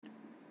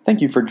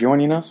Thank you for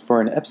joining us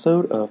for an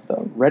episode of the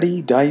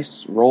Ready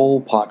Dice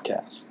Roll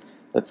podcast.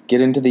 Let's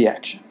get into the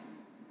action.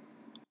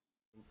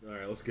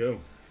 Alright, let's go.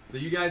 So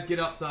you guys get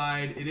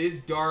outside. It is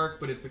dark,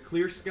 but it's a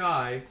clear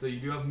sky, so you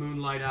do have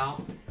moonlight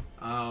out.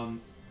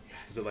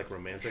 Is it like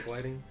romantic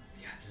lighting?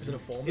 Yes. Is it a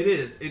full moon? It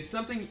is. It's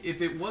something,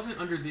 if it wasn't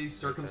under these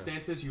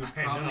circumstances, you would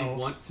probably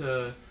want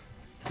to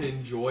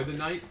enjoy the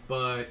night,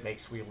 but...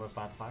 Makes we live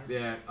by the fire.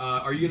 Yeah.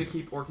 Are you going to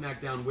keep Orknak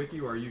down with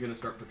you, or are you going to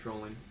start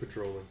patrolling?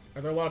 Patrolling.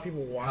 Are there a lot of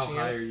people watching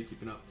How high us? are you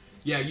keeping up?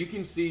 Yeah, you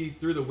can see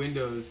through the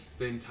windows,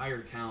 the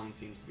entire town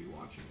seems to be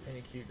watching.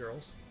 Any cute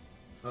girls?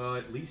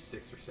 At least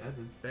 6 or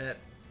 7. Bet.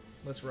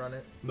 Let's run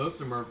it. Most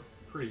of them are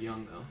pretty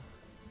young,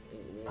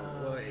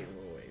 though. Wait.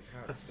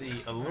 Let's see.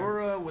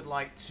 Allura would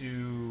like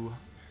to,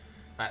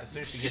 as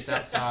soon as she gets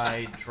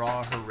outside,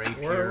 draw her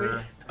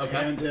rapier, Okay.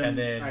 and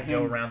then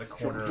go around the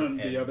corner and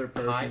the other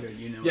person hide. that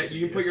you know. Yeah,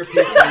 you can put your piece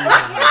where you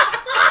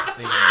want.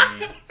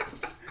 See,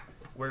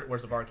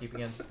 where's the barkeep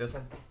again? This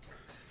one?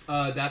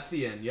 That's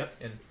the end, yep.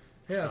 And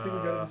Yeah, I think we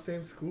go to the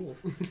same school.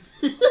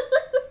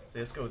 so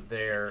let's go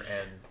there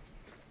and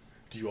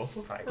Do you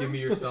also hide. Give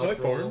me your stealth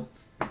roll.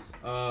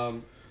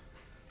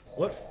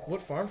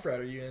 What farm frat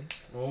are you in?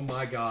 Oh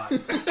my god.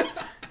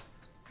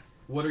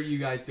 What are you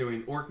guys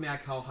doing?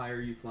 Orknak, how high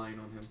are you flying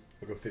on him?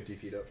 I'll go 50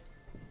 feet up.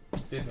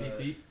 50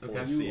 feet? Or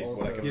Okay. see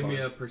what I can Give me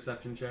a find.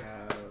 perception check.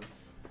 Have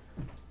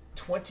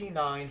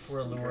 29 for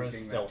Allura's drinking that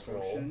stealth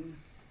roll. potion.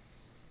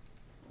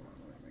 Hold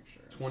on, let me make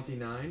sure.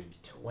 29.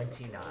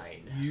 29.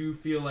 You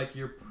feel like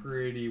you're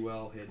pretty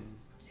well hidden.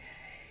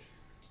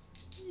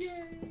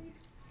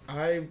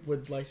 I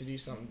would like to do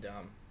something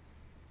dumb.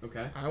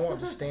 Okay. I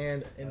want to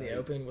stand in the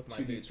open with my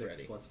 2d6 boots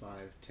ready. plus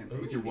 5, 10.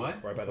 With your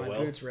what? Right by the My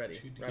well. boots ready.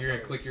 Right You're by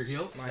gonna click your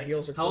heels? My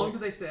heels are How long do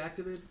clicked. they stay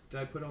activated? Did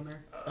I put on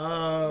there?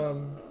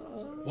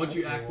 Once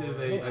you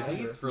activate, I think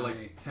Whatever. it's for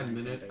like 10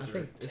 minutes. I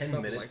think it's 10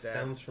 something minutes like that.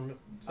 sounds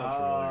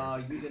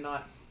familiar. You did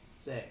not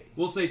say.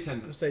 We'll say 10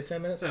 We'll minutes. say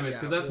 10 minutes? 10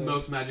 minutes, Yeah, because that's we'll-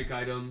 most magic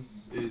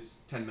items is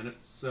 10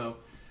 minutes. So,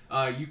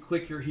 you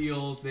click your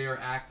heels, they are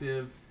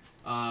active.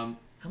 How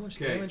much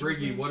Okay, damage was Briggy,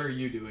 these? what are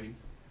you doing?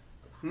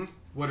 Hmm?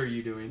 What are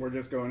you doing? We're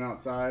just going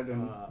outside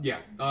and Yeah.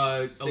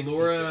 66.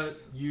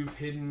 Allura, you've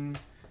hidden.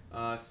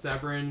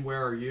 Severin,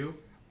 where are you?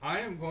 I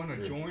am going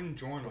to join What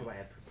Jornal do I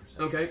have for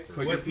perception? Okay,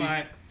 put your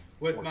piece.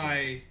 with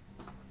my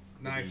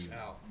knives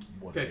out.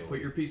 Okay,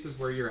 put your pieces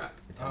where you're at.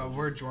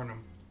 Where Jornal?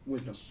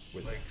 wisdom.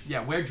 Like,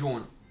 Yeah, where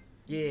Jorn?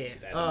 Yeah.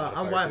 Just add a modifier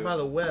I'm right to by it.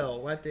 the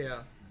well, right there.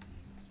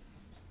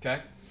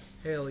 Okay.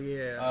 Hell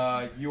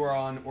yeah. You are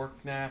on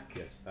Orknak.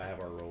 Yes, I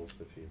have our rolls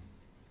with you.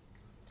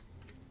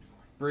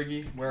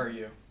 Briggy, where are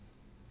you?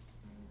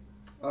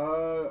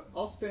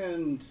 I'll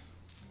stand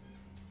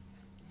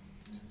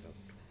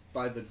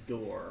by the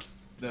door.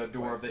 The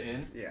door of the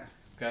inn. Yeah.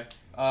 Okay.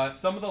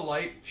 Some of the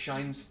light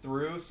shines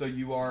through, so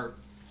you are.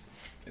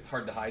 It's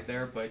hard to hide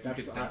there, but you can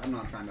That's, stand. I'm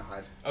not trying to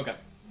hide. Okay.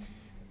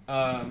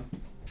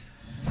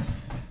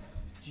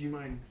 Do you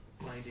mind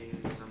finding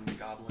some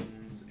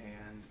goblins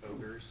and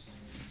ogres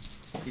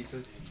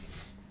pieces?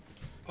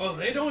 oh,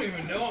 they don't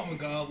even know I'm a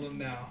goblin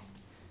now.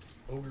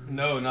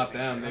 No, not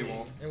them. They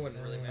won't. It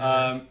wouldn't really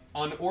matter.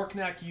 On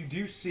Orknak, you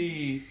do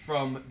see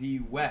from the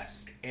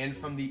west and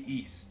from the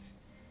east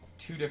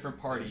 2 different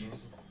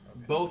parties,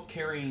 both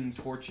carrying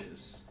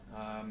torches.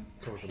 Coming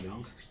from the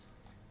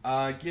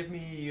east? Give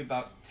me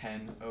about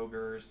 10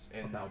 ogres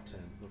and About 10.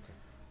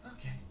 Okay.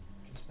 Okay,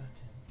 just about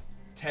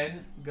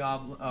 10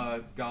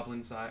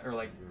 goblin side or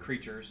like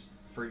creatures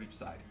for each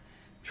side.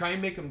 Try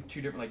and make them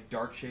 2 different, like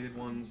dark shaded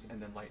ones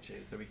and then light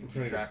shaded, so we can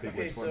keep track of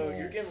Okay, which so ones.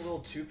 you're getting a little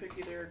too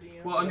picky there,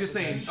 DM. Well, I'm just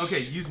saying. Okay,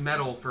 use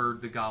metal for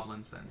the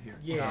goblins then here,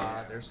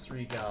 Yeah. There's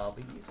 3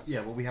 gobbies. Yeah,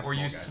 well, we have or small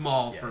use guys.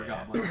 small Yeah, for yeah.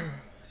 goblins. 2,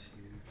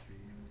 3,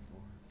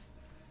 4,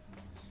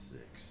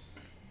 6.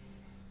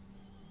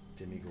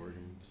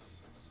 Demigorgons.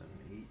 7,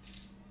 8.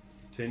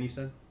 10, you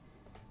said?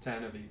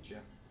 10 of each, yeah.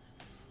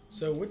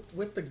 So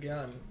with the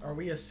gun, are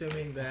we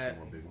assuming 2 that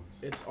more big ones.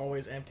 it's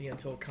always empty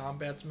until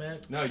combat's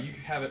met? No, you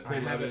have it I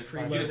have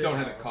preloaded. it You just don't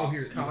have it preloaded. cocked.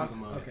 here, Cock? Use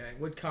them, Okay.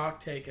 Would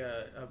cock take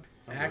a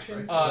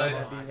action? Uh, or would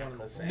that be one of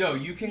the same? No,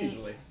 you can.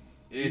 Usually.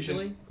 it's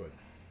Usually? Good.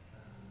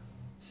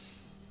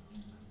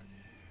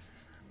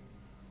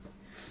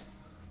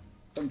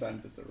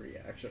 Sometimes it's a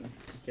reaction.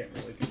 You can't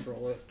really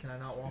control it. Can I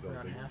not walk Don't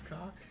around think- half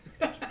cocked?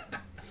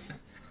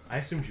 I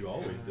assumed you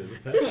always did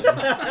with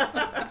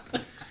that.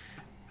 6,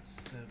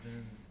 7,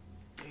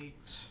 8.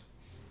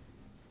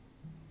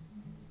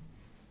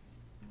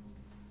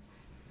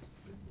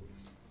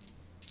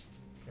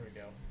 Here we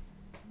go.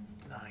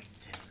 9,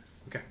 10.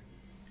 Okay.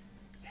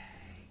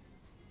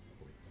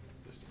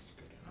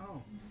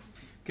 Oh.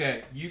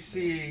 Okay, you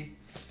see.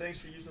 Thanks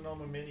for using all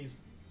my minis.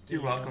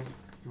 You're welcome.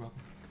 You're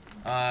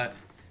welcome.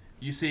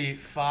 You see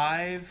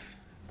 5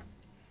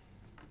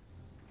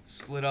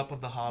 split up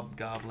of the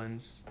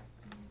hobgoblins.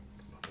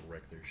 About to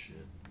wreck their shit.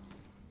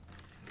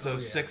 So Oh, yeah.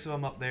 6 of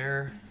them up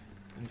there,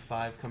 and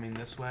 5 coming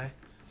this way.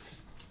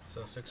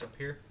 So 6 up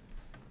here.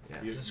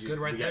 Yeah. That's good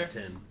right we there. got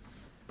 10.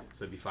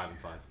 So it'd be 5 and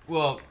 5.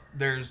 Well,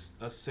 there's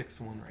a 6th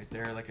one right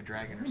there, like a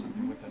dragon or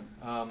something with it.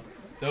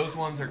 Those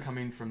ones are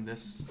coming from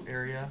this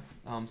area,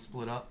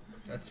 split up.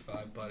 That's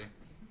 5, buddy.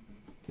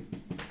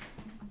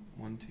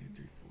 1, 2,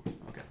 3, 4.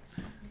 Okay.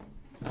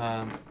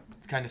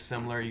 It's kind of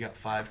similar. You got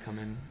 5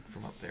 coming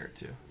from up there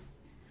too.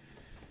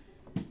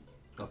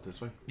 Up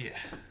this way? Yeah.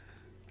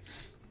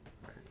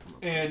 Alright, I'm up.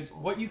 And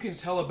what you can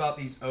tell about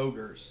these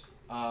ogres,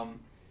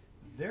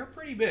 they're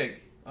pretty big.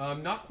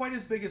 Not quite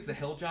as big as the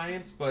hill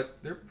giants, but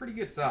they're pretty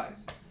good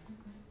size.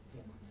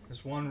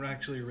 Is one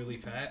actually really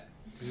fat?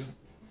 Too?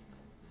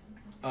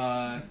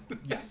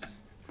 Yes.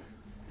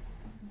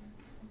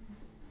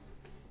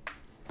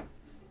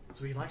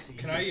 So he likes to eat.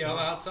 Can I yell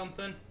out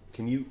something?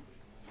 Can you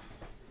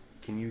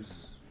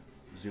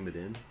zoom it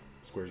in?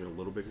 Squares are a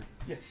little bigger.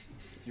 Yeah.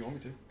 If you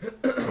want me to.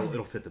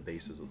 It'll fit the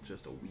bases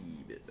just a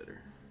wee bit better.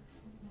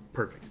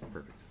 Perfect.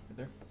 Right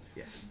there.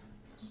 Yeah.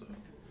 So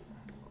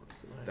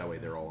that way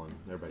they're all on.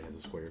 Everybody has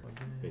a square,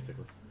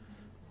 basically.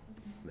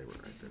 They were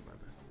right there by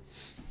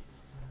the.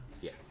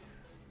 Yeah.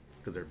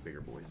 Because they're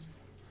bigger boys.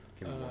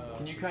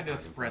 Can you kind of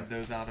spread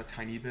those out a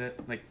tiny bit?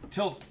 Like,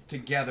 tilt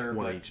together,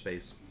 one but... in each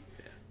space?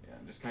 Yeah,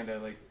 just kind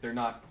of like, they're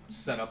not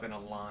set up in a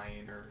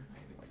line or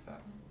anything like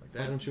that.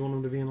 Why don't you want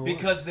them to be in a line?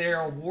 Because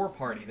they're a war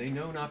party. They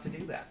know not to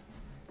do that.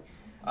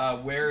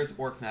 Where is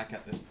Orknak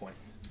at this point?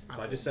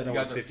 So I just said You I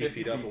guys was are 50 feet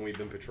 50 up feet. and we've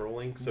been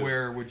patrolling. So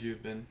Where would you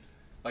have been?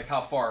 Like,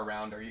 how far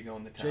around are you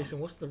going to town? Jason,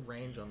 what's the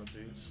range on the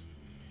boots?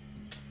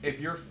 If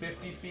you're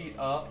 50 feet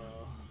up,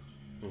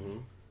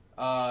 Mhm.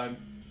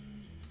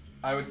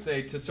 I would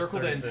say to circle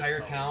the 30 foot entire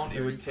probably. town, it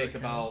 30 would take foot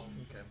about count?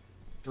 Okay.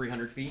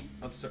 300 feet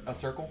of a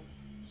circle.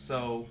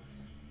 So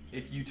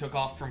if you took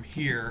off from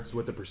here, So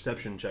with the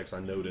perception checks,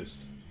 I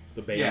noticed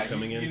the bands yeah,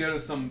 coming in. you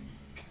notice some,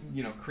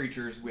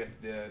 creatures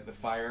with the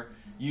fire.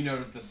 You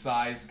notice the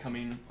size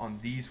coming on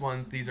these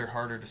ones. These are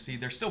harder to see.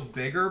 They're still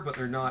bigger, but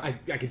they're not. I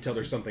can tell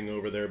there's something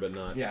over there, but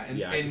not. Yeah,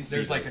 and, I can and see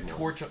there's like a those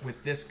more. torch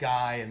with this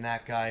guy and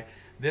that guy.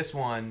 This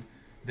one,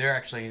 there are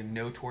actually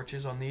no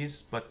torches on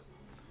these, but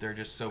they're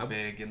just so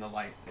big in the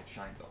light it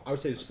shines off. I would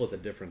say to split the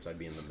difference, I'd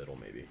be in the middle,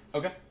 maybe.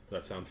 Okay. Does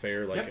that sound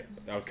fair? Like Yep.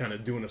 I was kind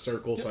of doing a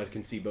circle so I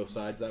can see both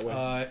sides that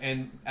way.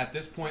 And at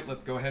this point,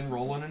 let's go ahead and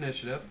roll an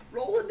initiative.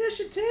 Roll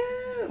initiative.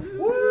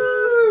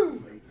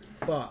 Woo!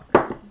 Fuck.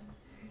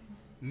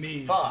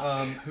 Me.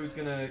 Fuck. Who's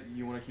gonna?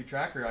 You want to keep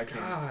track, or I can?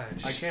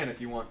 Gosh. I can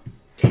if you want.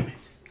 Damn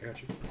it. I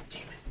got you.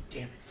 Damn it.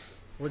 Damn it.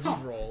 What'd you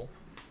roll?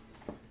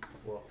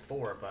 Well,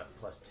 4, but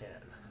plus 10.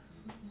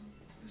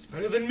 It's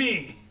better than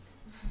me.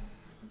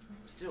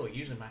 Still,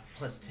 usually my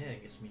plus 10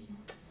 gets me.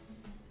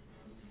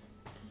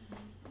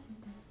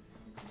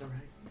 It's alright.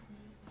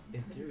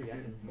 In theory, I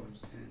can.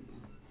 Plus 10.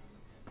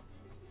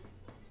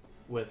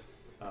 With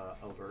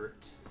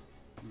alert.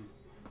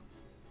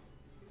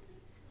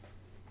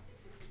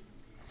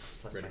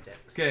 Plus Ready. my dex.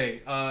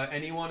 Okay.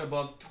 Anyone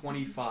above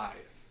 25?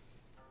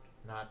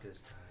 Not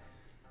this time.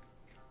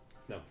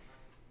 No.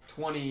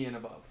 20 and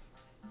above.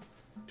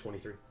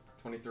 23.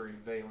 23.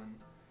 Valen.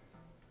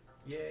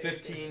 Yay.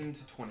 15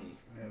 to 20.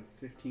 I have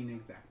 15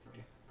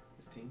 exactly.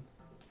 15.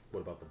 What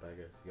about the bad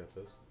guys? You got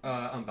those?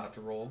 I'm about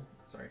to roll.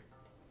 Sorry.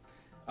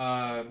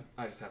 I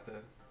just have to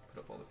put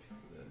up all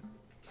the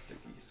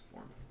stickies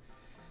for me.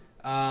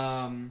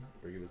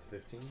 Briggy was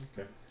 15?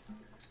 Okay.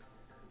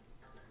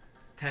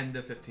 10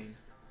 to 15.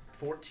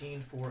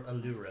 14 for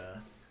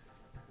Allura.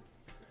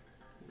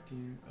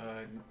 15.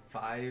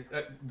 5.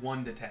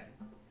 1 to 10.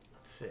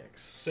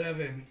 6.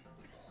 7.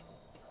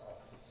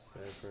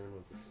 Saffron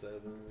was a 7.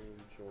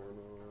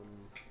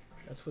 Jordan.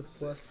 That's with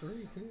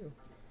 +3 too.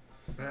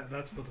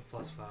 That's with a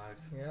plus 5.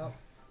 Yep.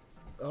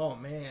 Oh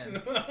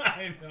man.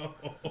 I know.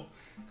 Oh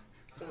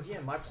yeah,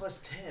 my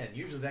plus 10.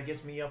 Usually that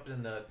gets me up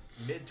in the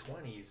mid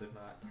 20s, if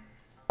not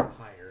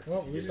higher. Well,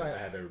 at least I I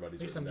have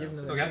everybody's at least I'm written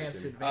giving down, them so a Okay. chance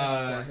to give me- advance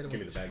before I hit them give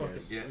me with the these bad fucking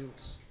guys. Yeah.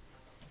 boots.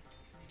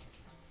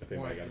 If Or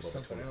anybody got do above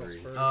something else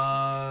 23.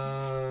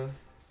 first.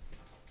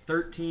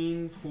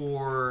 13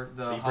 for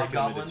the Are you break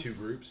them into Hobgoblins. 2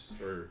 groups?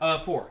 Or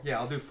 4. Yeah,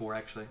 I'll do 4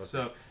 actually. Okay.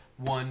 So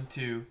 1,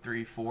 2,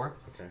 3, 4.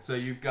 Okay. So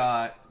you've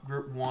got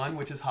group 1,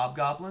 which is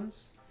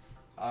Hobgoblins.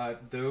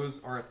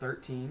 Those are a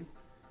 13.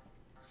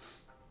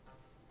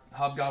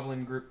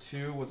 Hobgoblin group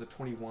 2 was a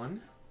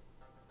 21.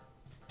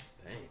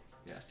 Dang.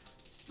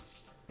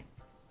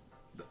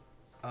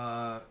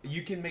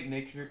 You can make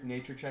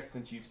nature checks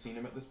since you've seen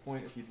him at this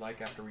point if you'd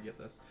like after we get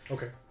this.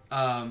 Okay.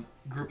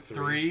 Group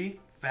Three. 3,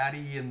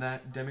 Fatty and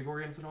that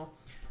Demogorgons and all,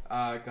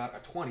 got a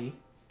 20.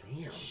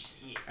 Damn.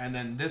 And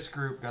then this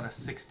group got a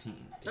 16.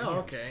 Oh,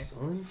 okay.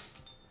 Son.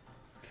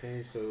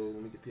 Okay, so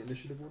let me get the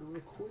initiative order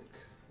real quick.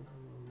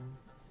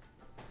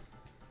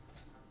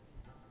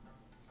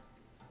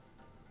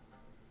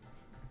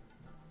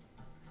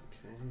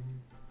 Okay.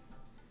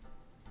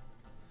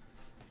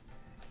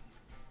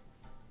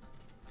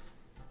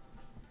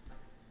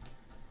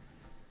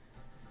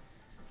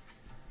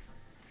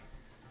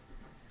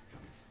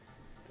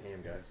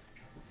 Damn,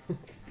 guys.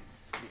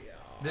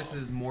 This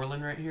is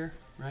Moreland right here,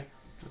 right?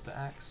 With the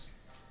axe?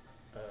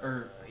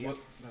 Or yeah. what?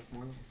 That's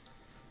Moreland?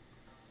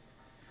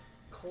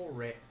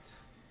 Correct.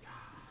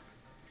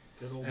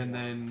 Good old and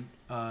one.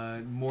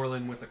 then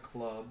Moreland with a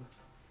club.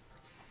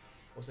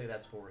 We'll say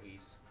that's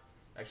Voorhees.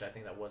 Actually, I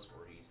think that was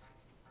Voorhees.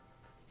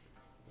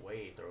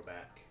 Way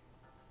throwback.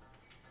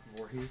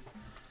 Voorhees.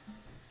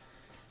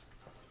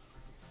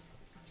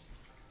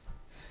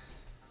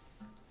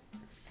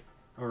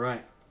 All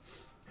right.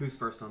 Who's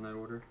first on that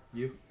order?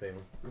 You?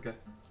 Phelan. Okay.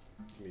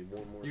 Give me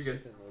one more You second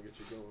good. and I'll get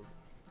you going.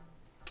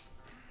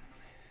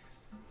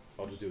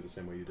 I'll just do it the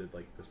same way you did,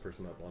 like this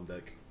person up on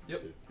deck.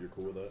 Yep. If you're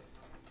cool with that.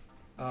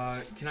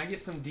 Can I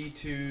get some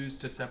D2s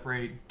to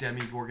separate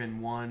Demigorgon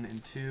 1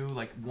 and 2?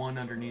 Like one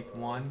underneath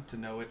one to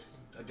know it's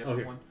a different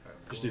Okay. one?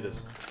 Just do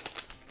this.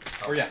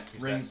 Or yeah,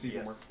 Use rings that. even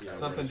Yes. work. Yeah,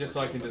 Something rings just so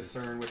work I can better.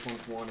 discern which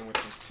one's 1 and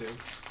which one's 2. There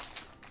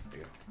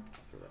you go.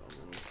 Throw that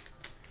on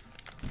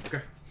one.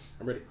 Okay.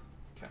 I'm ready.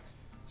 Okay.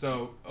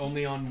 So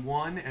only on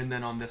one and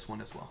then on this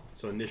one as well.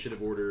 So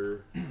initiative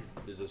order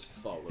is as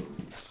follows.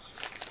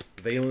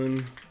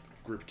 Valen,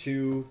 Group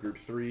 2, Group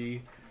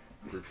 3,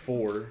 Group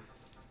 4,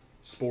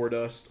 Spore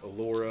Dust,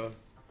 Allura,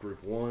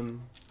 Group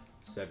 1,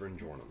 Severin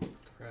Jornum.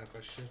 Crap,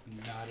 I should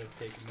not have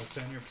taken the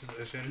center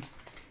position.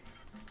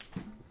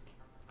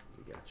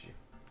 We got you.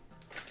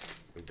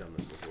 We've done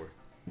this before.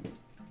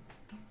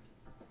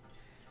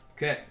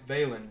 Okay,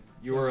 Valen,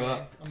 you're It's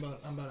okay. up. I'm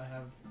about to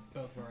have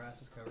both of our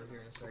asses covered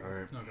here in a second.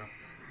 Alright. Okay.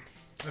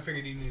 I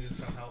figured you needed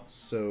some help.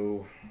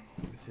 So,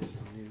 with his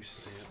new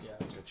stance, Yeah.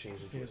 it's going to change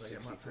his Seems like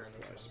I'm 60 not foot turning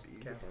this fly one. speed,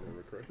 if Cast I it.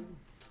 remember correctly.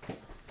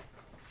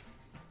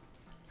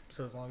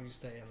 So as long as you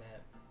stay in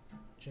that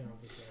general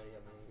vicinity, I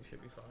mean, we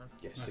should be fine.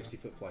 Yeah, Okay. 60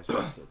 foot fly speed,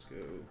 so let's go.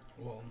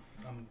 Well,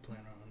 I'm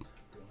planning on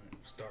doing it.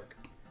 It's dark.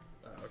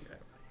 Okay.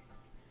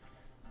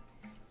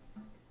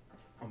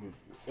 I'll move.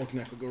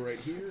 Orknak will go right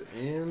here,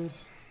 and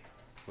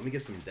let me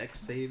get some dex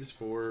saves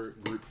for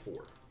Group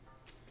 4.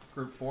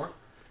 Group 4.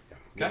 Yeah.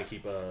 You want Okay.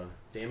 to keep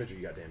damage, or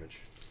you got damage?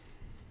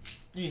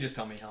 You can just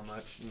tell me how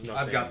much. No,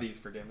 I've got same. these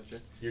for damage.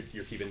 Yeah,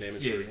 You're keeping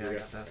damage? yeah, for I your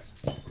got guys?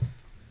 that.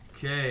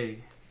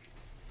 Okay.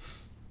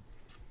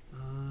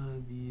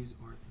 These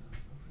are the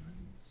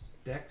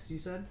overlays. Dex, you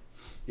said?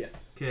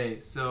 Yes. Okay,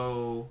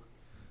 so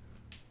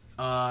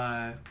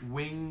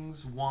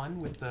Wings 1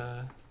 with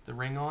the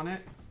ring on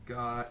it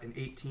got an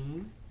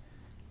 18.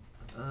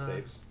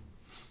 Saves.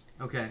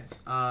 Okay. You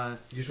just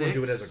want to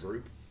do it as a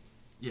group?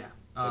 Yeah.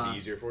 That'd be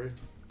easier for you?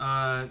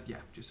 Yeah,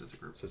 just as a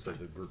group. So it's like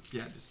the group.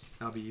 Yeah, just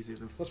that'll be easier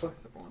than That's fine. 5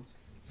 separate ones.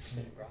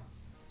 Hey, bro.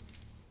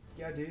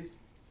 Yeah, dude.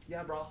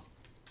 Yeah, bro.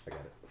 I got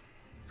it.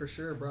 For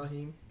sure,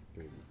 Brahim.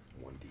 Give me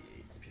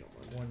 1d8 if you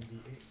don't mind.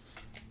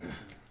 1d8.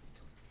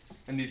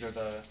 And these are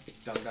the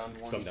dumbed down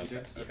ones. Dumbed down you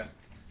did? sets, yes. Okay.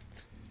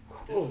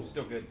 Oh,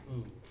 Still good.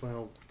 Ooh,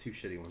 well, 2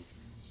 shitty ones.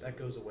 that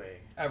goes away.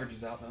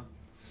 Averages out though.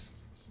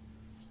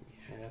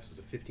 Halves is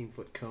a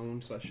 15-foot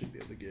cone, so I should be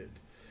able to get.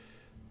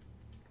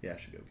 Yeah, I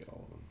should be able to get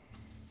all of them.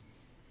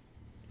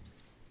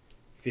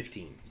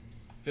 15.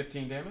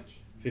 15 damage.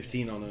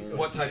 15 on a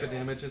What type of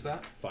damage is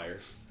that? fire.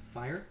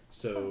 Fire.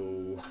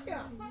 So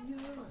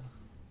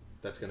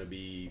that's gonna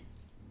be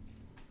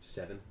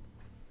 7.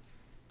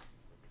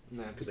 And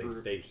that's 'Cause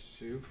group they-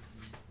 2.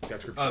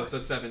 That's group Oh, 4. so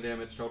 7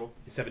 damage total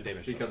 7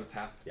 damage. because total. it's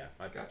half. Yeah,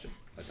 I Gotcha.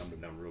 I dumbed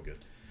him down real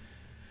good.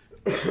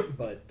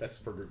 But that's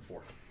for group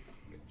 4.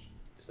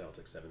 So that'll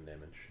take 7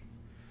 damage.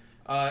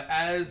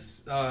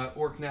 As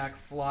Orknak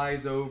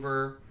flies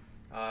over,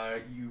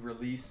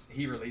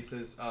 he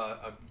releases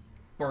a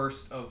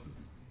burst of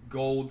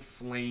gold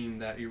flame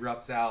that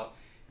erupts out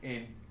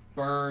and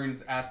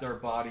burns at their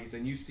bodies,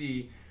 and you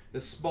see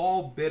the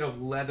small bit of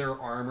leather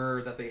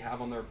armor that they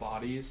have on their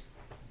bodies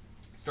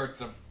starts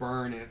to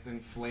burn and it's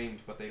inflamed,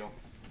 but it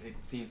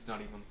seems to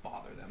not even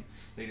bother them.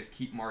 They just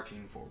keep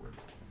marching forward.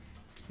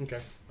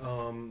 Okay.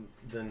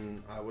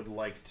 Then I would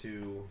like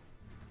to.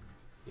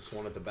 This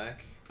one at the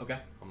back. Okay,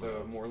 I'm so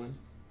gonna- Moreland.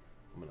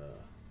 I'm gonna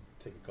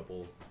take a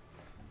couple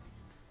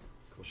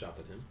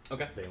shots at him.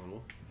 Okay. Valen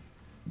will.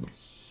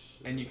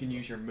 And you can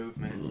use your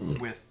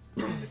movement with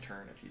the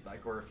turn if you'd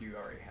like, or if you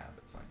already have,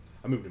 it's fine.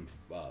 I moved him.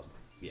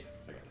 Yeah,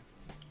 I got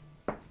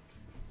it.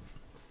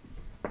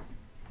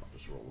 I'll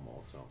just roll them all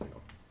because I don't think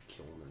I'll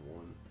kill him in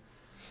one.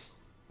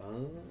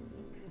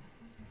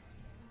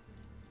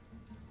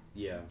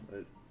 Yeah,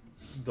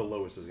 the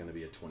lowest is going to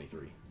be a 23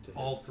 to hit.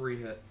 All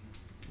 3 hit.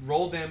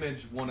 Roll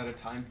damage 1 at a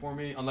time for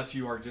me, unless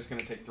you are just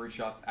going to take 3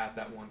 shots at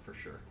that one for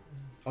sure.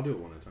 I'll do it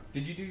one at a time.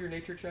 Did you do your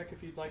nature check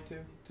if you'd like to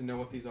know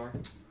what these are?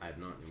 I have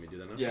not. Let me do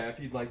that now. Yeah, if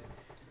you'd like.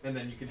 And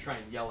then you can try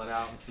and yell it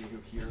out and see who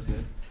hears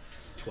it.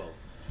 12.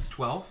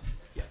 12?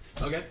 Yeah.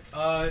 Okay.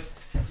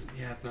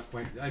 Yeah, it's not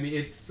quite. I mean,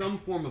 it's some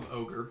form of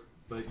ogre,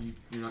 but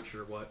you're not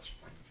sure what.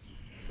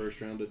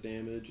 First round of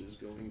damage is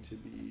going to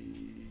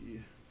be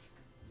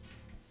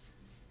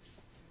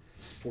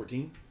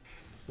 14.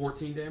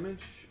 14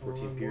 damage.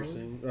 14 on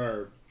piercing,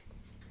 or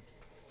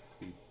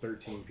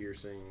 13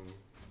 piercing,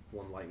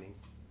 1 lightning. Moreland.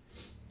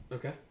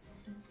 Okay.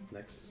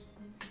 Next.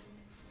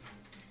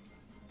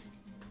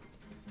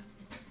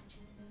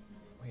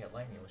 Oh yeah,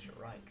 lightning was your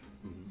right.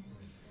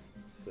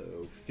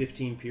 So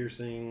 15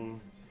 piercing.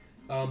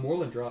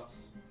 Moreland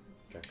drops.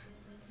 Okay.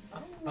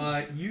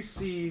 You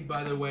see,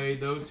 by the way,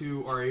 those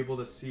who are able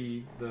to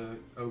see the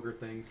ogre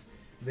things,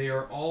 they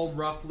are all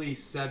roughly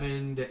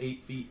 7 to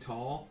 8 feet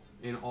tall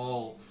and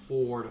all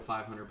 400 to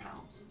 500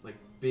 pounds. Like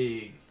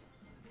big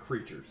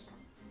creatures.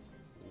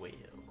 Well.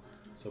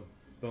 So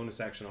bonus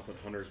action, I'll put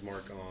Hunter's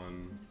Mark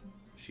on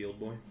Shield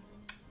Boy.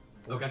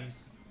 Okay.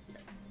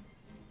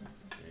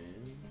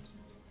 And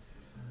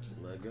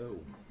let go.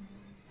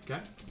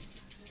 Okay.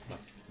 My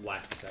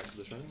last attack for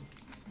this round.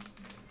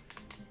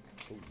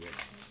 Oh,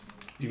 yes.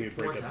 Do you need me to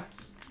break 4 up?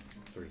 attacks?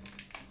 3.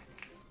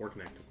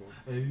 Orknack took 1.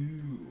 Ooh. Do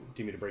you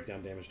need me to break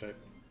down damage type?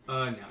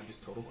 No,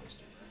 just total hoist.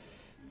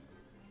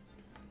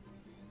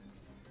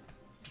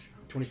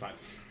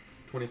 25.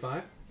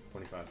 25.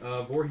 25.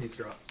 Voorhees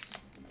drops.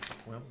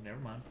 Well, never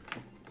mind.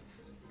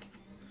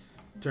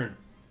 Turn.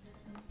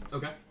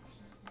 Okay.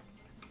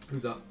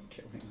 Who's up?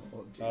 Killing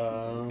all of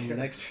Jason's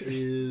Next characters.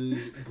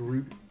 is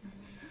Group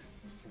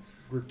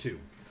 2.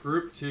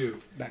 Group 2.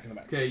 Back in the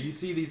back. Okay, you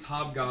see these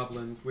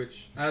hobgoblins,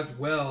 which as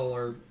well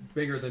are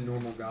bigger than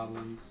normal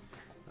goblins.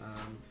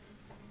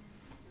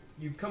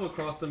 You've come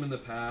across them in the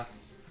past.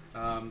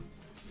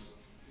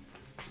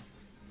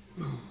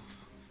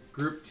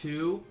 Group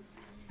 2,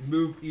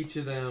 move each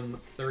of them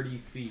 30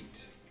 feet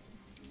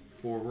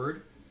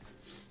forward.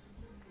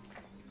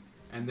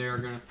 And they're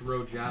going to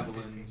throw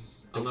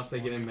javelins, unless they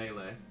get in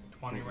melee.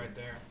 20 right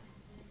there.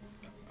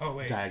 Oh,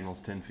 wait.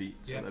 Diagonal's 10 feet,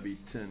 so Yep. that'd be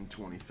 10,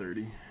 20,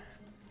 30.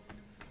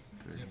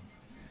 30. Yep.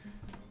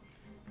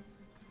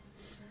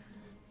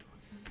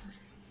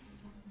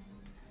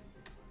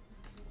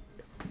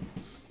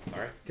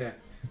 Alright. Okay.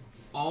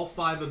 All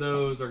 5 of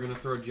those are going to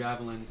throw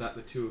javelins at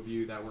the 2 of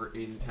you that were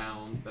in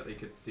town that they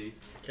could see.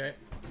 Okay.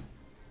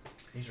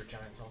 These are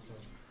giants also.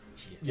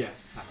 Yeah,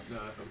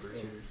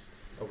 ogres.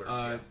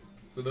 Ogres.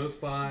 So those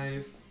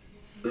 5.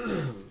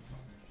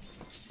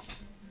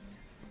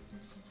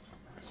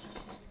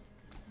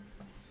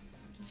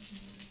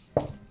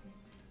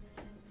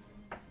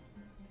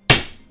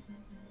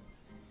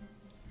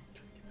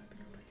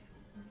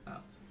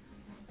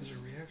 Is a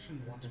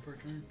reaction once per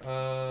turn?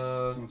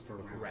 Once per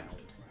Round.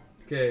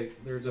 Okay,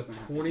 there's a Doesn't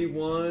have to be used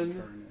 21,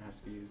 turn, it has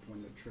to be used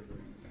when the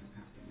triggering event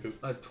happens.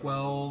 a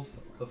 12,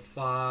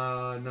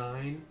 a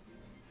 9.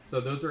 So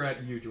those are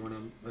at you,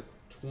 Jordan. A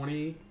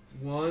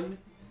 21,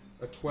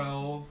 a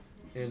 12,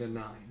 and a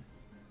 9.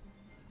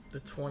 The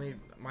 20.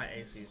 My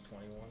AC is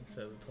 21,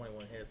 so the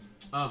 21 hits.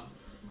 It's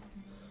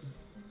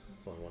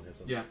only one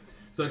hit. Yeah.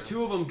 So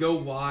 2 of them go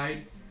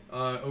wide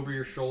over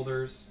your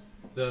shoulders.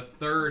 The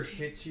 3rd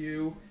hits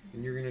you,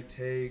 and you're gonna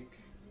take.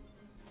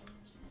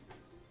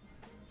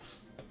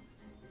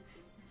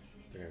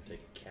 They're gonna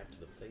take a cap to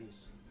the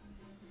face.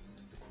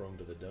 The chrome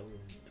to the dome.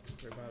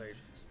 Everybody.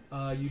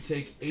 You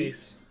take 8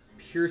 Case.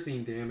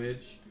 piercing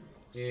damage,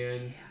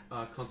 and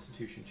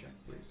Constitution check,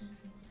 please.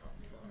 Oh,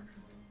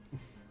 fuck.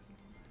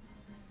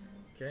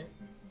 Okay.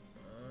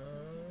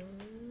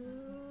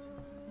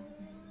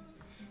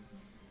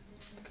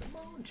 Come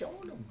on,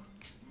 join them.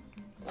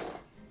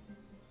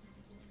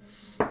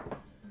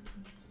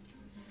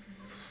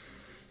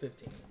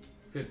 15.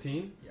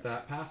 15. Yeah.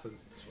 That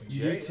passes. Sweet.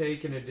 You Yeah. do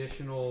take an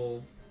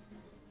additional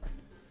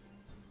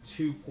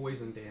 2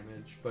 poison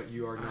damage, but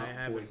you are I not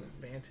have poisoned.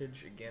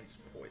 advantage against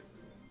poison.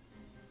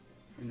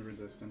 In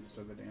resistance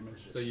to the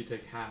damage. So you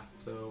take half,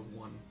 so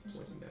 1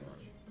 poison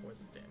damage.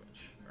 Poison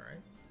damage.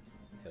 Alright.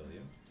 Hell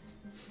yeah.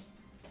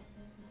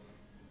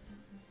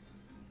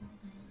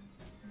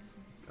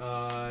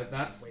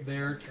 That's Wait for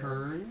their my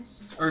turn.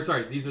 turns. Or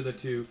sorry, these are the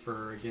 2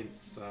 for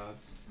against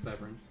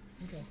Severin.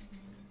 Okay.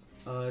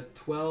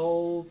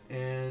 12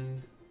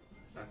 and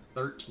a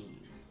 13.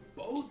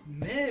 Both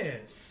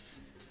miss.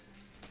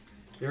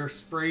 They're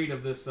afraid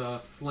of this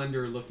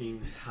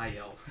slender-looking high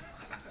elf.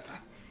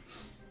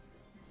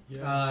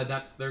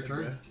 That's their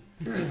turn.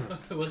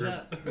 What's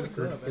that? What's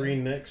Group up, 3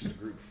 man? next,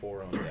 Group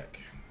 4 on deck.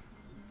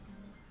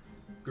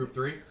 Group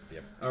 3?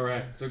 Yep.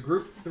 Alright, so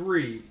group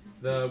 3,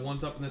 the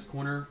ones up in this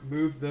corner,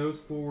 move those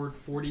forward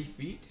 40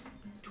 feet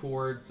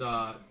towards,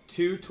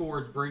 2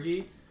 towards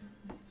Briggy,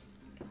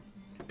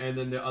 and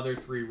then the other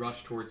 3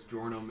 rush towards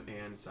Jornum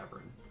and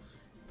Severin.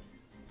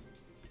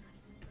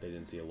 They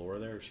didn't see Alora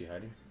there? Was she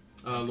hiding?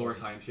 Laura's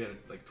high, and she had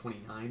like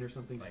 29 or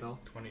something Like still.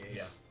 28.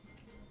 Yeah.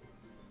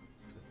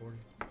 40,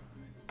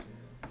 15,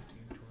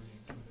 20,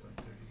 25,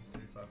 30,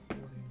 35,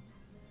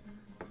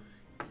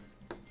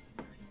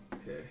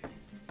 40. Okay.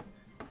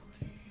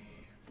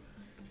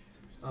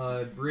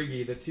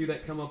 Briggy, the 2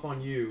 that come up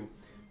on you,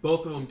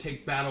 both of them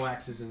take battle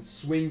axes and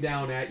swing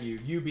down at you.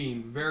 You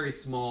being very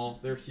small,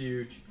 they're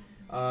huge.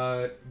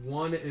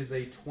 One is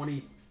a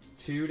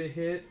 22 to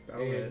hit,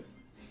 That'll and hit.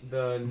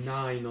 the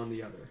 9 on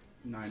the other.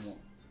 9 won't.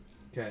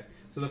 Okay,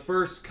 so the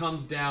first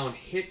comes down,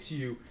 hits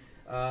you.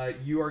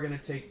 You are going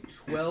to take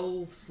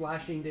 12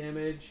 slashing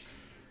damage.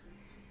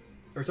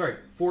 Or sorry,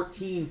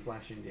 14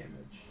 slashing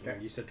damage. Okay.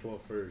 You said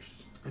 12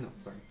 first. I know,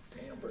 sorry.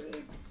 Damn,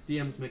 Briggs.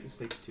 DMs make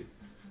mistakes too.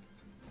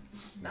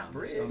 Not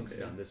This Briggs.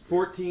 one, On this group.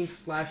 14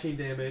 slashing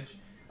damage.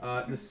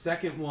 The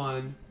second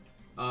one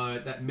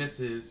that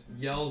misses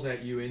yells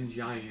at you in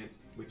giant,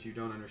 which you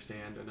don't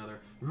understand. Another.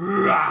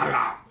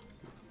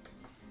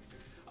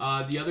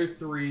 The other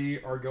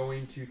 3 are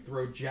going to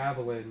throw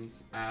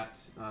javelins at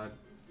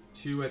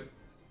 2 at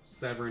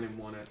Severin and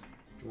 1 at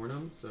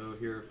Jornum. So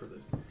here for the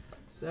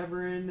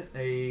Severin,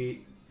 a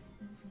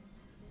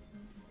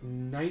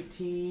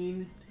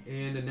 19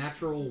 and a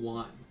natural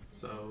 1.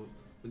 So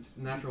the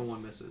natural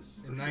 1 misses.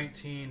 And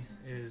 19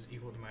 is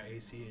equal to my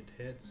AC. It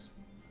hits.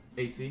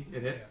 AC,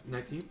 it hits. Yeah.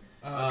 19.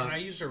 Can I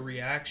use a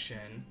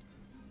reaction?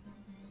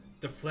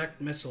 Deflect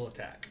missile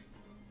attack.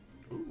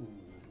 Ooh.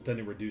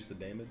 Doesn't it reduce the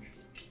damage?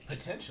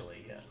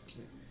 Potentially, yes.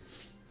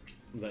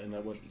 Isn't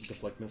that what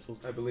deflect missiles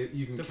do? I believe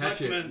you can Deflect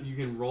catch it. meant- You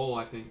can roll,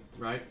 I think,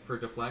 right? For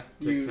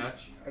deflect to You-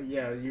 catch.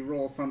 Yeah, you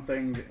roll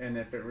something, and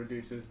if it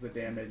reduces the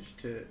damage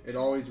to, it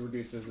always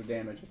reduces the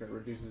damage. If it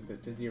reduces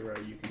it to 0,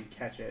 you can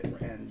catch it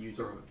and use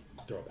Throw it.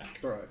 it. Throw it back.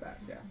 Throw it back,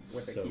 yeah,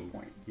 with a So key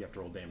point. you have to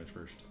roll damage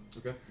first,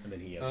 Okay. and then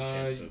he has a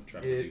chance to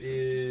try to It reduce it.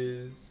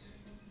 is.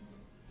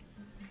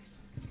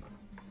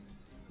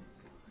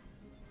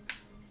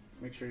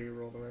 Make sure you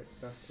roll the right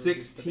stuff. to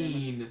reduce the damage.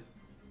 16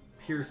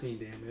 piercing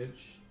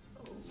damage.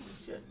 Oh,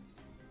 shit.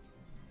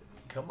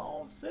 Come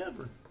on,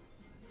 Severin.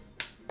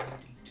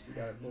 You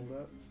got it pulled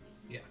up.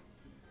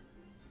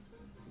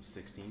 So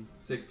 16.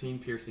 16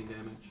 piercing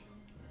damage.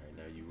 Alright,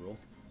 now you roll.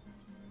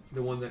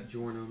 The one that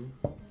Jornum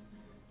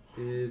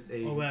is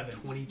a 11.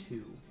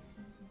 22.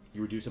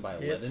 You reduce it by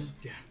Hits. 11?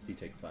 Yeah. So you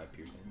take 5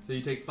 piercing. So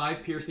you take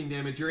 5 piercing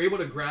damage. You're able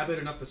to grab it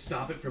enough to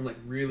stop it from like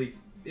really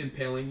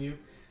impaling you,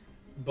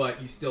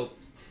 but you still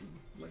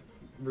like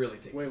really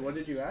take. Wait, what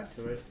did you add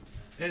to it?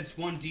 It's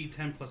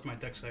 1d10 plus my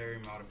dexterity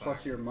modifier.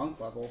 Plus your monk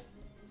level.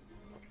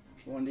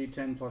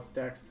 1d10 plus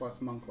dex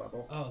plus monk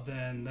level. Oh,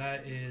 then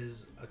that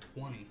is a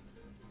 20.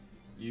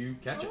 You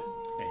catch it.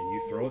 And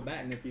you throw it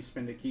back. And if you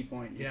spend a key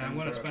point, you Yeah, can I'm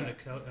going to throw it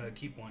spend back. a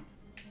key point.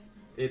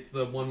 It's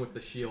the one with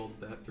the shield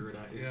that threw it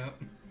at you. Yeah.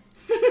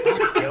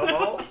 Come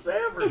on,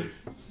 Severin.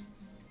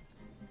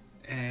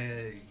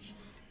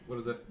 What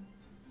is it?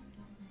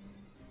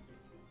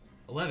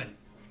 11.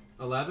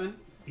 11?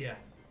 Yeah.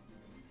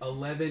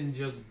 11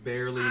 just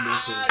barely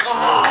misses.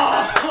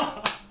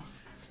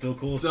 Still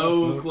cool.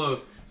 So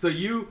close. So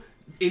you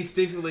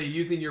instinctively,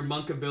 using your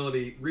monk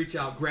ability, reach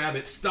out, grab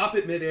it, stop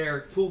it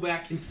midair, pull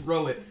back, and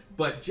throw it.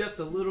 But just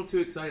a little too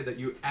excited that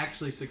you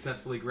actually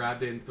successfully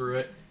grabbed it and threw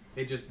it.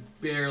 It just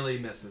barely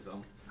misses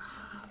him.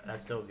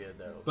 That's still good,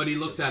 though. But he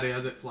looks at it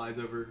as it flies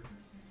over.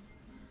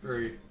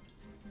 Or,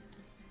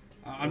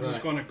 I'm just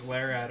Right. going to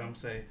glare at him,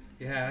 say,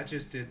 yeah, I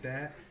just did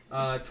that.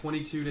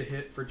 22 to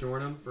hit for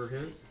Jornum for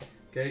his.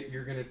 Okay,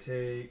 you're going to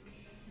take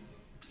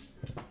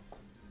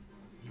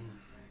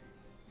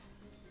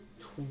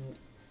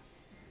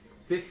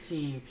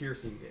 15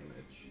 piercing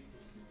damage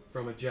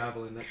from a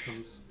javelin that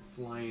comes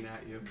flying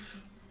at you.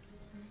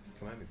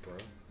 Come at me, bro.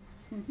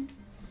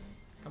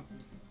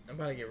 I'm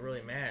about to get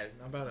really mad.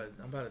 I'm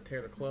about to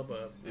tear the club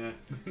up.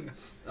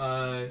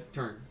 Yeah.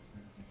 Turn.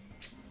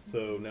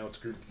 So now it's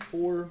group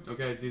 4.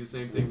 Okay, do the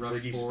same thing. Rush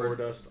Briggy forward.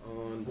 Spore Dust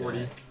on 40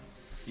 deck.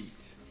 feet.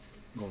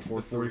 Going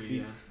forward The 40 three,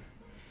 feet.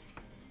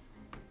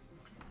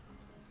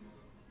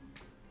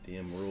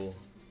 yeah. DM rule.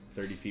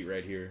 30 feet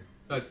right here.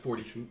 That's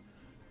 40 feet.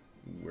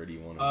 Where do you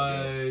want to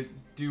go?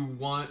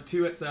 Do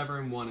 2 at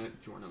Severin, 1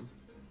 at Jornum.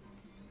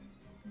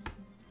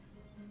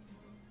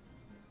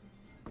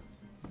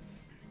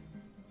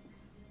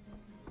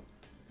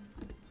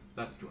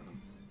 That's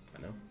Jornum.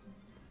 I know.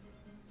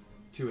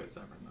 2 at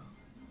Severin, though.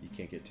 You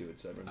can't get 2 at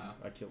 7. Oh.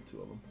 I killed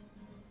 2 of them.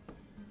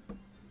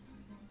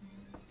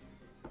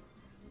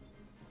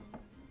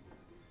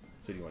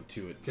 So do you want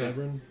 2 at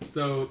 7?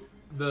 So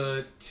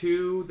the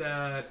 2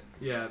 that,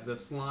 the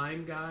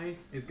slime guy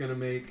is going to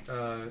make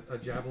a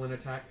javelin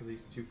attack because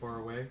he's too far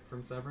away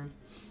from Severin.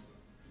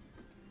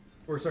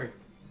 Or, sorry.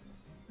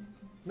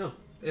 No,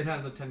 it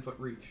has a 10-foot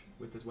reach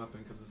with his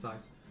weapon because of the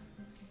size.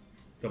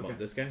 Talking about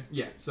this guy?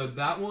 Yeah, so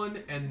that one,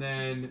 and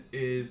then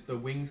is the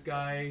wings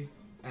guy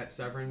at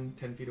Severin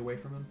 10 feet away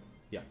from him?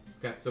 Yeah.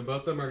 Okay, so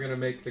both of them are going to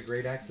make the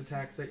great axe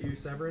attacks at you,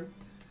 Severin.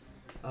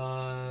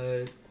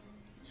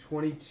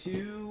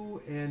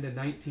 22 and a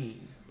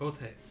 19. Both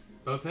hit.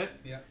 Both hit?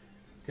 Yeah.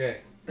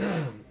 Okay.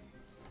 Hey,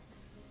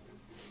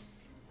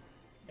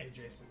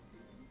 Jason.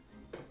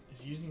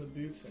 Is using the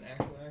boots an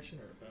actual action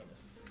or a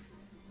bonus?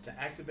 To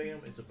activate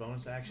them, it's a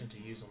bonus action. To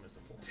use them, is a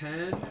full.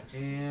 10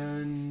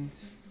 and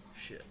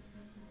Shit.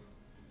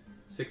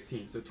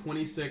 16, so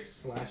 26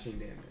 slashing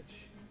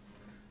damage.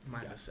 I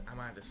might have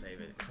to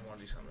save it because I want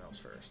to do something else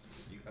first.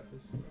 You got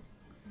this?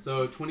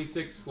 So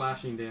 26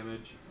 slashing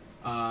damage.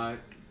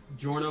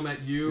 Jornum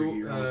at You're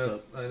you,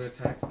 almost an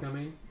attack's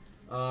coming.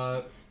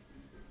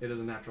 It is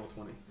a natural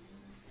 20.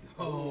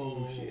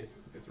 Oh, shit.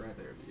 It's right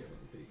there if you give it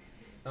a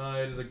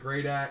peek. It is a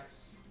great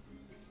axe.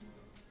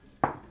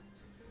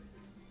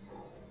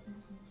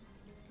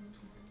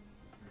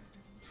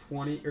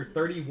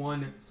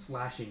 31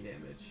 slashing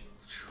damage.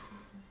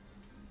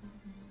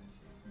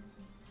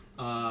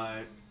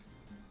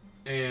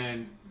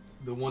 And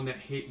the one that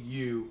hit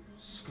you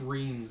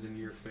screams in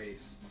your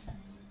face.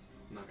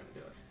 I'm not gonna do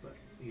it, but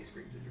he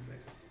screams in your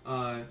face.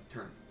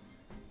 Turn.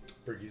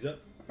 Bergie's up.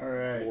 All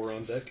right. 4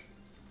 on deck.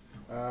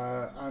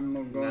 I'm Now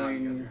you guys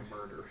going are gonna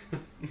murder.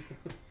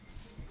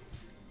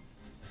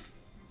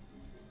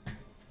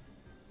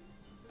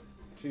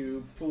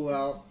 to pull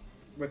out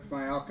with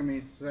my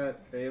alchemy set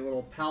a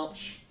little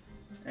pouch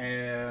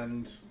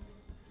and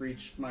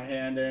reach my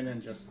hand in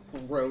and just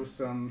throw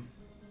some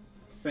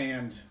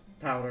sand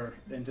powder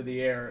into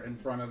the air in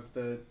front of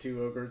the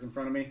 2 ogres in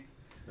front of me.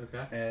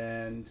 Okay.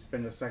 And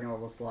spend a 2nd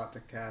level slot to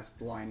cast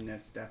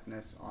blindness,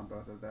 deafness on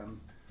both of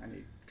them. I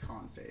need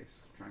con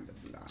saves. Trying to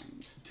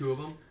blind. 2 of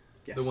them?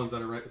 Yeah. The ones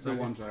that are right The beside you?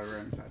 ones that are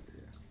inside.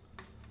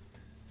 Yeah.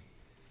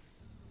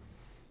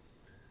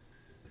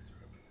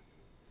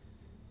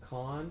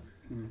 Con.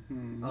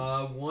 Mm-hmm.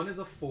 1 is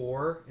a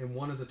 4 and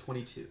 1 is a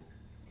 22.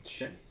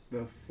 Okay.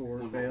 The 4 One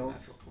roll fails.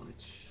 natural 20.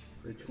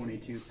 The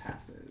 22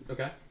 passes.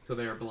 Okay, so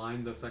they are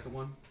blind, the second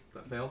one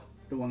that failed.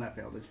 The one that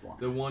failed is blind.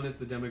 The one is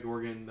the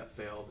Demogorgon that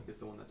failed is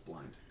the one that's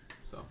blind.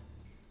 So,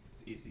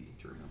 it's easy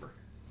to remember.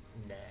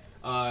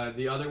 Nah.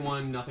 The other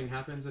one, nothing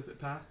happens if it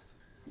passed?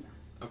 No.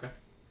 Okay.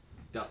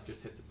 Dust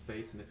just hits its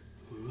face and it...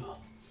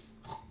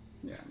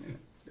 Yeah, I mean,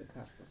 it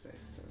passed the save,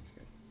 so it's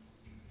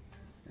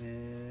good.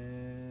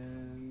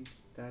 And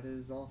that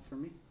is all for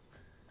me.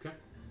 Okay.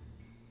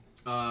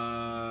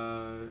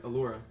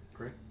 Allura,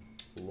 correct?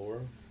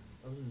 Laura.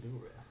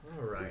 Allura.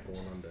 Alright. Group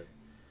 1 on deck.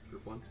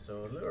 Group 1.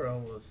 So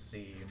Allura will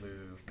see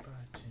move 5,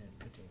 10,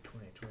 15,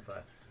 20,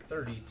 25,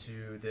 30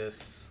 to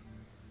this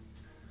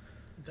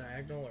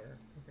Diagonal or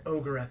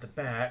ogre at the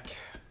back.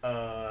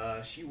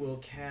 She will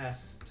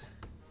cast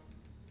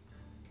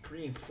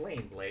Green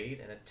Flame Blade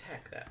and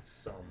attack that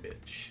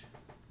sumbitch.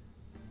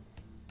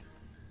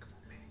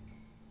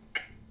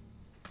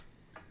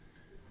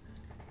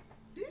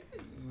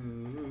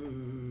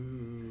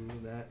 Ooh,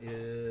 that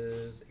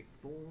is a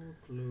 4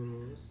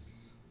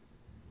 plus.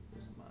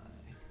 Where's my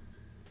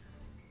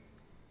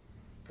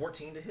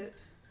 14 to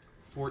hit?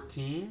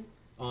 14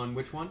 on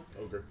which one?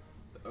 Ogre.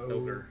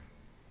 Ogre.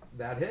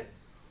 That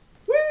hits.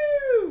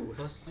 Woo!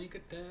 Plus sneak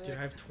attack. Dude,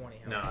 I have 20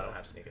 health. No, I don't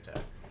have sneak attack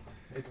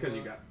It's because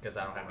you got... because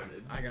I don't have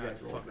it. I You got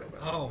guys rolled fucked real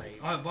up.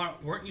 bad. Oh,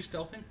 weren't you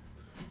stealthing?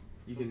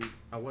 You can...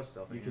 I was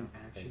stealthy. You can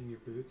action your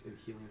boots and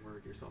healing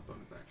word yourself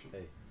bonus action.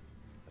 Hey,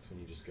 that's when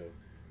you just go.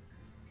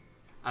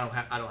 I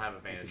don't have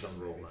advantage on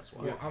roll. That's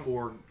why. You got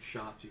 4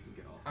 shots you can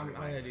get off. I'm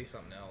gonna do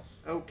something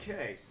else.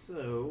 Okay,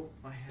 so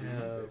I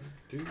have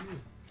Do you?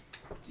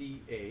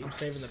 D8. I'm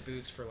saving the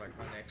boots for like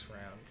my next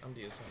round. I'm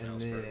doing something and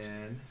else first.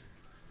 then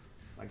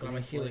my But I'm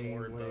a healing Flame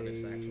word bonus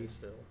action Blade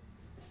still.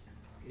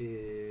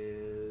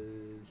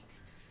 is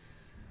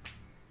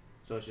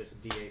so it's just a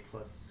D8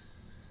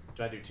 plus.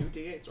 Do I do 2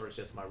 D8s or it's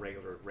just my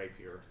regular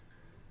rapier?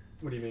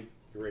 What do you mean?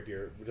 Your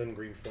rapier. Doesn't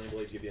Green Flame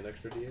Blade give you an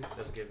extra D8?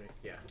 Doesn't give me.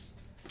 Yeah.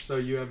 So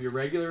you have your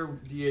regular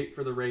D8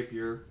 for the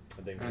rapier,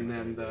 And then,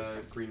 and then Green Flame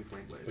Blade. the green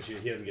flame blade. But you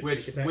hit him get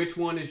Which sneak attack? which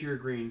one is your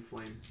green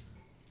flame?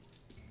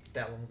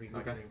 That one will be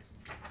Okay. green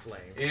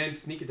flame. And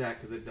sneak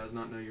attack because it does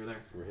not know you're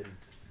there. We're hidden.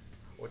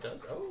 What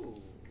does? Oh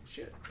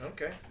shit.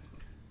 Okay.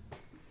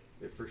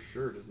 It for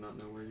sure does not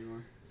know where you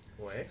are.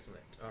 Well,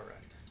 excellent. All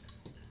right.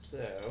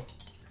 So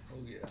Oh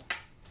yeah.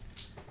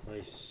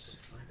 Nice.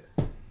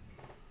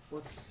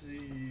 let's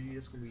see.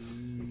 It's gonna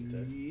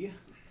be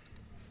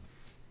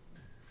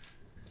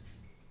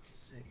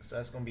 6. So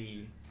that's gonna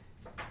be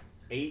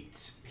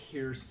 8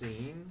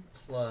 piercing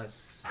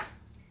plus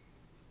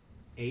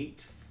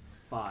 8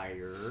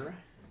 fire.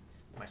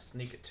 My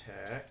sneak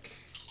attack.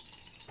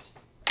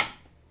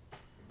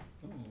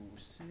 Ooh,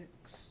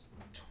 6,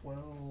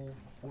 12,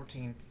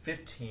 14,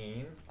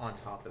 15 on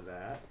top of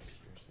that.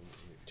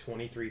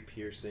 23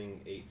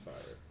 piercing, 8 fire.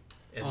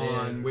 And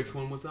On then which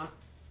one was that?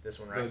 this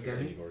one right the here.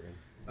 Demi?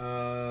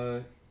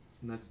 Demogorgon.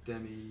 And that's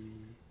Demi.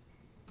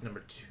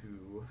 Number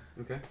 2.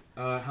 Okay.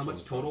 How much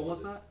one's total not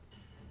was loaded.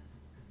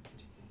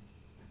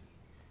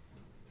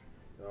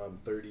 that?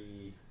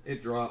 30.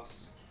 It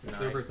drops. If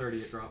it's over Nice.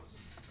 30, it drops.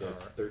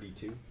 That's Alright.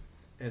 32.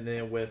 And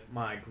then with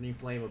my green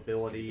flame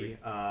ability,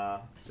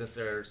 since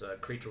there's a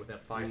creature within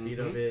 5 feet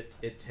of it,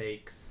 it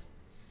takes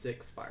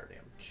 6 fire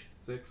damage.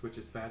 6, which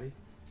is fatty.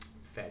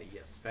 Fatty,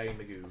 yes, Fatty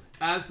Magoo.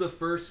 As the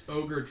first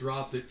ogre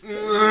drops it,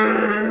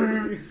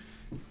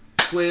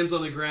 slams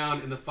on the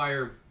ground, and the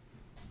fire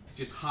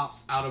just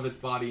hops out of its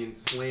body and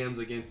slams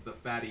against the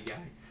fatty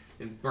guy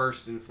and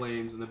bursts in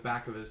flames, and the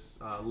back of his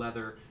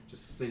leather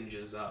just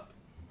singes up.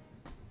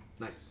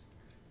 Nice.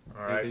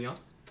 All right. Anything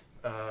else?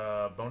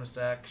 Bonus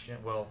action.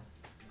 Well,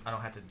 I don't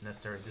have to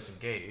necessarily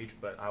disengage,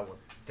 but I will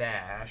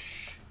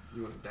dash.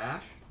 You want to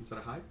dash instead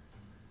of hide?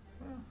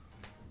 Well.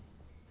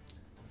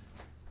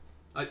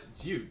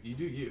 It's you. You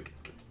do you.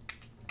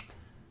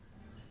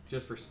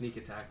 Just for sneak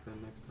attack then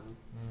next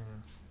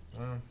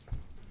time.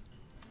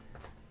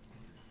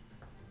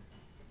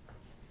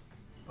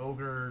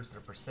 Ogres,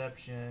 their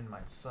perception,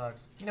 mine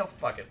sucks. You know,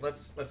 fuck it.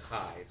 Let's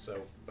hide.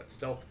 So, but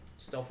stealth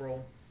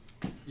roll.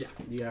 Yeah.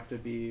 You have to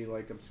be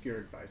like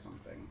obscured by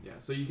something. Yeah.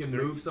 So you can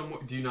They're move somewhere.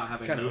 Do you not have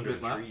any Kind of under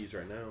movement the left? trees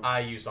right now. I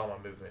used all my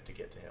movement to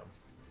get to him.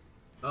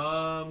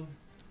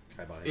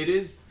 High behind It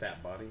his is-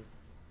 fat body.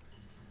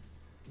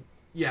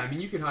 Yeah, I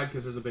mean, you can hide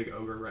because there's a big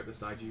ogre right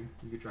beside you.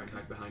 You could try and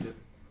hide behind it.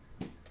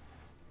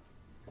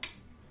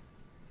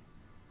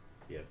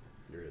 Yep,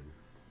 you're hidden.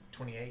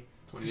 28.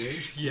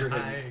 28? You're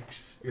hidden.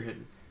 Yikes. You're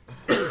hidden.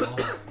 Come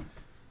on.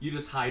 You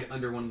just hide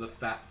under one of the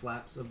fat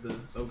flaps of the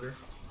ogre.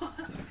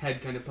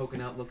 Head kind of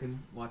poking out, looking,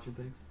 watching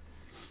things.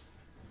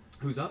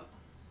 Who's up?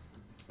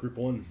 Group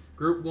 1.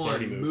 Group They 1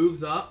 already moved.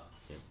 moves up.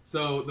 Yeah.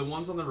 So the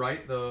ones on the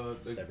right, the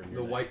Severing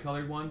your white legs.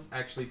 colored ones,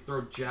 actually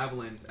throw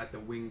javelins at the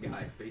wing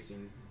guy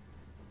facing.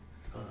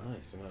 Oh,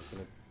 nice. I'm not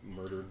going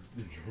to murder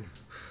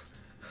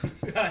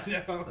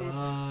I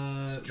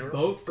know.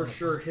 Both for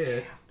sure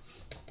hit.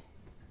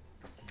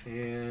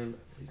 And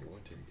He's going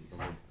to.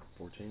 Only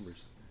 4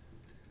 chambers.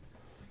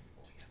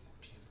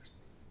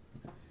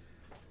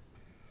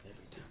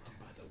 Every time I'm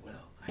by the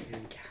well, I hear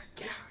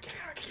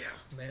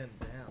Man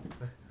down.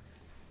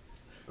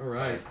 all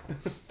right.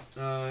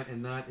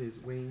 And that is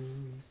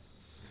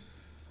wings.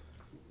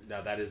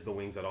 Now that is the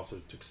wings that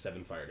also took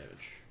 7 fire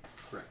damage.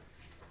 Correct.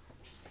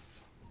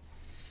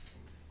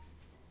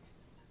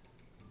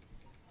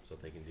 So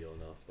if they can deal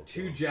enough, they'll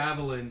 2 kill 'em.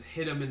 javelins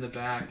hit him in the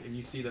back, and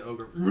you see the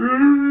ogre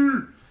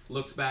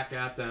looks back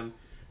at them.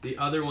 The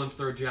other ones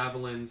throw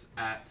javelins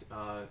at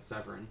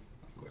Severin.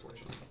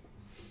 Unfortunately.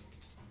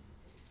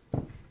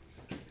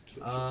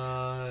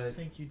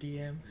 Thank you,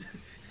 DM.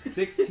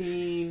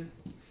 16,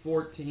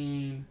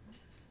 14,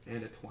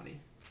 and a 20.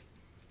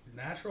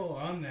 Natural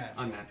or unnatural?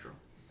 Unnatural.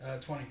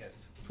 20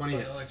 hits. 20 but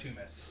hits. The other 2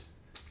 miss.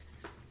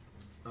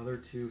 Other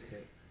 2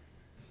 hit.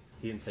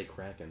 He didn't say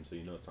Kraken, so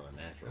you know it's not a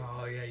natural.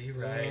 Oh, yeah, you're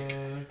right.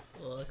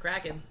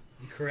 Kraken.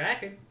 You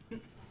cracking.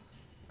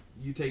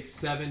 You take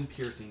 7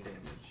 piercing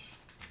damage.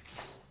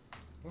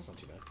 That's not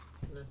too bad.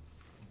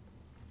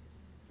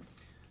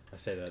 I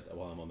say that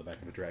while I'm on the back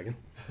of a dragon.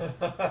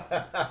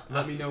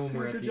 Let me know when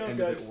we're at Good the job, end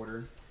guys. of the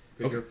order.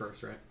 Could Okay. go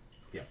first, right?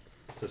 Yeah.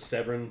 So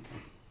Severin,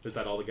 is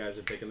that all the guys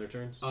that taken their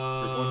turns? Group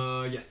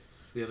 1?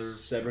 Yes. The other.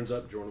 Severin's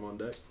up. Join him on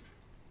deck.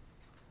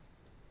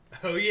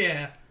 Oh,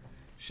 yeah.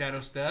 Shadow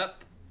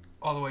step.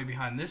 All the way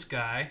behind this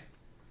guy.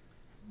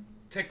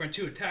 Take my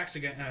 2 attacks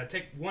again.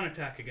 Take 1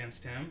 attack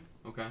against him.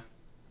 Okay.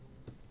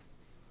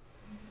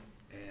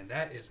 And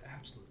that is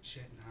absolute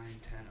shit. 9,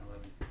 10,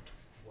 11,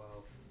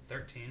 12,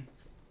 13.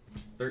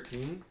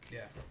 13.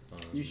 Yeah.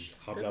 You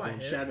Hobgoblin.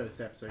 hit. Shadow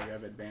step, so you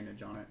have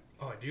advantage on it.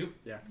 Oh, I do?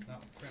 Yeah. Oh,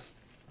 crap.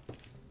 You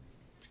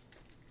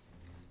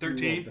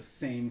 13. rolled the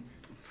same.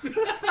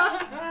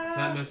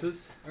 That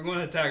misses. I'm going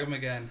to attack him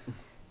again.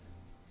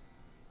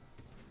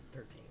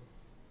 13.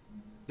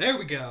 There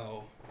we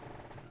go.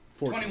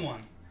 14.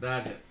 21.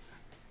 That hits.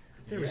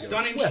 There we go.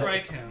 Stunning 12.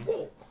 strike him.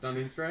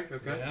 Stunning strike.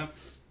 Okay. Yeah.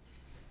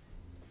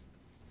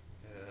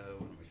 What am I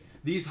doing?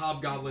 These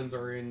hobgoblins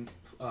are in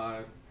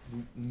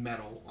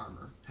metal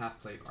armor,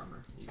 half plate armor.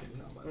 You can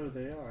tell by Oh, that.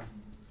 they are.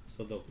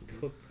 So they'll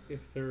cook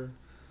if they're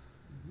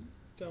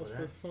doused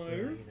with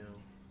fire.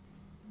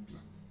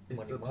 It's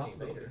money, a money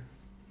possibility. maker.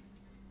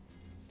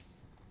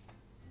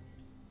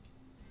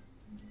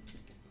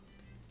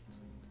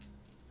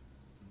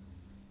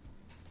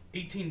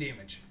 $18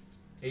 damage.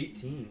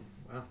 18.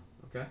 Wow.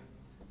 Okay.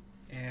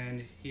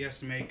 And he has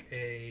to make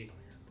a...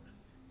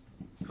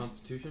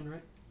 Constitution,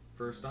 right?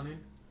 For stunning.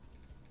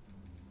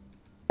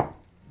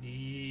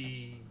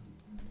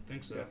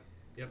 think so.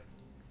 Yeah.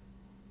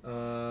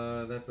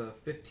 Yep. That's a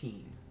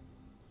 15.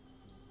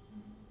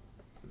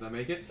 Does that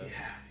make it? Yeah.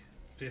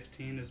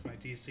 15 is my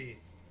DC.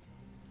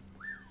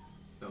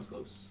 That was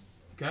close.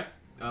 Okay.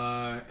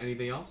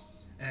 Anything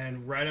else?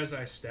 And right as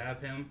I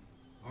stab him,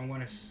 I'm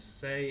going to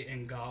say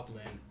in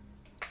Goblin,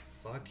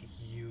 fuck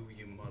you,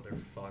 you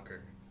motherfucker.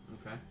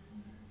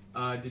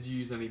 Okay. Did you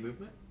use any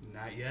movement?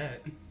 Not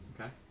yet.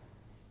 Okay.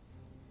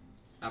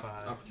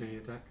 Five. Opportunity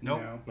attack?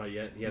 Nope. No. Not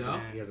yet. He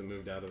hasn't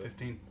moved out of it.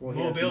 15. Well,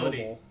 he has Mobility.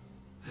 mobile,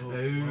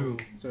 Ooh.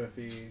 so if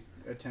he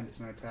attempts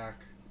an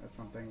attack at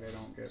something, they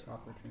don't get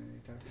opportunity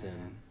attacks. 10,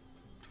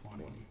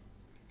 20,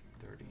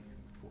 30,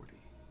 40.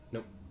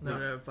 Nope.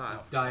 No,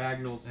 5.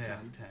 Diagonals. Yeah, 10.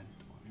 10,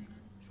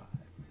 25,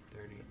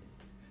 30.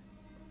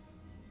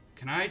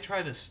 Can I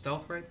try the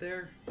stealth right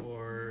there?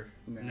 Or.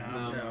 No.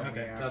 No. No.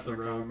 Okay. Yeah, That's a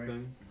rogue economy.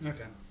 thing.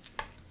 Okay.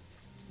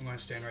 I'm going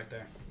to stand right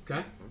there.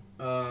 Okay.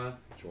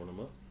 Join him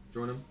up.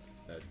 Join him.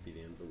 That'd be the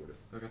end of the order.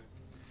 Okay.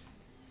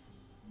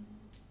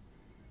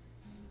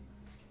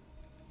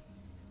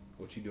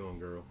 What you doing,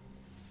 girl?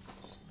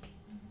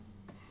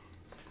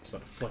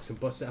 About to flex and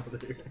bust out of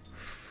there.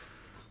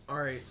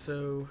 Alright,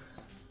 so.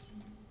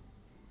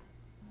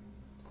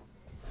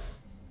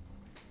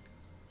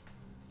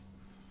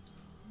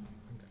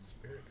 That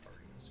spirit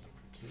guardians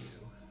too.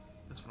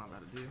 That's what I'm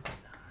about to do.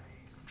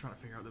 I'm trying to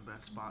figure out the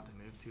best spot to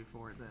move to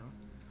for it, though.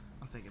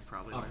 I'm thinking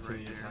probably like right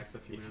Opportunity there. attacks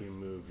if you If move. you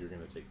move, you're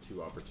gonna take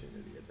 2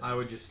 opportunity attacks. I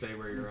would just stay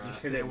where you're at.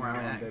 Just Hit stay it where I'm now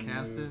at and and then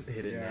cast move. it.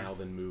 hit it Yeah. now,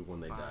 then move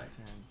when they 5, die.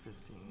 10,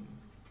 15.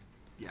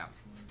 Yeah.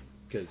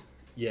 Because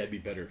it'd be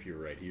better if you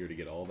were right here to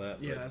get all that.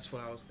 Yeah, but that's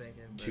what I was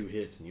thinking. but- 2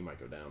 hits and you might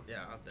go down.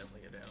 Yeah, I'll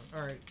definitely get down.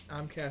 Alright,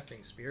 I'm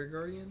casting Spirit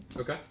Guardian.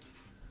 Okay.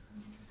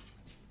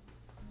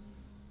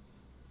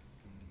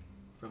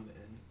 From the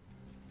end.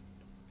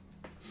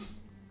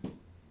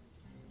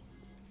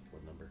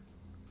 What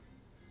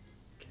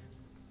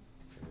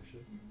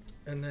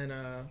And then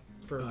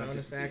for a bonus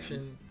just the end.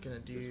 action, gonna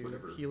Just do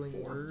whatever. healing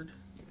 4. word.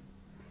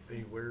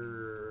 See,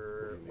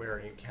 where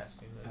are you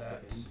casting it At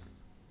at? the end.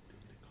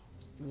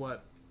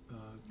 What?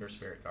 Your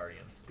spirit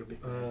guardians.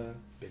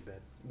 Big bad.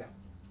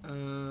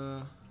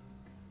 Uh,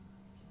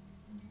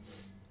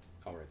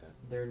 I'll write that.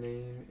 Their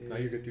name is. No,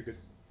 you're good. You're good.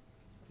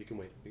 You can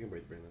wait. You can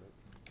bring that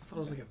up. I thought it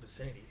was like a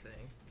vicinity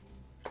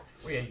thing.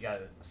 Well, yeah, you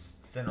gotta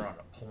center on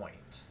a point.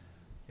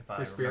 If I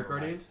For Spirit remember right.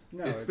 Guardians?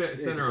 No, It's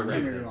it's center on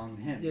centered him. on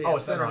him. Yeah. Oh,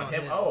 it's center on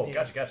him. Oh,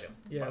 yeah. gotcha.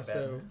 Yeah, My bad.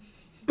 so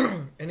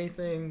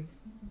anything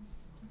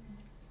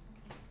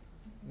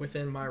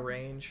within my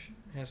range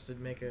has to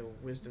make a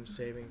wisdom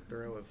saving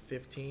throw of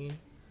 15.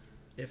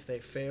 If they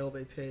fail,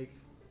 they take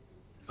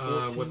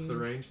 14. What's the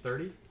range?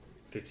 30?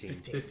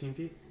 15. 15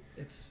 feet?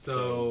 It's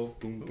So.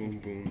 Boom, boom,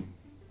 boom,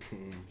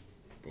 boom,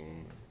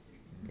 boom.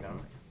 Nice.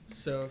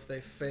 so if they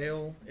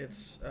fail,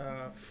 it's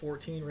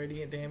 14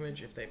 radiant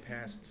damage. If they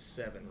pass, it's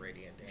 7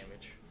 radiant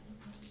damage.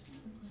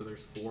 So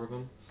there's 4 of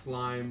them.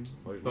 Slime,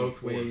 Oh, there's both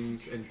 4.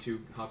 wings, and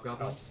 2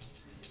 hobgoblins.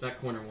 That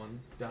corner one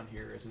down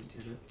here isn't,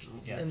 is it? No.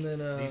 Yeah. And then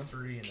These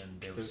 3 and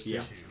then those Yeah.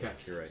 2. Okay.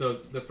 You're right. So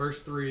the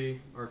first 3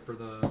 are for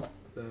the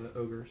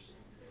ogres.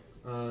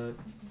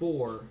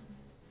 4,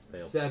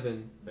 Fail.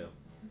 7, Fail.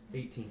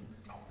 18.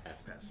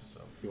 Pass. pass.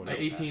 So You want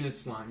to 18 is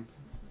slime.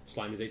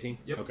 Slime is 18?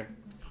 Yep. Okay.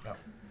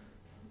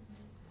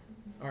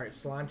 All right,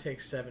 slime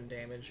takes 7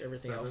 damage.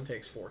 Everything else 7.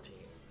 takes 14.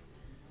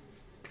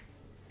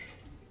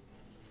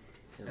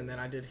 And then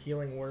I did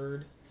healing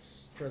word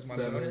for as my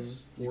 7,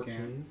 bonus. You 14.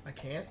 can't. I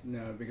can't.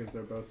 No, because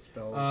they're both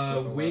spells.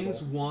 with a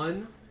Wings level.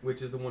 1,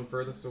 which is the one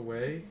furthest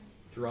away,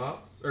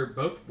 drops. Or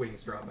both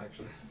wings drop,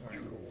 actually.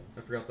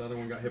 I forgot the other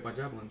one got hit by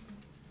javelins.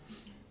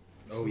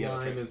 Oh, yeah,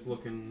 that's Slime right. is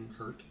looking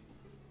hurt.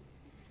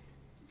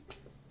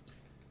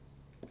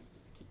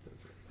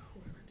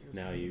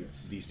 Now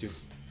these 2.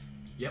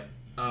 Yep.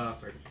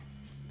 Sorry.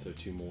 So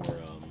 2 more,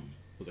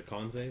 was it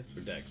con saves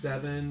or dex?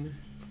 7,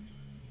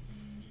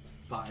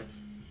 5.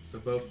 So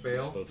both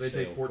fail. Both they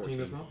take fail, 14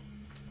 as 14. well.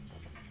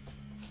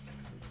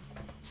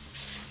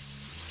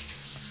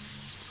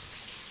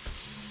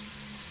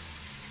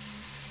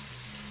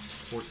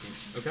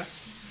 Okay.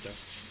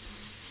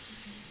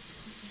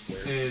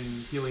 Where? And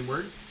healing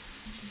word.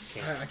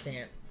 I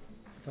can't.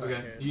 I thought I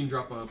Okay. could. You can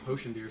drop a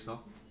potion to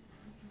yourself.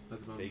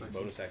 That's a bonus Big action.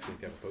 bonus action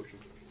if you have a potion.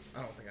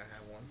 I don't think I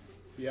have one.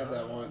 You have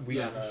that one. We-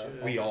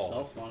 that, we all-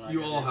 self one I You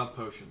can all do. have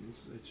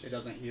potions. It's It just,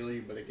 doesn't heal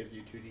you, but it gives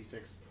you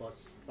 2d6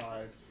 plus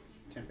 5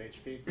 temp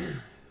HP.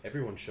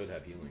 Everyone should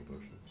have healing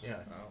potions.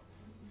 yeah. Oh.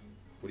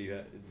 What do you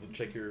have?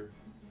 Check your...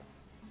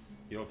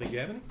 You don't think you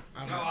have any? I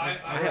don't No, know. I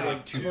have, like,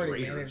 I've 2 already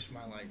greater. managed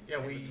my Yeah,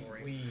 we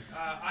inventory.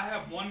 I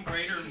have 1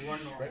 greater and 1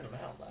 normal. spread them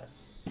out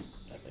last.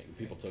 I think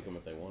people took them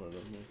if they wanted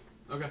them.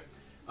 okay.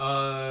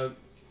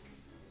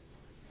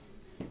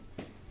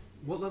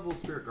 What level of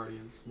Spirit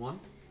Guardians? 1?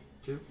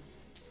 2?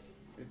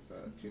 It's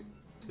 2,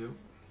 2?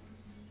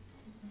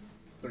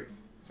 3.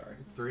 Sorry,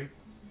 It's 3?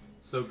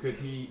 So could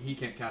he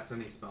can't cast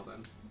any spell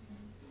then.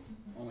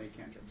 only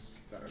cantrips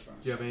that are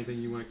bonus. Do you have anything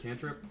you want to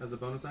cantrip as a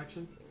bonus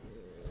action? Is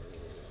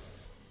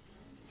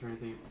there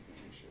anything?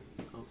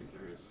 I don't think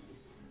there is.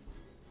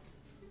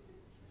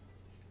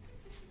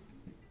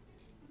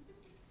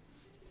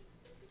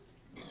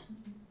 No, I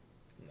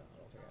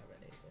don't think I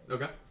have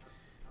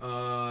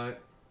anything. Okay.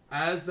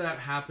 As that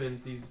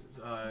happens, these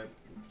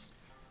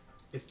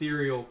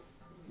ethereal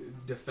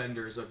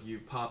defenders of you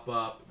pop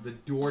up. The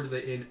door to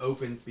the inn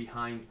opens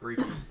behind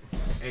Briggy,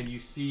 and you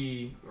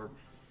see, or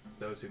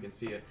those who can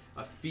see it,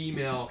 a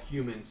female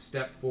human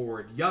step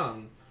forward,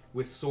 young,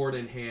 with sword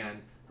in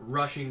hand,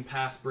 rushing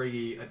past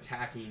Briggy,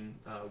 attacking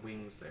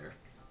Wings there.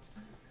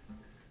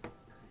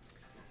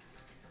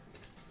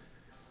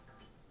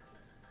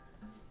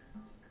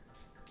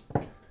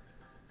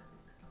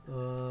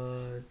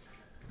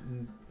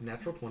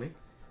 Natural 20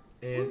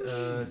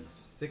 and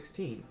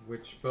 16,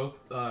 which both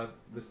the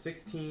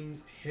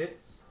 16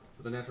 hits,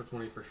 but the natural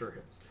 20 for sure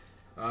hits.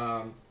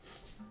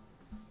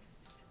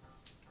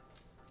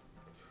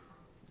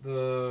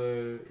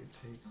 It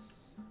takes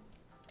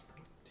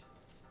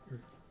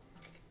 14.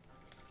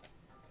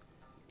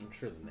 I'm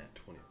sure the nat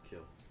 20 will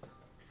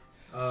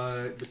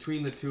kill.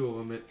 Between the two of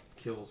them, it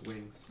kills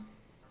Wings.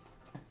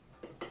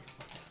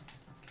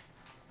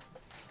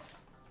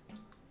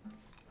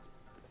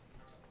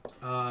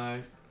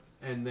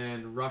 And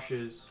then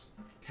rushes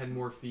 10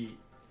 more feet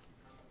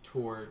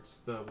towards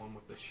the one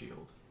with the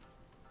shield.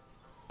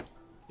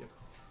 Yep.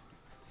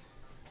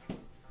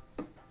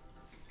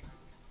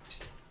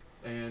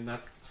 And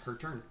that's her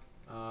turn.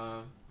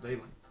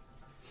 Valen.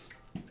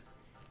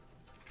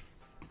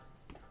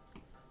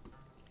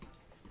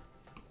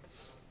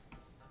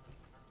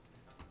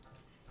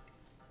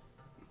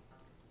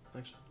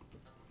 Actually,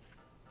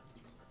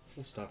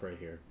 we'll stop right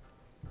here.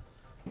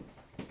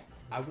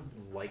 I would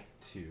like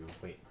to...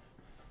 Wait.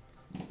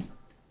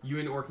 You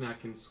and Orknat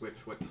can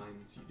switch what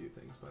times you do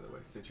things, by the way,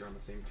 since you're on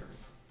the same turn.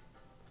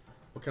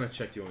 What kind of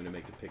check do you want me to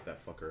make to pick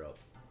that fucker up?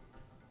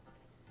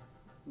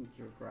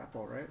 Your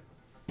grapple, right?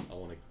 I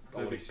want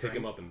So to big pick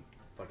him strength? up and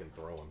fucking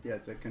throw him. Yeah,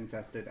 it's a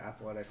contested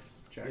athletics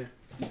check.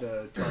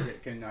 The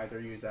target can either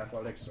use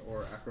athletics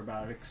or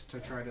acrobatics to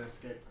try to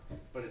escape,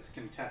 but it's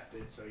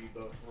contested, so you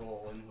both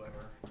roll and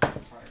whoever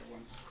prior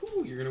wins.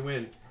 Ooh, you're gonna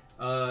win.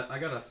 I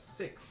got a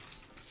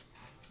 6.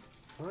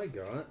 I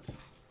got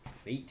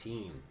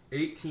 18.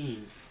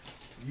 18.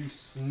 You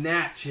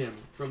snatch him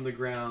from the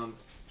ground.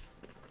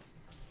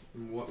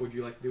 What would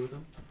you like to do with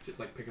him? Just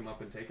like pick him up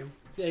and take him?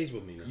 Yeah, he's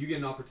with me now. You get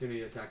an opportunity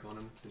to attack on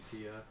him since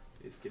he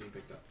is getting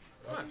picked up.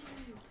 What?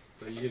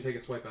 So you can take a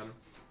swipe at him.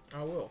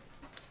 I will.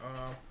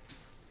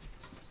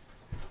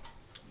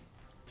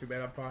 Too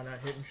bad I'm probably not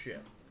hitting shit.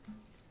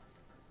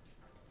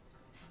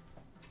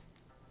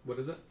 What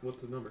is it?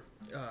 What's the number?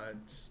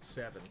 It's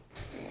 7.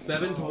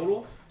 7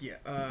 total?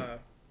 Yeah.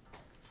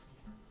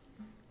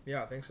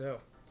 Yeah, I think so.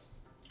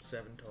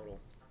 7 total.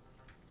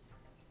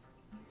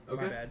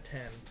 Okay. My bad.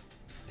 10.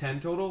 10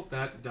 total?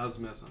 That does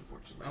miss,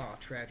 unfortunately. Oh,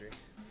 tragic.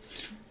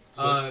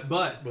 But will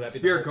that be the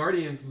Spirit whole-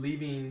 Guardian's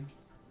leaving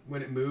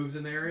when it moves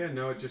in the area?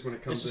 No, it's just when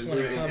it comes It's just in. when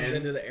it comes ends.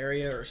 into the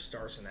area or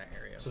starts in that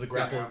area. So the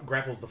Yeah.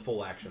 grapple's the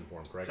full action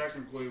form, correct?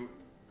 Technically,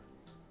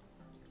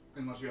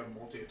 unless you have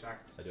multi-attack,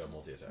 I do have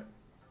multi-attack.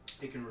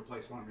 it can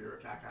replace one of your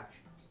attack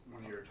actions.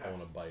 One of your I attacks.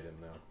 want to bite him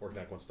now.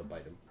 Orknak wants to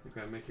bite him.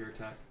 Okay, make your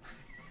attack.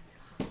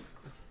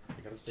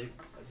 I gotta say,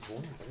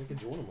 join him. I can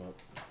join him up.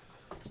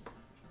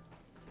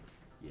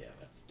 Yeah,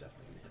 that's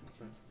definitely gonna hit my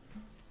friend.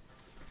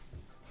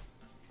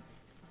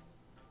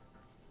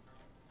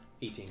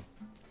 18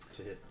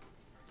 to hit.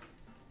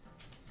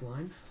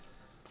 Slime?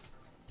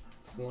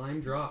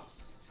 Slime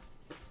drops.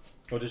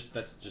 Oh,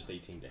 that's just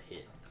 18 to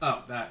hit.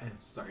 Oh, that.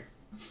 Sorry.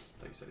 I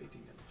thought you said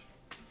 18 damage.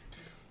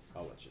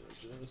 I'll let you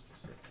know just a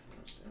second. How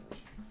much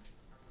damage?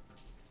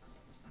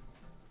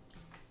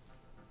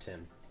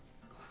 10.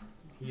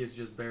 He is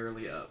just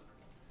barely up.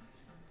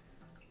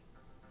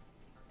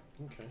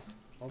 Okay.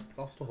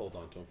 I'll still hold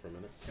on to him for a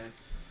minute. Okay.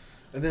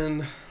 And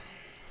then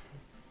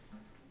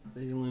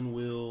Balin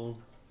will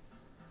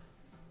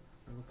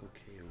look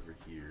okay over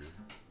here.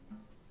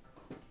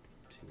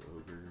 2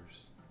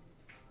 ogres.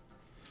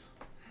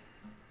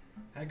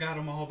 I got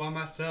them all by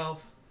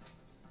myself.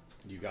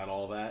 You got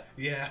all that?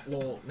 Yeah,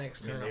 Well,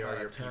 next I mean, turn they I'm are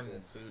gonna your turn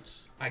people.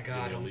 boots. I You got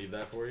want me to them. leave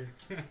that for you?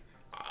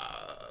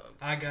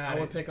 I got I it.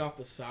 would pick off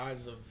the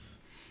sides of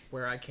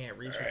where I can't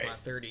reach with Alright. my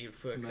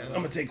 30-foot No. cone. I'm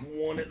gonna take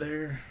 1 at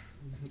there.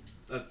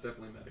 That's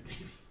definitely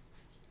metagaming.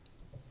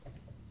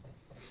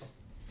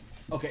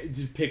 Okay,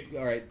 just pick.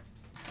 All right.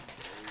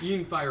 You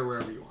can fire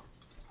wherever you want.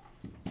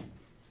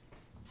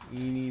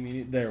 Eeny,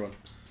 meeny, there one.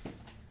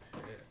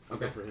 I'll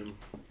Okay. go for him.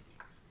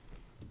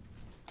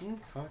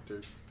 Cocked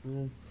her.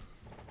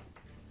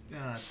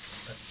 Yeah,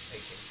 that's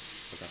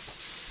 18.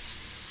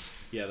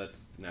 Okay. Yeah,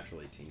 that's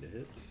natural 18 to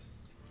hit.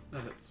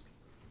 That hits.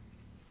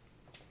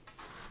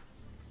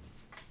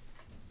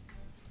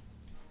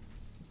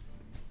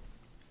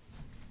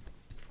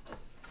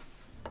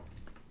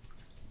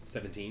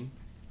 $17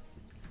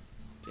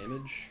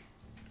 damage.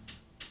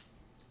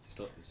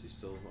 Is he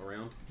still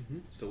around?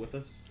 Mhm. Still with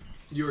us?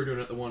 You were doing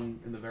it the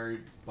one in the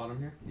very bottom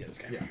here? Yeah, this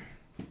guy. Yeah.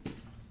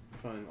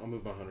 Fine, I'll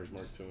move my hunter's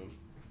mark to him.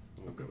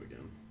 And we'll go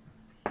again.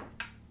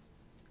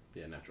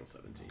 Yeah, natural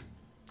 17.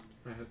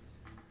 That hits.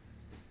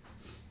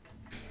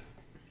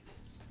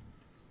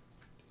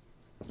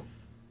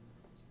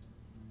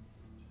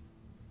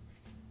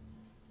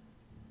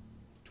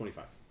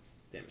 $25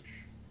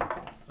 damage.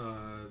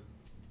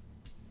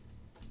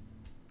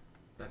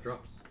 That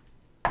drops.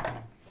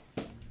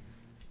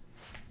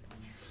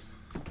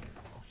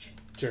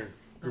 Turn.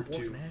 Group Not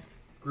 2. working, eh?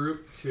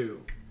 Group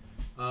 2.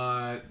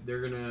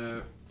 They're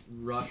gonna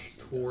rush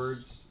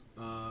towards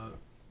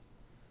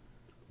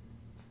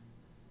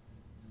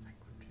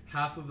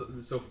half of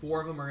the, so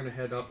 4 of them are gonna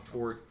head up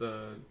towards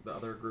the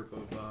other group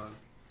of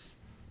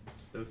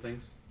those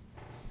things.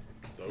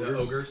 The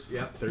ogres,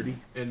 yep. 30.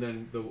 And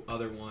then the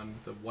other one,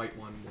 the white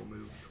one, will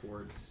move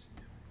towards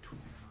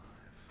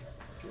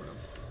Jordan.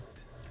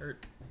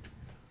 Hurt.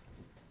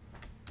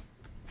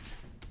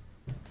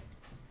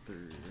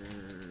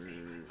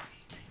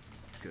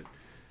 Good.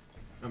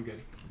 I'm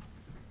good.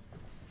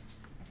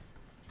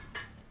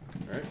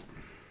 Alright.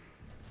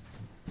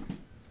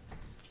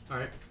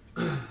 Alright.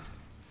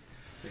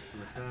 Make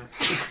some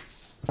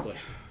attacks. Bless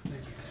you.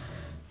 Thank you.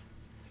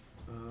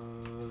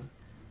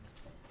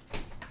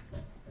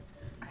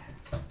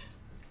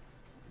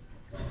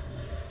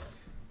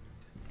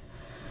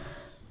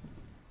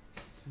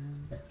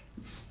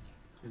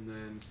 And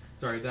then,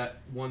 sorry, that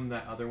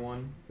other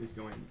one is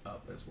going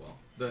up as well.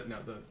 The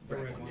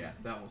red red one, one. yeah,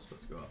 that one's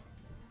supposed to go up.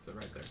 So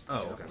right there.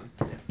 Oh, okay.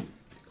 Definitely. Yeah.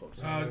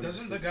 Close.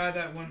 Doesn't the guy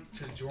that went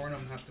to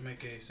Jornum have to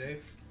make a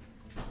save?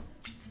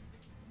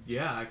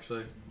 Yeah,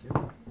 actually.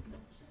 Yeah.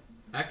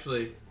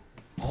 Actually,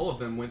 all of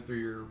them went through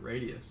your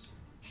radius.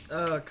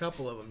 A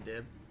couple of them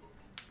did.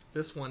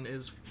 This one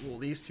is, well,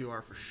 these two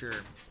are for sure.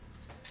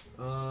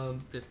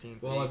 15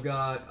 feet. Well, I've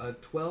got a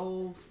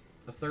 12,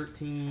 a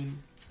 13,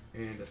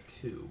 and a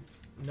 2.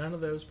 None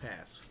of those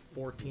pass.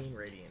 14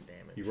 radiant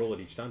damage. You roll it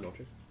each time, don't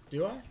you?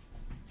 Do I?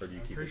 Or do you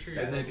keep pretty it sure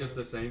static? Isn't it just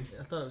the same?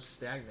 I thought it was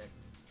stagnant.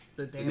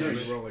 the No,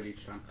 damage? you roll it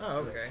each time. Oh,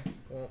 okay.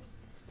 Well,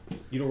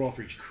 You don't roll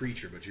for each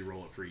creature, but you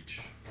roll it for each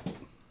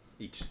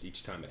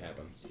time it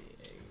happens. You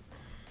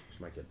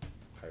might get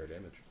higher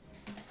damage.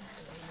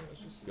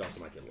 You also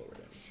might get lower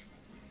damage.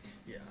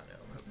 yeah, I know.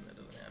 I'm hoping that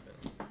doesn't happen.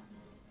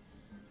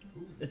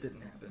 It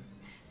didn't happen.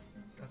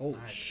 That's Oh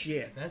nice.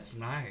 shit. That's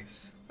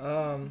nice.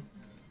 14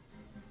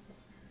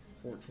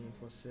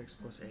 plus 6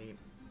 plus 8,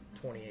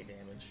 28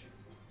 damage.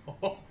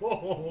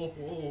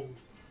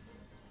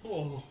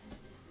 Oh.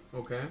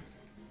 Okay.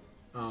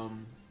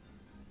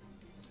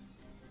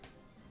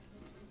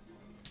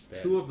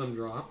 Bad. 2 of them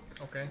drop.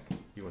 Okay.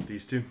 You want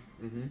these two?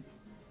 Mm-hmm.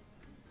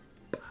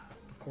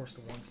 Of course,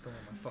 the one still on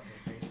my fucking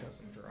face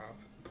doesn't drop.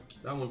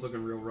 That one's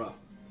looking real rough.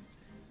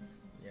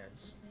 Yeah,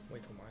 just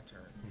wait till my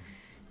turn.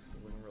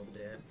 It's looking real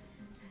dead.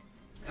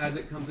 As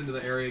it comes into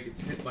the area, it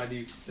gets hit by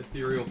these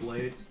ethereal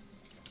blades.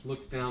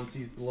 Looks down,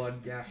 sees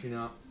blood gashing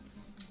up.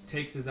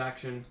 Takes his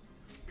action,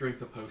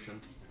 drinks a potion.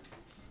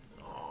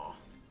 Aw.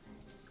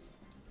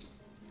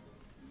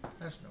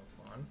 That's no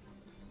fun.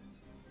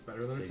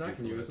 Better than Saved you attacking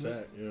from you, an isn't it?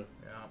 attack, yeah.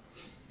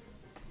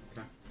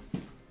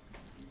 Yeah.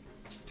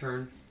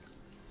 Turn.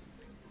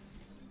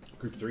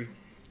 Group 3.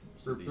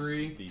 Group these,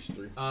 3. These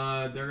 3.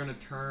 They're gonna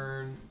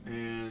turn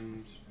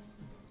and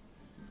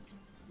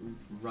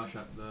rush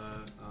at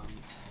the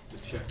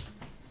chick.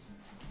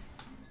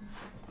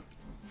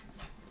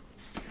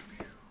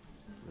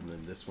 And then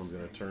this one's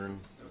going to turn.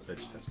 That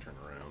just has to turn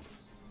around.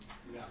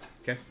 Yeah.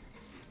 Okay.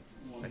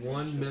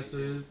 One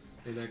misses.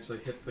 It actually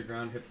hits the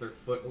ground, hits their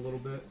foot a little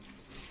bit.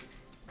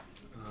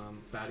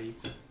 Fatty.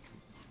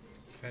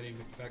 Fatty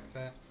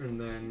McFat. And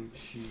then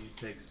she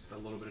takes a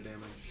little bit of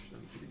damage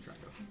I'm keeping track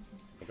of.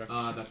 Okay.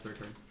 That's their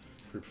turn.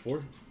 Group 4.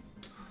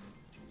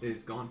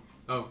 It's gone.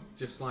 Oh,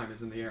 just slime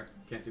is in the air.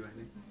 Can't do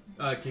anything.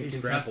 Can He's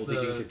contest grappled. the...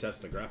 He can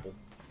contest the grapple.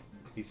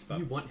 He's about...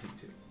 You want him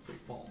to, so he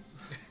falls.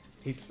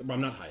 Well,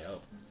 I'm not high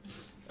up.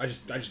 I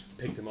just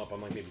picked him up.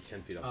 I'm like maybe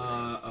 10 feet off the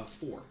ground. A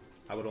 4.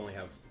 I would only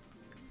have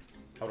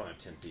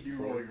 10 feet. You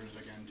roll yours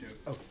again, too.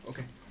 Oh,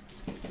 okay.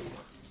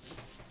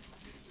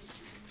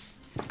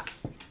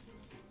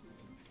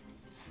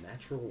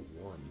 Natural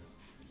 1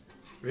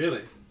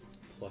 Really?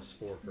 plus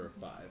 4 for a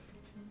 5.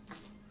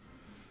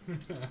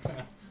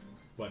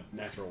 But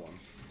natural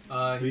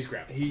 1. So he's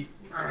grappled.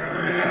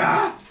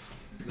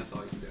 That's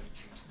all you can do.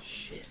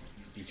 Shit.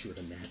 Beat you with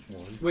a nat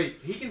 1. Wait,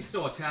 he can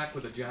still attack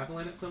with a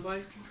javelin at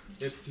somebody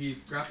if he's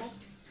grappled?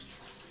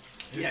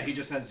 Yeah, he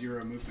just has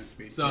 0 movement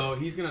speed. So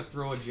he's gonna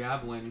throw a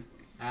javelin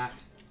at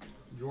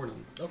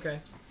Jordan. Okay.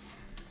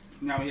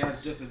 Now he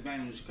has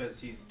disadvantage because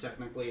he's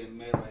technically in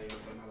melee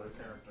with another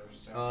character.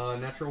 So.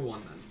 Natural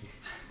 1 then.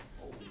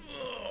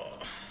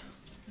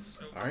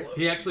 So Alright.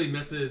 He actually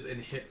misses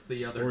and hits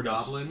the other Spore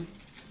dust. goblin.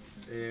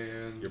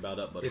 And You're about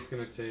up, buddy. it's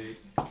gonna take...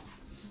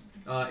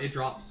 it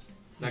drops.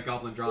 That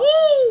goblin drops.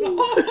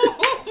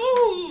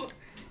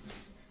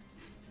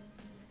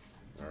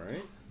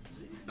 Alright.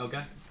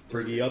 Okay.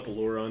 Turkey up,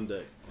 Allura on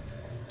deck.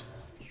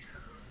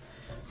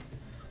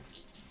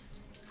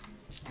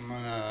 I'm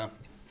gonna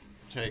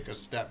take a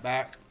step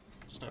back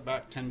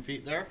 10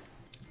 feet there.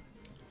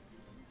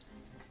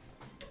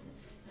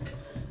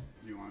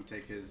 You want to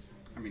take his...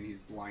 I mean, he's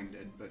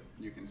blinded, but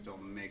you can still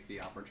make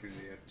the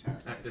opportunity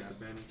attack. I At guess.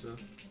 disadvantage though.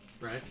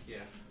 Right?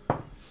 Yeah.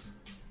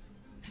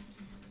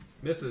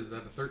 Misses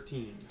at a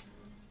 13.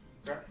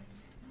 Okay.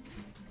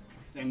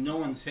 And no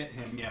one's hit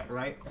him yet,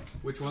 right?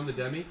 Which one, the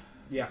demi?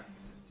 Yeah.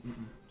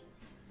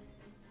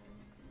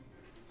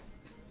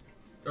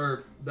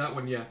 Or that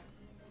one, yeah.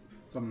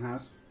 Someone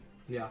has?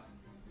 Yeah.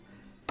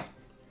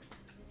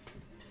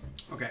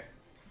 Okay.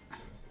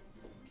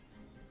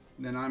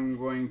 Then I'm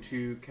going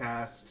to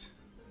cast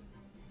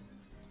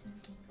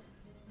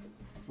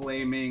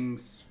Flaming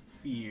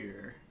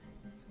Sphere.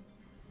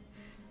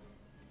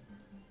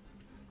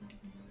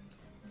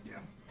 Yeah.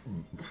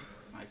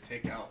 I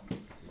take out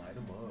Light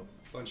him up.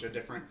 a bunch of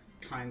different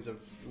kinds of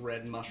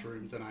red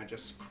mushrooms and I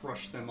just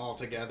crush them all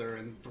together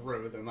and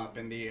throw them up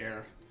in the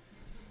air.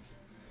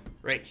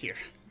 Right here.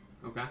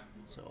 Okay.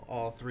 So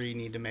all 3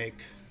 need to make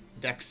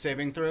dex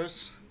saving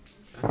throws.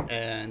 Okay.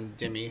 And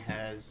Demi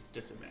has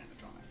disadvantage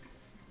on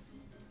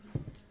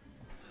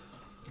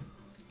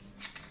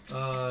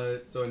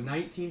it. So a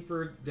 19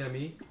 for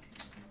Demi.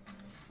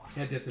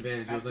 Had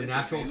disadvantage. It At was a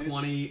natural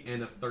disadvantage? 20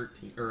 and a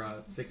 13 or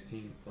a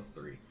 16 plus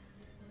 3,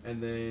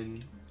 and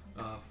then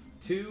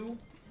 2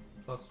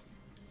 plus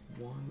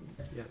 1.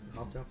 Yeah,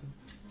 hobgoblin.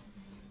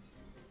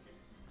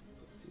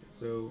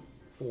 So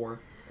 4,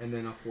 and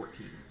then a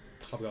 14.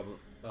 Hobgoblin.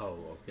 Oh,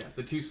 Yeah,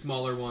 the 2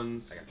 smaller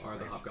ones I got you, are I the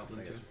got you, hobgoblin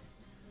I got too. you.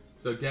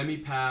 So Demi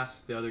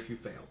passed. The other 2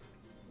 failed.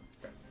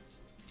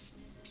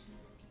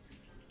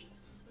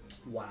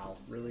 Wow,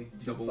 really?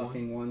 2 Double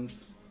fucking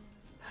ones?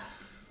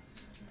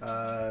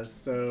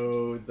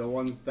 So the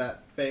ones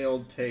that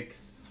failed take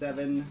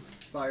 7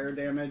 fire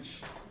damage,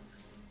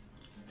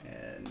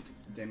 and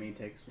Demi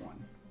takes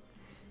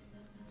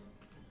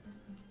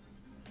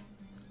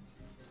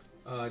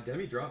 1.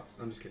 Demi drops.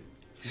 I'm just kidding.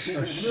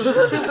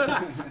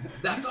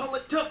 That's all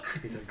it took.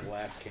 he's a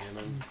glass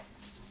cannon.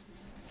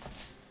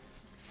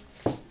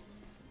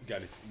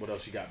 What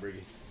else you got,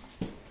 Briggy?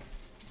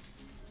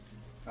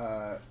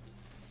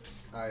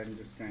 I'm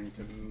just going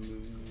to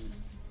move.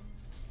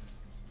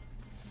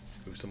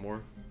 Move some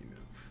more. You move.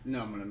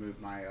 No, I'm gonna move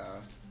my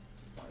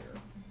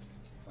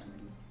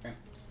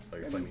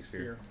Flaming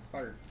sphere.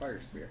 Fire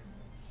sphere.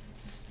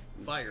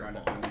 I'm Fireball. trying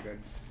to find a good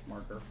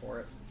marker for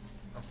it.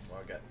 Oh, well,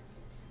 I got.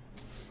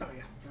 Oh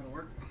yeah, that'll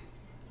work.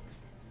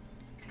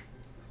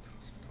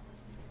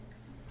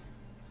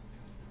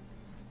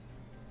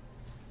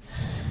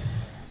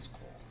 That's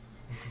cool.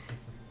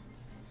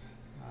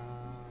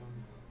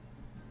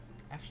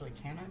 Actually,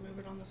 can I move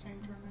it on the same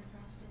turn I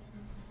cast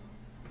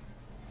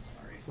it?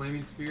 Sorry.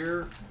 Flaming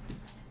sphere.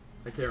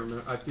 I can't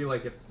remember. I feel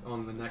like it's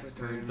on the next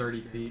turn,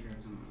 30 feet.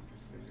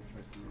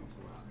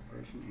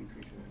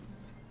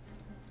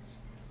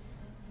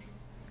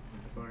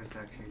 As a bonus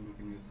action, you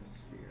can move the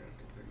sphere up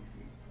to 30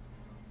 feet.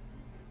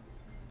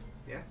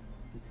 Yeah.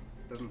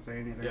 Doesn't say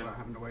anything Yeah. about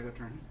having to wait a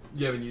turn.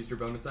 You haven't used your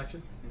bonus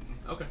action?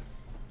 Okay.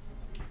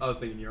 I was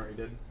thinking you already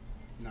did.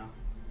 No.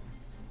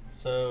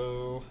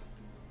 So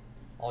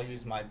I'll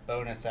use my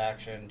bonus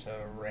action to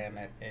ram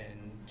it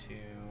into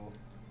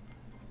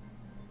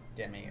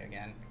Demi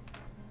again.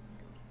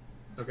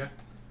 Okay.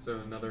 So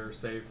another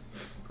save,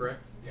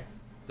 correct? Yeah.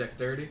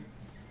 Dexterity?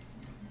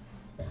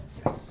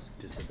 Yes.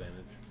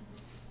 Disadvantage.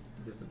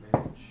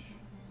 Disadvantage.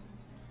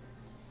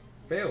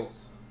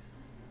 Fails.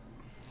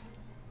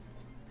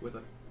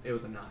 It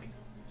was a 9.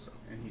 So.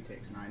 And he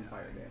takes 9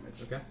 fire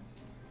damage. Okay.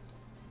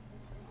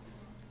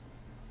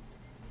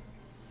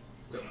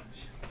 Still.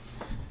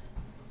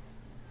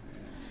 And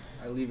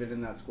I leave it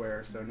in that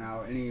square, so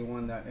now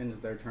anyone that ends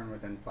their turn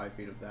within 5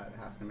 feet of that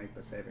has to make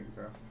the saving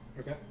throw.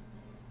 Okay.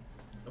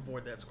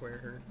 Avoid that square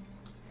hurt.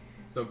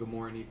 So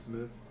Gamora needs to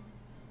move.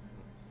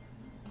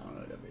 I don't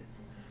know, W.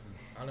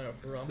 I don't know,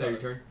 for real. I'm Is that your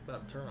about to- turn?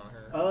 About to turn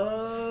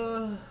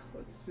on her.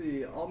 Let's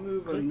see. I'll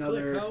move Click,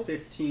 another click, help.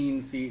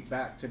 15 feet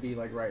back to be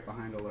like right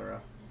behind Allura.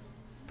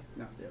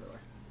 No, the other way.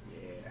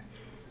 Yeah.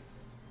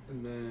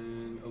 And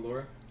then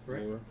Allura,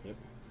 correct? Four, yep.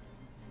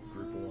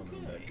 Group 1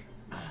 on deck.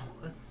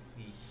 Let's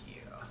see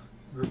here.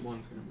 Group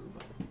 1's gonna move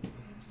up.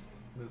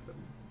 Move them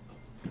up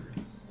towards.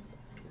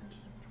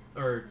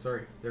 Or,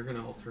 sorry, they're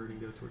gonna all turn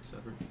and go towards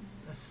Severn.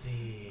 Let's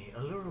see.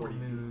 Allura will 40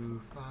 feet.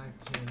 move 5,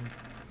 10,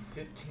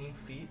 15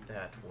 feet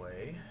that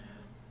way.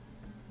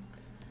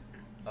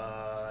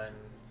 And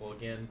we'll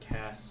again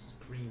cast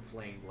Green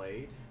Flame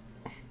Blade.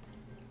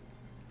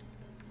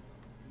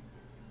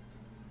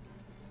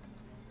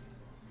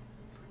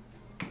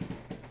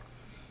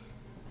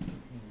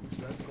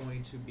 So that's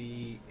going to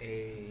be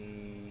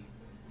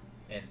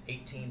an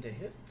 18 to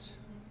hit.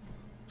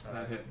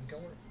 That hits.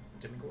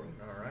 Demigorgon.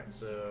 Alright,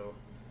 so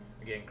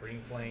again, Green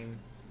Flame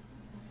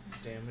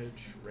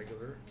damage,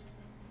 regular.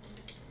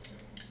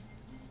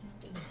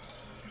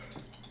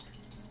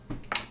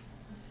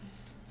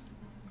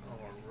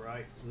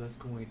 Alright, so that's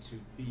going to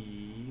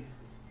be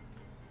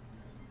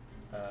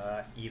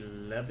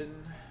 11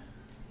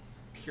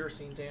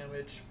 piercing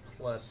damage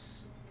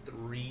plus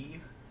 3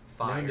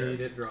 fire. 98,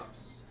 it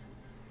drops.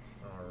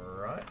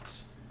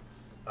 Alright.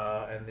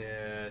 And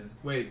then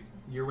Wait,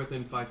 you're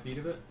within 5 feet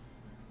of it?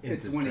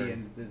 It's when he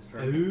ends his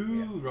turn.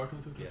 Ooh, Yeah. rock.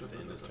 He has to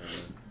end his turn.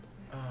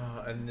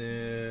 and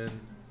then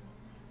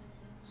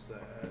what's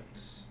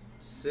that?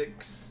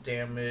 6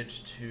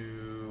 damage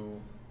to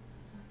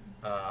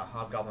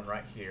Hobgoblin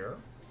right here.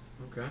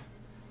 Okay.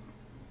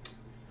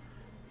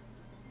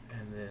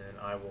 And then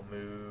I will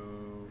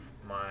move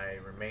my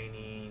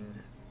remaining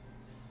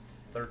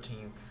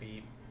 13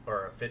 feet,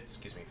 or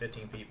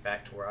 15 feet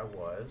back to where I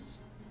was.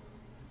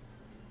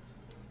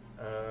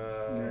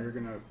 No, you're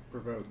gonna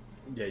provoke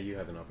Yeah, you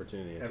have an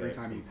opportunity attack. every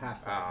time you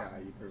pass that Ah. guy.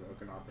 You provoke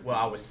an opportunity. Well,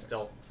 I was attack.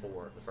 stealth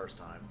 4 the first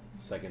time.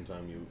 Second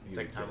time you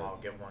Second time would I'll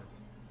get one.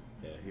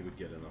 Yeah, he would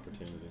get an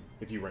opportunity.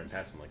 If you ran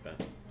past him like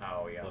that.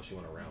 Oh, yeah. Unless you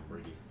went around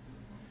Briggy.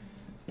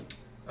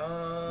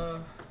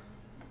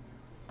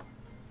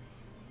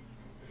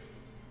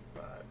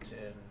 5,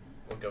 10.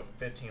 We'll go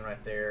 15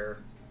 right there.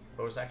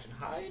 Bonus action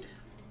hide.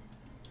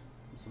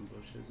 Some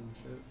bushes and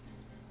shit.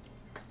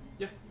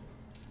 Yeah.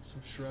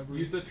 Some shrubbery.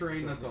 Use the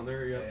terrain that's on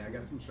there, Yeah, yeah. I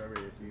got some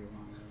shrubbery if you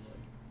want to.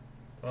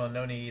 Well,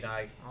 no need.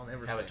 I I'll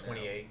never have a say no.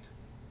 28.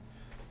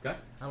 Okay.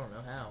 I don't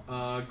know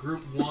how.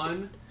 Group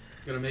 1,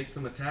 gonna make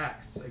some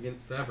attacks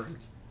against Severn.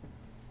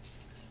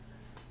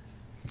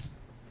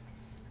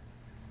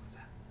 What's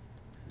that?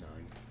 9.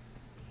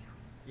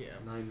 Yeah.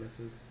 9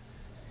 misses.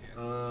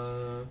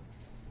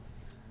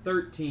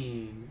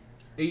 13,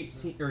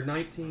 18, or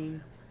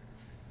 19,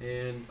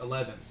 and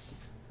 11.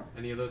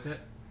 Any of those hit?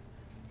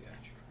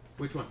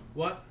 Which one?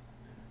 What?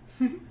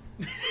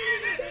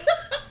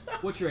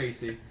 What's your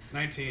AC?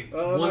 19.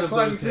 One My of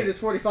climbing those speed hits. is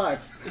 45.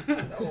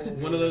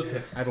 One of those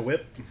hits. I have a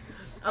whip.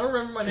 I don't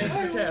remember my name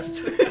for the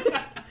test.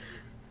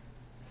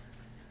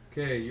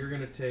 Okay, you're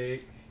gonna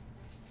take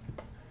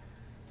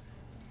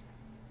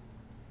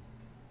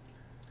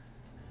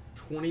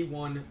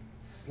 21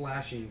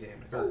 slashing damage.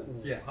 Or,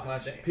 yeah, hot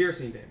slashing, damn.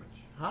 piercing damage.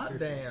 Hot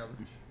Piercing.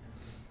 damn.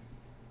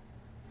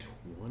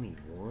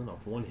 21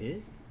 off one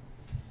hit?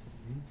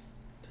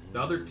 The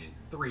other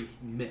 3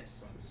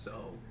 missed,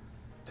 so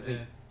I think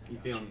you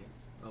feeling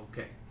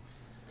okay.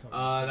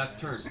 That's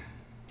turn.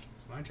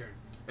 It's my turn.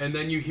 And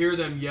then you hear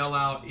them yell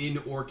out in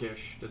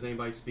Orcish. Does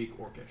anybody speak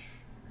Orcish?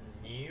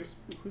 You?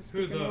 Who's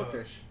Who speaking the-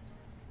 Orcish?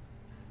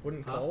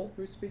 Wouldn't Huh? Cole?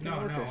 Who's speaking No,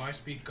 Orcish? I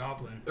speak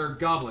Goblin. Or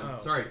Goblin.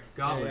 Oh. Sorry,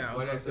 Goblin. Yeah,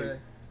 What did I was about to say?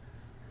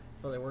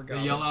 Thought they were They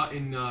goblins. yell out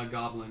in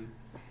Goblin.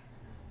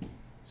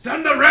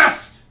 Send the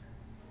rest!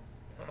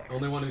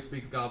 Only one who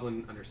speaks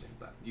Goblin understands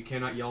that. You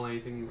cannot yell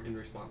anything in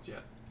response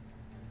yet.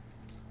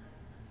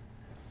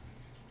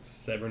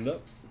 Severned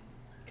up.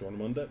 Join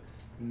them on deck.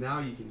 Now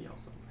you can yell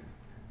something.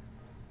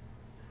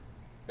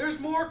 There's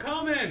more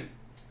coming!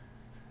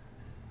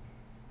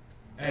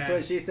 That's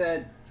what she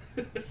said.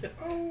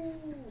 Oh.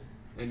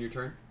 And your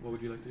turn? What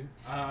would you like to do?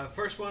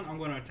 First one, I'm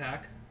going to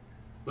attack.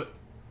 But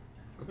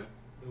okay,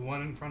 The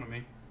one in front of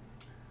me.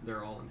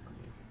 they're all in front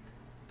of you.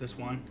 This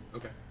one.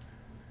 Okay.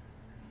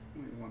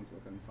 Only one's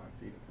within 5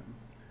 feet of him.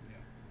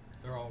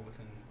 They're all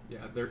within. Yeah,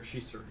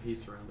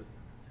 he's surrounded.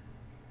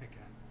 Okay.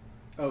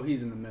 Oh,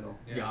 he's in the middle.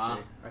 Yeah. I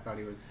see. I thought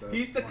he was the.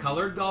 He's the one-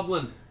 colored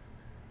goblin.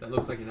 That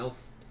looks like an elf.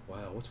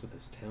 Wow, what's with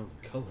this town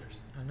and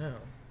colors? I know.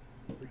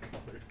 The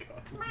colored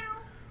goblin.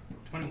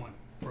 21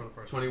 for the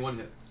first 21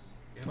 hits. one.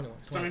 Yep.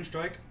 21. Stunning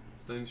strike.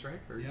 Stunning strike?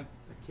 Or Yep.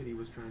 That kitty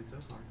was trying so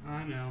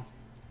I know.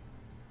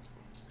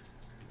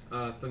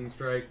 hard. Stunning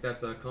strike,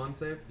 that's a con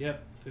save.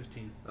 Yep.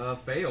 15.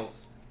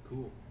 Fails.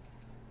 Cool.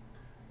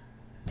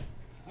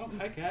 Oh,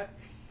 hi, cat.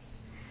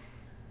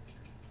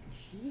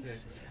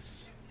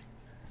 Jesus.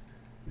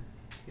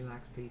 He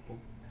likes people.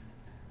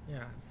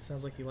 Yeah,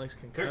 sounds like he likes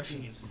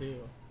concussions too.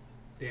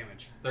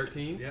 Damage.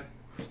 13? Yep.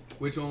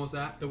 Which one was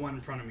that? The one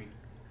in front of me.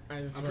 I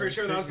just I'm wanted pretty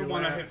to sure that was the figure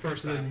one I that hit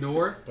first To the time.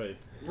 north? Wait,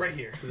 Right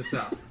here. To the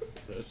south.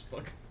 so it's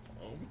fucking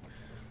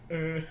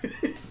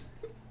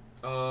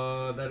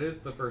That is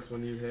the first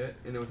one you hit.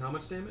 And it was how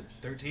much damage?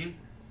 13.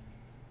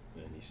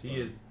 And he's He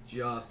is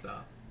just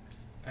up.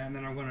 And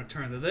then I'm going to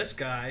turn to this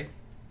guy,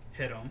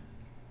 hit him.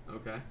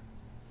 Okay.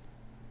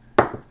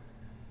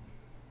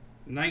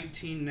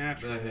 19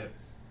 natural. That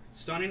hits.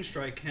 Stunning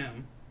strike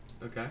him.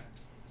 Okay.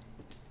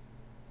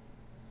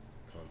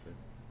 concept.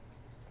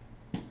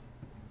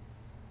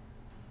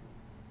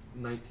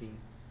 19.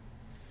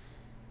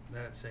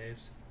 That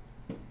saves.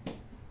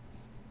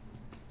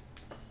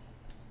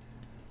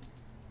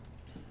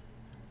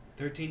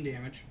 $13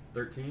 damage.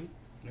 13.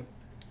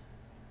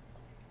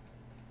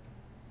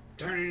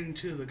 Turning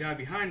into the guy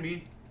behind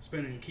me,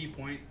 spending a key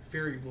point,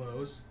 Fury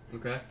blows.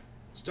 Okay.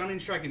 Stunning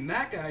striking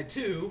that guy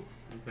too.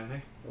 Okay.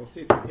 We'll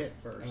see if you hit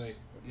first. Oh, wait.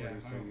 Before Yeah,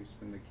 you say I- you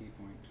spend the key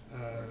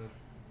point.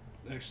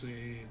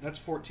 Actually, that's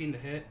 14 to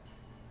hit.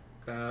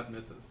 That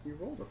misses. You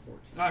rolled a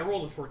 14. I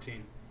rolled a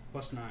 14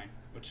 plus 9,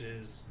 which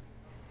is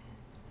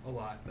a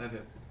lot. That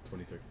hits.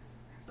 23.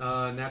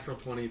 Natural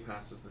 20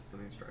 passes the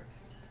stunning strike.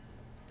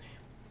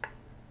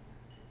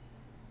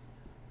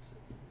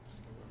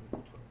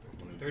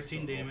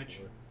 13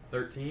 damage.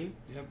 13.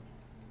 Yep.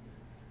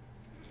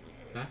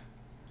 Okay.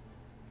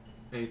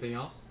 Anything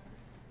else?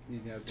 He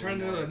has Turn one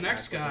to more the attack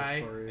next with his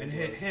guy flurry and of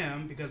hit blows.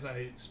 him because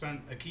I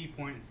spent a key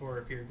point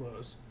for Fear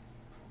Glows.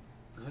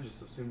 I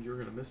just assumed you were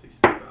gonna Misty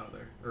Step out of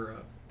there, or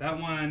That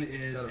one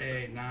is Shadow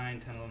a Step. 9,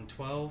 10, 11,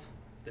 12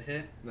 to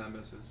hit. that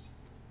misses.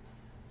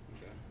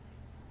 Okay.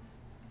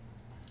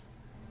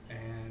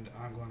 And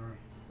I'm going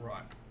to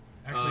rock.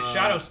 Actually, Uh,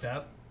 Shadow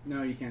Step.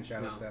 No, you can't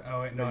shadow No. step.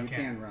 Oh, wait, no, but I you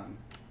can't. can run.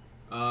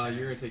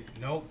 You're gonna take.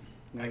 Nope.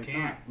 No, I it's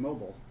can't. not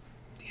mobile.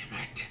 Damn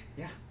it.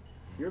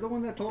 You're the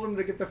one that told him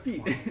to get the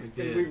feet. I and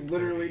did. we've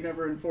literally 30,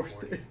 never enforced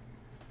 40. it.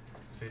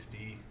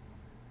 50.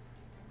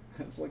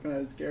 I was looking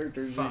at his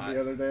character sheet Five.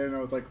 the other day and I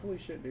was like, holy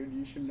shit, dude,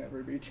 you should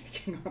never be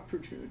taking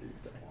opportunity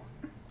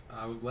attacks.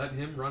 I was letting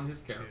him run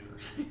his character.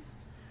 2,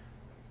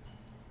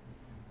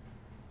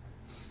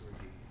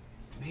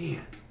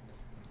 Man,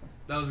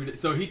 that was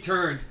ridiculous. So he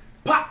turns,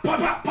 pop, pop,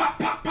 pop, pop,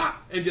 pop,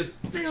 pop, and just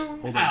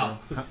Hold out, on,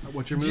 bro.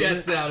 What's your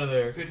jets movement? out of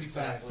there. 55.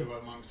 Exactly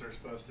what monks are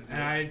supposed to do.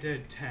 And I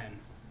did 10.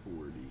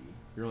 40.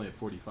 You're only at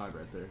 45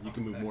 right there. You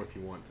can move Okay. more if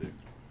you want to.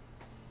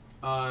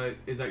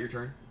 Is that your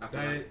turn? After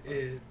That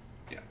is.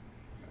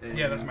 And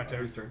Yeah, that's my turn.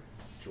 Whose turn?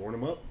 Join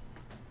them up.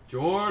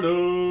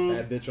 Jordan.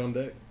 Bad bitch on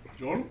deck.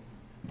 Jordan?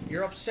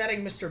 You're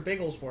upsetting Mr.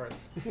 Bigglesworth.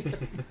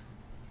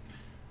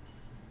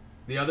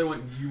 The other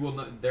one, you will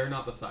not. They're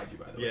not beside you,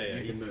 by the way. Yeah, yeah, You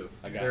can he's- move.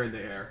 I got They're it. in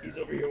the air. He's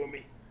over here with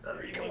me.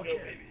 There you go, baby.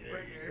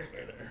 Right here.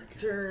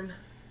 Turn.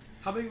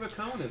 How big of a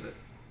cone is it?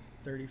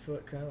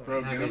 30-foot cone. Bro,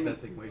 I get made him,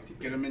 that thing way too big.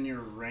 get him in your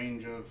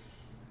range of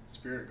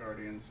spirit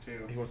guardians,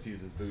 too. He wants to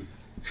use his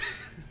boots.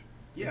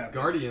 Yeah, but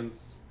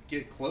Guardians.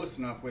 get close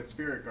enough with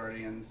spirit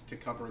guardians to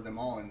cover them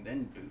all and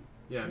then boot.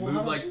 Yeah, Well,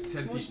 move how like much-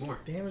 10 how feet much more.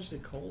 damage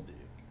did Cole do?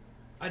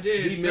 I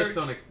did. He missed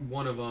on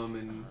one of them,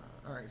 and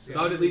Alright, so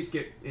I would at least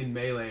get in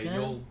melee. 10?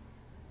 You'll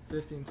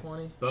 15,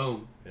 20.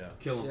 boom, Yeah.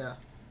 kill him. Yeah.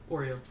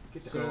 Oreo,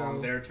 get So down. So-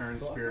 on their turn,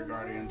 fuck spirit him.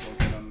 guardians will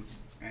get them,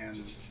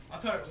 and I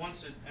thought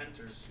once it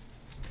enters.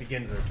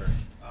 Begins their turn.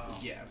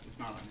 yeah, it's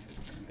not on his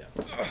turn. Yeah.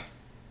 It's-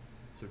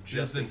 So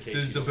just in case.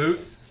 Does you the don't-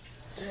 boots?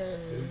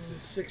 10, Boots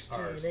is- 16,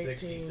 are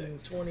 18,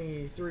 66.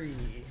 23,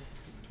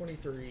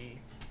 23.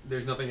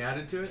 There's nothing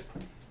added to it?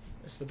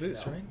 It's the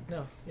boots, right?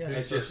 No. Yeah.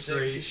 It's just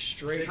straight.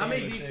 Straight. How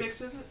many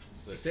Six. d6 is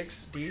it?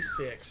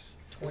 6d6.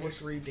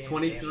 23 damage.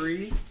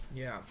 23.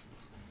 Yeah.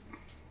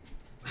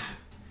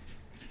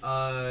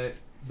 The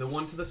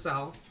one to the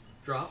south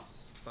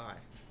drops. 5.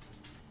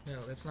 No,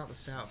 that's not the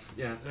south.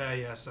 Yes.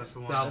 Yes, that's the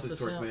one. South That's is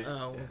the towards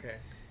south? me.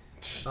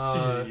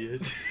 Oh, okay.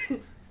 Idiot.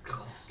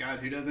 God,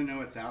 who doesn't know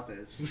what south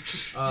is?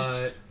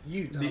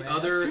 You The dumbass.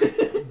 other,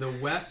 the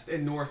west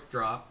and north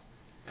drop,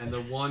 and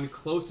the one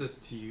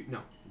closest to you, no,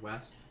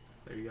 west,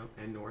 there you go,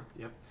 and north,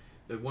 yep.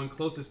 The one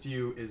closest to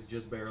you is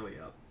just barely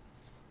up.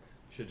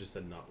 Should just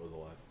said not was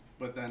alive.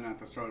 But then at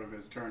the start of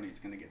his turn, he's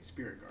going to get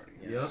Spirit Guardian.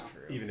 Yeah, Yep. that's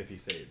true. Even if he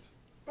saves.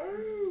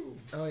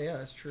 Oh, yeah,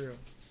 that's true.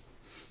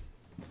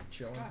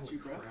 Chilling. Got you,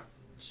 bro.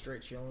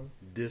 Straight chilling.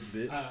 This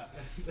bitch.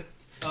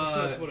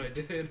 That's what I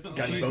did. Got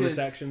any she's bonus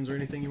gonna- actions or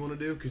anything you want to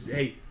do? Because,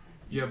 hey,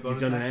 You have you've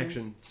bonus done an action?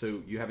 action,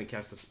 so you haven't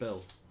cast a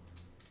spell.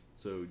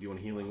 So, do you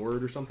want a healing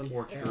word or something?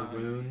 Or cure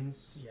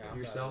wounds Yeah, I'm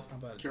yourself?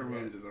 About to Cure do that.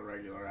 Wounds is a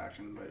regular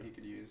action, but he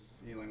could use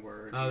Healing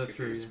Word. Oh, he that's could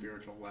true, use yeah.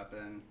 Spiritual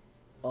Weapon.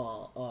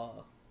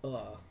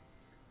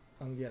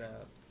 I'm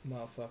gonna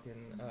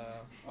motherfucking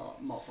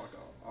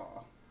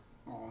Motherfucker.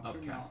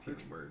 Upcast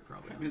healing word,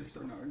 probably. I on miss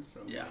yourself. Bernard so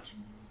Yeah. much.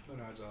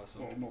 Bernard's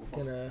awesome. Oh, motherfucker.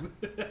 gonna.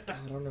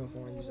 I don't know if I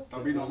want to use a Stop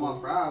fifth eating all my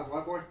level. fries,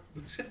 white boy.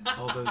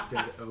 All those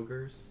dead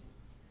ogres.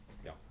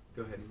 Yeah.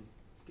 Go ahead and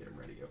get them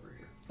ready over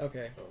here.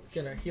 Okay. Oh,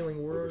 shit. Gonna healing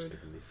Ogres word.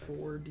 picking these things.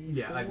 4d4.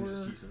 Yeah, I'm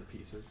just using the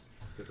pieces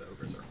because the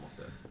ogres are almost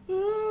dead.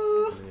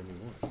 How many have we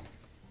won?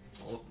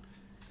 All of them.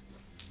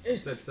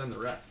 It said send the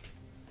rest.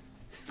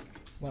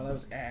 Wow, that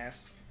was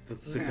ass. The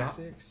Yeah.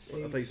 6,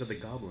 I thought you said the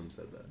goblin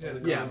said that. Yeah,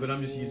 the Yeah, but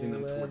I'm just using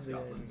them towards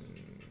 11. goblins.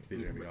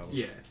 These are gonna be goblins.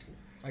 Yeah,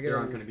 I there got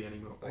aren't a, going to be any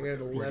more. I got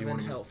orcs. 11 want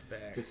me? health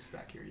back. Just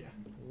back here, yeah.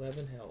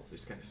 11 health.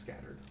 Just kind of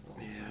scattered. along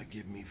the Yeah, side.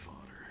 give me fodder.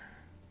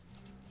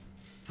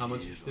 How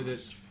much did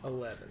it?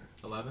 11.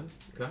 11.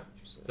 Okay.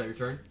 Is that your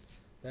turn?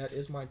 That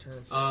is my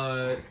turn.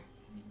 So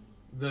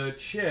The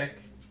chick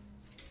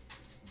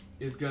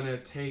is gonna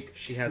take.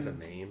 She has a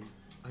name.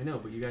 I know,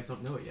 but you guys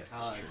don't know it yet.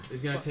 God.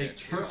 It's gonna Fuck take that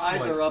two Her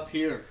eyes are up swipes.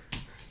 here.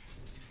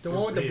 the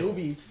one with the real.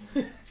 boobies.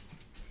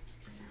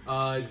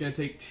 It's gonna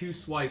take 2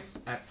 swipes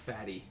at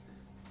Fatty.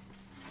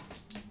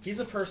 He's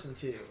a person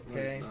too,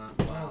 okay? No, I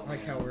he's don't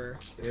like how we're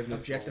They have no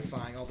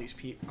objectifying all these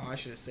people. Oh, I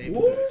should have saved the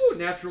Woo! boots.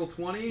 Natural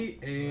 20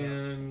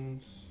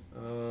 and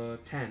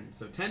 10.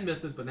 So 10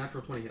 misses, but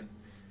natural 20 hits.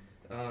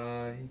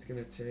 He's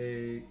gonna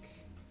take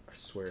I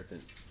swear, if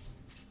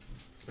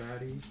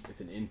Fatty.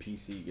 an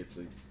NPC gets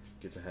a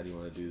how do you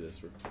want to do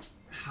this?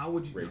 How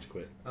would you? Rage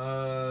quit.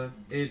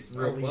 It's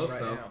I'll real leave close right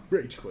though. now.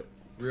 Rage quit.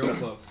 Real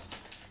close.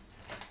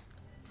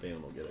 They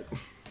don't get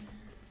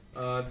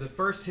it. The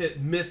first hit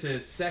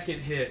misses. Second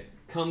hit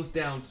comes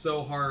down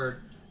so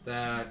hard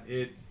that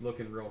it's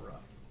looking real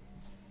rough.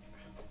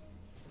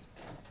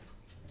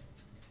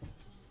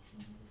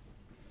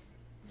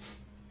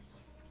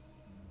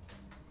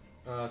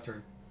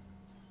 Turn.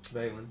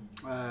 Valen.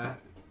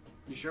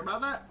 You sure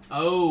about that?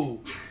 Oh,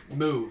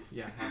 move.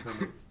 Yeah, have her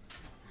move.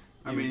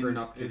 I Even mean, for an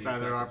opportunity it's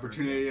either attack,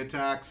 opportunity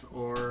attacks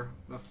or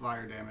the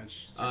fire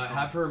damage.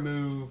 Have her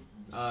move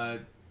out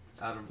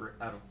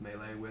of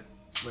melee with.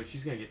 Wait,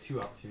 she's gonna get 2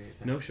 opportunity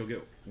attacks. No, she'll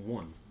get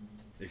 1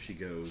 if she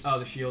goes Oh,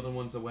 the shield and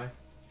one's away.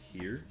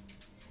 here.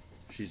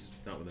 She's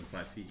not within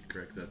 5 feet,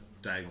 correct? That's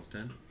diagonal's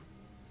 10.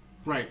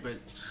 Right, but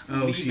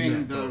Oh, she leaving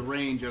meant the both.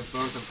 range of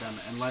both of them,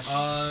 unless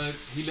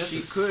He misses.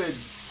 she could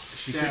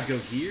She step could go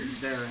here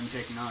there and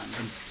take none.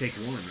 and take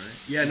 1, right?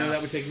 Yeah, no, No.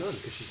 that would take none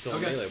because she's still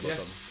in Okay, melee with yeah.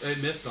 both of them.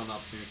 It missed on the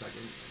opportunity attack.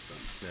 Anyway,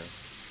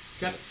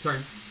 so. Yeah. Okay, turn.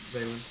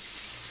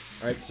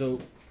 Valen. Alright, so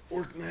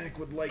Orknak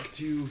would like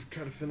to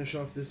try to finish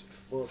off this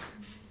fuck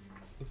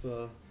with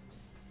a.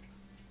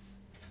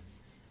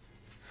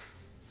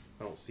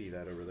 I don't see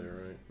that over there,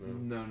 right? No.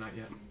 No, not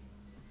yet.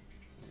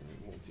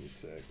 Alright,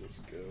 multi-attack, let's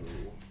go.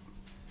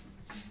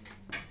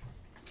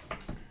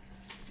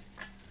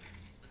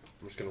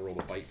 I'm just gonna roll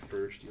the bite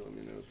first. You let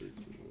me know.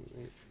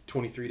 13,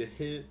 23 to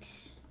hit.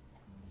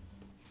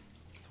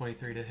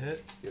 23 to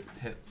hit. Yep.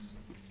 Hits.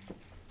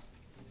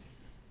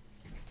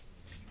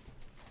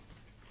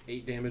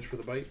 8 damage for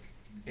the bite.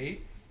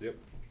 8. Yep.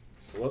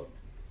 Still up.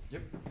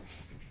 Yep.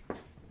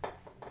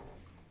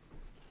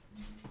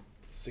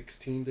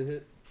 16 to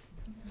hit.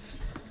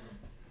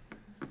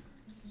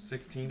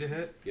 16 to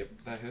hit. Yep.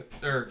 That hit.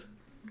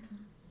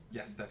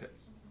 Yes, that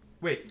hits.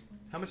 Wait,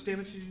 how much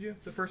damage did you do?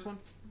 The first one?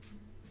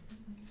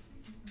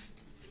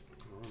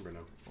 I don't remember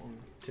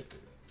now.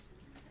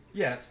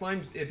 Yeah,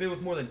 slime's. If it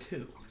was more than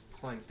 2,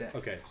 slime's dead.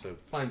 Okay, so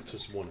Slime's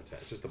just 1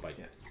 attack, just the bite.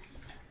 Yeah.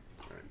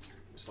 Alright,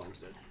 Slime's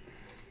dead.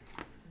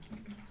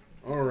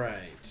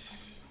 Alright.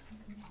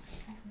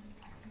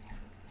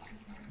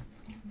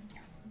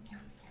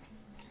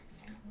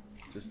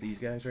 Just these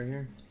guys right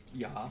here?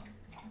 Yeah.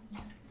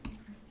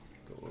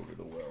 Go over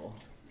the well.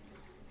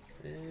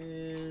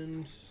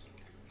 And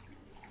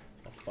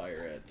I'll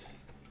fire at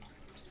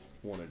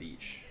 1 at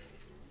each.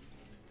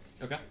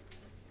 Okay.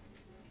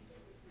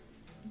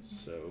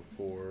 So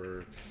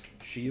for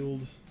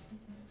shield,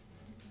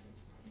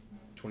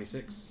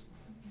 26.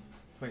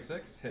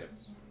 26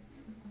 hits.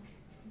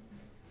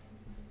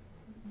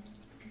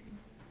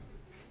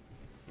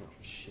 Oh,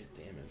 shit,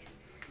 damage.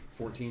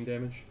 14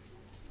 damage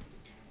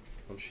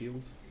on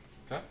shield.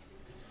 Okay.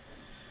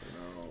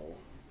 No.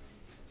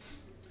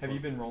 Have you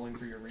been rolling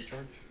for your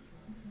recharge?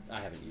 I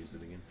haven't used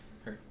it again.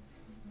 Here.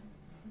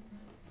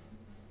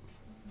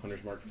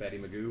 Hunter's Mark Fatty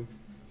Magoo.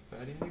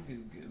 Fatty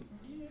Goo Goo.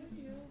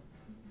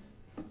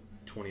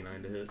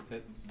 29 to hit.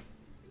 Hits.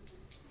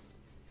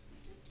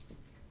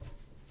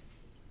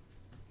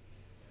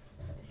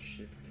 Oh,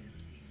 shit for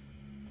damage.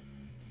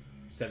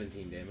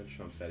 17 damage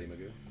on Fatty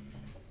Magoo.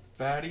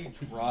 Fatty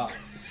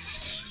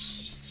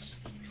drops.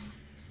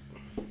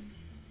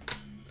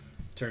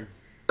 Turn.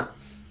 If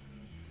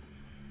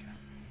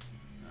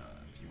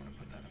you want to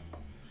put that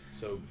up.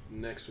 So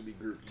next would be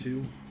group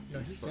 2. No,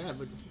 he's fat,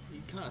 but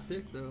he's kind of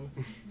thick though.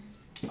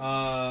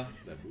 That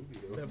booby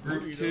though. That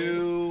Group booty,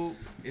 2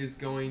 is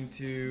going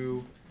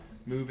to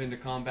move into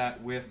combat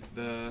with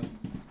the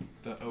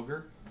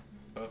ogre,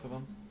 both of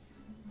them,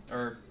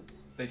 or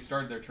they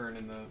started their turn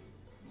in the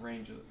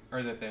range of,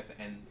 or that they have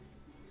to end.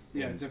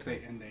 Yeah, Yeah, as if they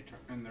end their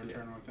Yeah.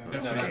 turn with that. No,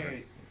 Okay.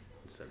 okay.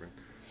 Severn.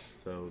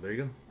 So there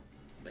you go.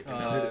 They can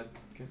now hit it.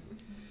 Okay.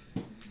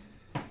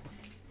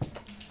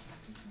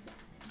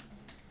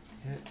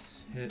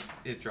 Hit.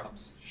 It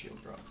drops.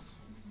 Shield drops.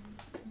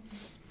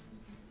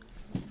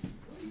 What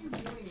are you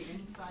doing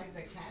inside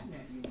the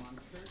cabinet, you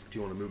monster? Do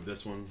you want to move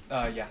this one?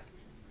 Yeah.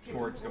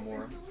 Towards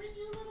Gamora.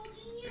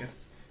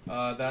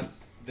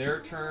 That's their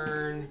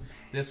turn.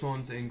 This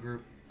one's in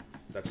group.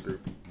 That's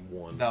group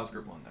 1. That was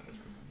group 1. That was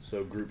group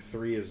So group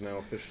 3 is now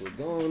officially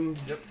gone. 1.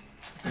 Yep.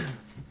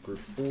 Group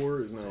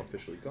 4 is now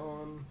officially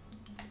gone.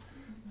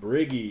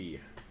 Briggy.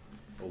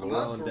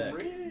 Allura on deck.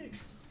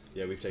 Briggs.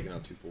 Yeah, we've taken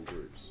out 2 full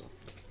groups. So.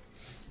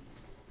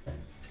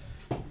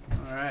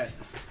 Alright.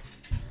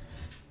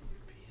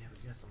 Yeah,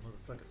 we got some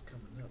motherfuckers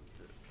coming up.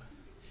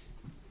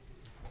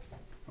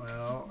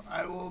 Well,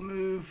 I will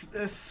move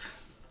this.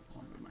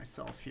 I'll move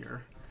myself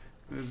here.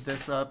 Move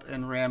this up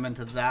and ram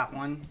into that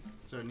one.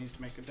 So it needs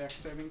to make a dex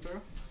saving throw.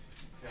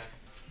 Okay.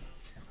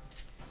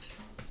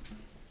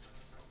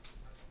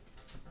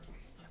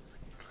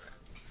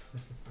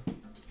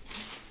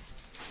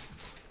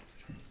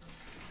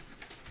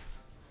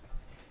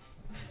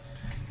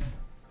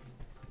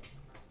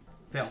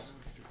 Fails.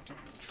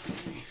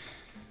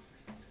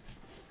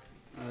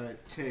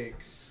 It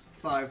takes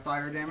 5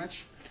 fire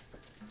damage.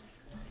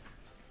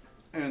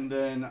 And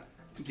then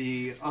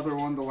the other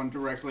one, the one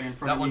directly in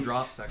front That of one me.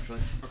 drops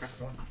actually. Okay.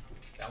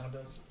 That one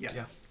does? Yeah.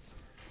 Yeah.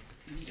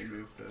 You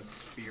move the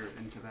spear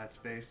into that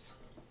space.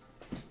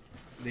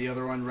 The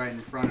other one right in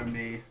front of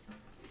me,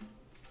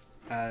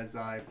 as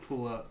I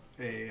pull up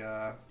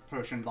a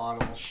potion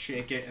bottle,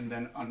 shake it, and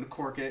then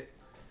uncork it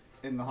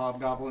in the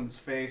hobgoblin's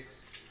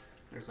face.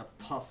 There's a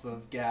puff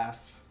of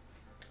gas,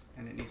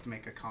 and it needs to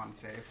make a con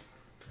save.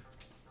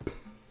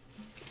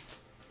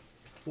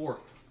 4.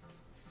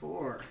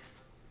 4.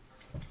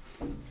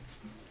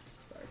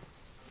 Sorry.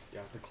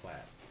 Got the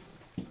clap.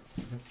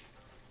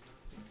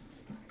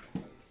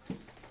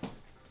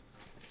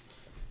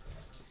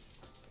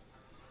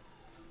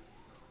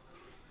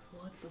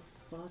 What the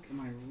fuck am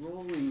I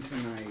rolling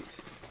tonight?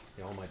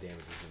 Yeah, all my damage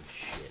is in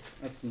shit.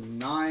 That's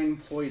 9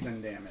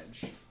 poison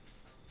damage.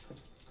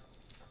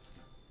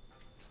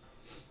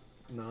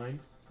 9.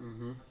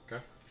 Mm-hmm.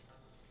 Okay.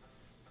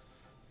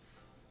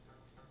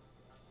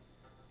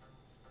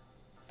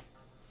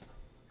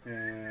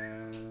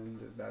 And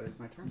that is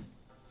my turn.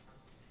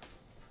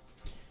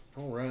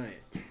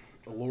 Alright.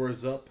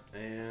 Allura's up,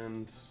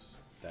 and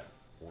that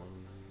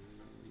one.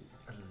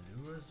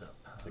 Allura's up.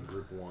 The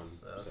group 1.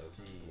 So let's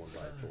see. one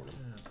by Jordan.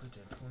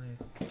 15,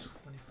 20,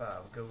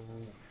 25. Go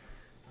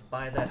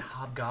buy that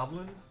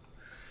hobgoblin.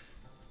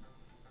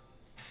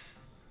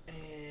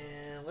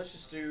 And let's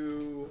just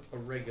do a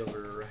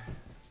regular.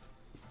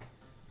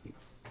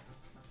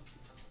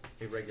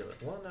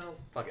 Well, no,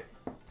 fuck it.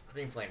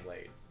 Green Flame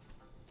Blade.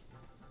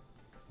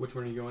 Which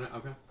one are you going at?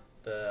 Okay.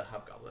 The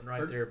hobgoblin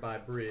right there by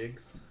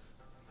Briggs.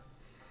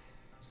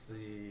 Let's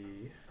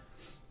see.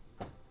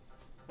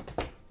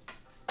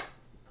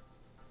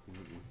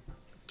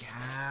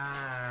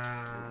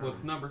 God. What's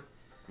the number?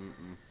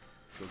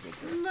 Goes up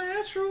there.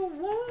 Natural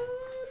 1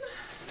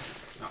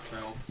 Not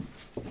fails.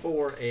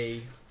 for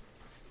a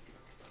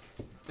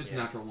It's Yeah.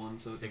 natural 1,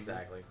 so it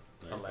exactly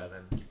Right.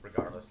 11,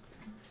 regardless.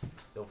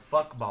 So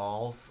fuck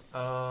balls.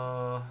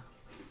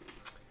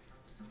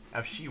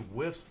 If she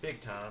whiffs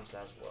big times,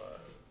 that's what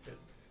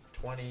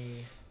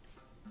 20.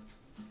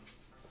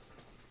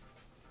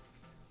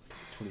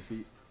 20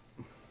 feet.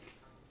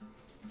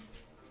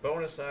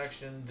 Bonus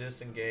action,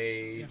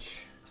 disengage.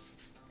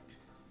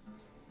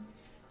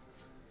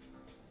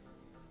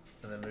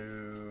 And then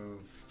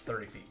move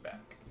 30 feet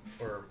back.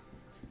 Or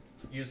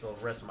use the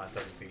rest of my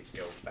 30 feet to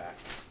go back.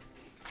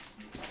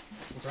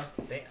 Okay.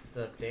 That's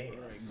the Alright,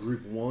 dance.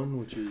 group 1,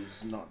 which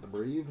is not the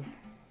brave.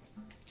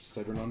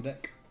 Severn on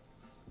deck.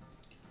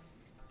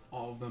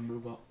 All of them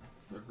move up.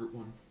 They're group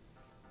 1.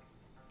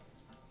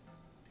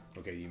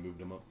 Okay, you moved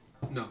him up.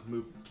 No,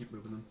 keep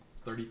moving them.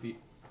 30 feet.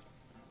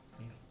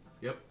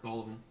 Yep, all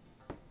of them.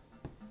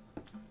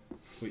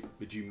 Wait,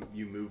 but you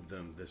moved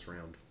them this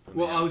round. when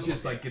Well, they I had was to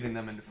just look like at- getting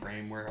them into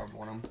frame where I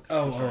want them.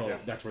 Oh, yeah.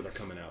 that's where they're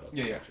coming out of.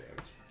 Yeah, yeah.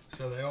 Gotcha.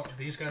 So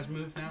these guys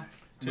move now?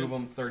 Move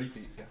them 30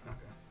 feet, yeah.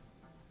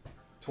 Okay.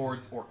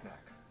 Towards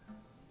Orknak.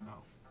 Oh.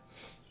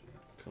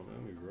 Come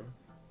at me, bro.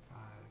 5,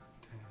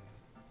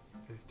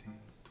 10, 15,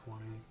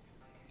 20,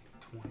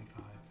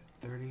 25,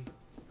 30.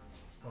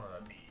 Well,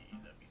 that'd be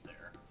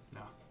there.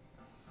 No.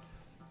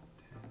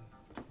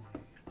 10,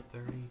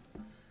 20, 30.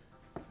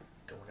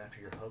 Going after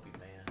your hubby,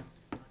 man.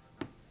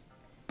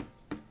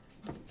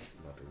 I'm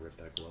about to rip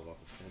that glove off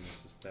his hand.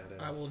 This is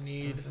badass. I will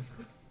need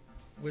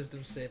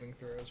wisdom saving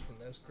throws from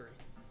those 3.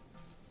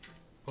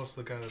 Plus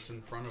the guy that's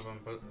in front of him,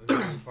 but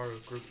is he part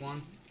of group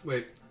 1?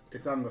 Wait,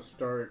 It's on the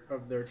start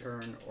of their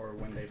turn or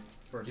when they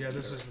first. Yeah,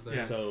 this enter. is the.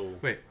 Yeah. So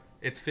wait.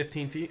 It's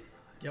 15 feet?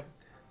 Yep.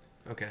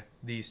 Okay,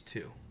 these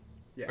 2.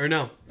 Yeah. Or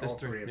no, this All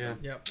 3. three of Yeah. them.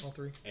 Yep, all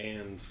 3.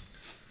 and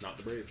not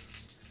the brave,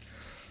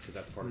 because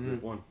that's part of Mhm.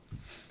 group 1.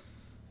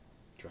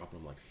 Dropping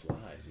them like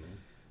flies,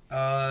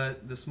 man.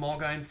 The small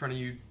guy in front of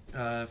you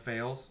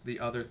fails. The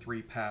other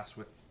 3 pass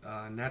with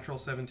natural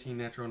 17,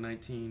 natural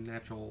 19,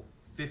 natural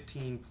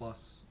 15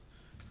 plus,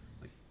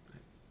 like,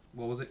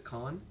 what was it?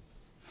 Con?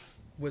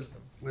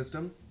 Wisdom.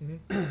 Wisdom?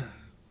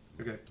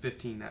 Mm-hmm. Okay,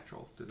 15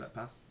 natural. Does that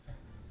pass?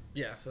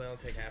 Yeah, so that'll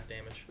take half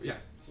damage. Yeah.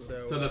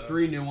 So, So the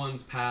 3 new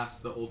ones pass,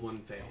 the old one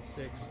fails.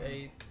 6,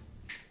 8,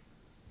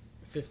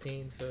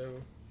 15,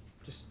 so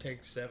just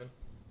take 7.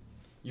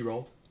 You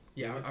roll?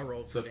 Yeah, I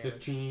rolled for So damage.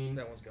 15.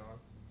 That one's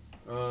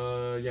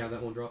gone. Yeah,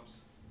 that one drops.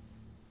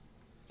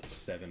 So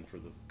 7 for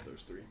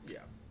those 3. Yeah.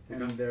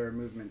 And Okay. their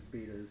movement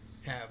speed is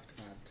Halved.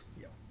 halved.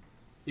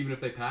 Even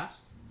if they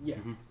pass? Yeah.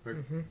 Mhm.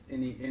 Mm-hmm.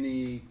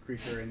 Any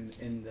creature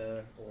in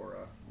the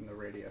aura in the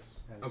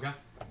radius has Okay.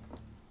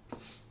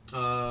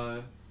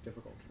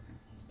 difficult terrain.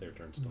 It's their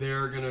turn still.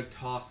 They're gonna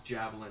toss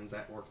javelins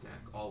at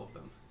Orknak, all of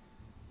them.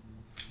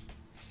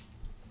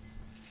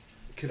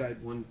 Could I,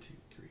 1, 2,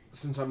 3.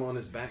 since I'm on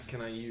his back,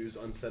 can I use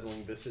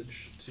Unsettling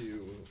Visage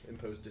to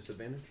impose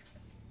disadvantage?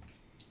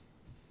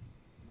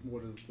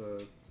 What does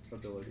the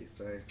ability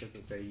say? Does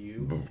it say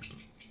you?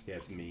 Yeah,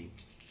 it's me.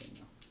 Then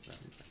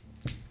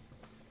no.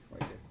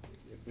 Like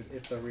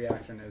if the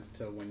reaction is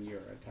to when you're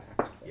attacked.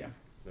 Then Yeah.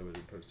 That would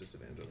impose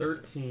disadvantage. on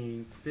that.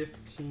 13,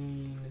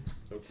 15, Nope,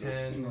 nope.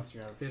 10, Unless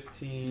you have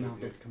 15,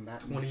 mounted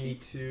combatant.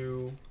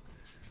 22.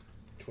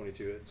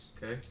 22 hits.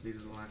 Okay, these are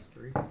the last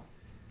 3.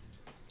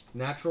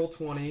 Natural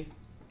 20,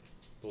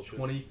 Bullshit.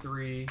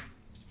 23,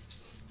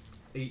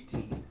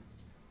 18.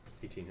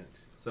 18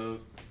 hits. So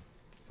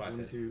 5 1,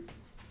 hits. 2,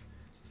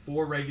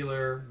 4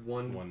 regular,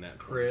 1 One nat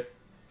crit,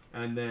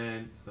 and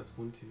then so that's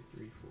 1, 2,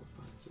 3, 4,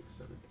 5, 6,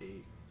 7,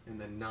 8, and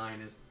then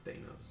 9 is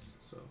Thanos.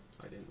 So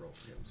I didn't roll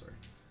for him. Sorry.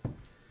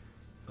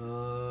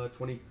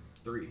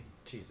 23.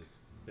 Jesus.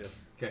 Yeah.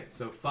 Okay,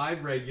 so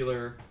 5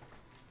 regular.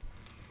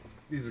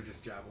 These are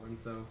just javelins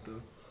though,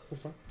 so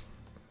That's fine.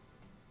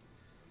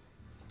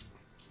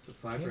 so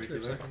 5 Cantrips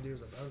regular. I can do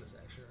as a bonus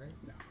action, right?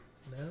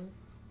 No. No?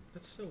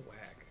 That's so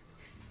whack.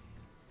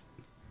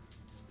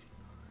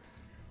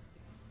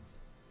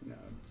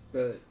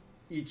 No.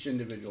 Each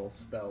individual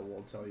spell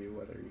will tell you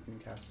whether you can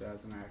cast it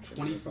as an action.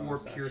 or a 24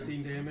 bonus action. piercing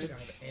I don't damage, think I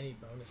have any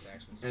bonus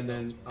actions. and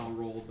then I'll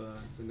roll the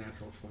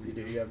natural 20. You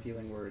do. You have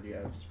healing word. You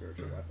have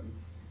spiritual weapon.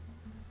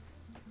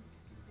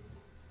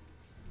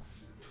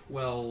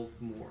 12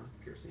 more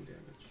piercing damage.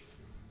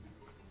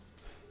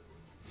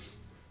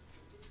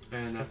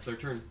 And that's their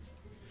turn.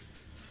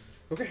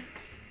 Okay.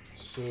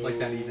 So Like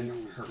that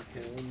even hurt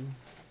him.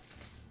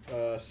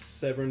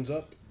 Severin's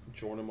up.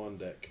 Join him on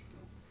deck.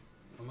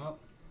 I'm up.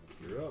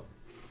 You're up.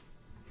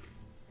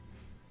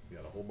 We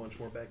got a whole bunch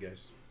more bad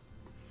guys.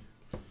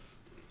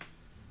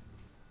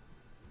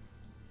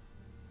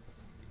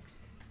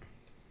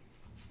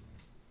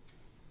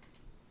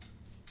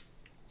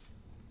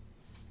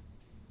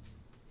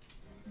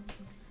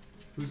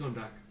 Who's on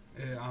deck?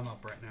 I'm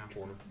up right now.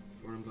 Join him.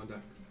 Worm's on deck.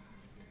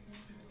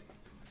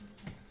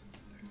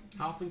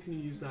 How often can you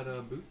use that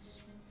boots?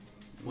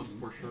 Once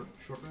per short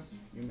rest?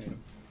 You made him.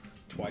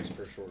 Twice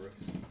per short rest.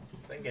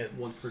 I think it's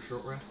Once per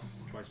short rest?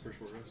 Twice per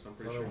short rest. I'm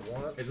It's pretty either sure.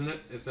 once. Isn't it?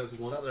 It says It's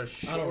once. either I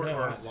short don't know.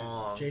 or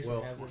long. Jason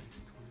well, has it.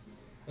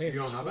 I think it's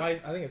You don't have it?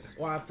 twice. I think it's.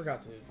 Well, I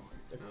forgot to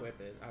equip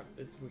it.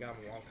 We got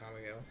it a long time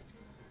ago.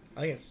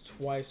 I think it's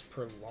twice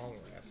per long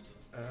rest.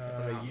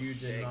 If I'm not you did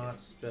mistaken. not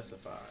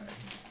specify.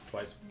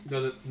 Twice.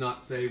 Does it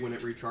not say when it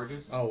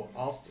recharges? Oh,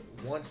 also,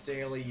 once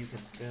daily you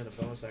can spend a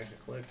bonus action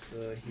to click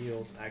the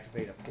heals and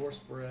activate a force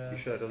breath. You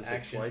sure that doesn't say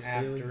action twice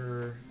after.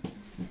 daily?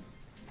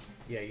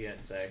 Yeah, you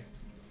didn't say.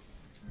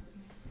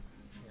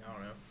 I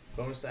don't know.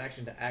 Bonus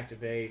action to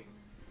activate,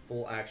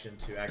 full action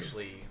to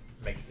actually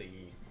make the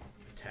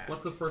attack.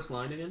 What's the first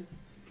line again?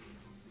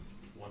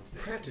 Once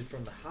Crafted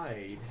from the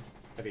hide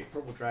of a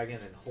purple dragon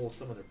and holds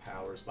some of their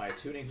powers by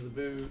attuning to the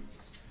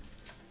boots.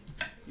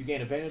 You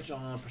gain advantage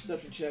on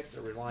perception checks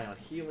that rely on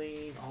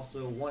healing.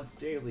 Also, once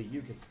daily,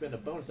 you can spend a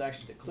bonus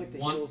action to click the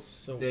Once heals.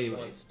 So daily.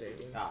 once daily.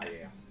 Ah,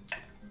 yeah.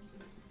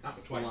 That's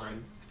the twice,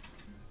 line.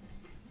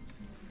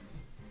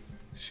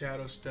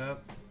 Shadow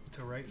step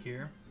to right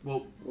here.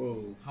 Well,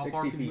 Whoa, How 60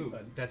 far can you feet, move?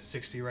 bud. That's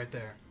 60 right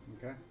there.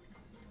 Okay.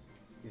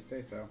 You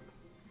say so.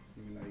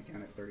 Even though you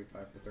counted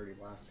 35 for 30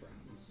 last round,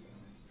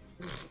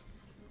 so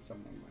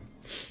someone might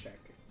want to check.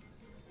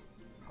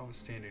 I was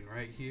standing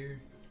right here.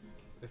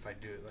 If I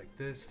do it like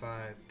this,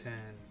 5, 10,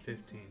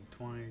 15,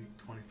 20,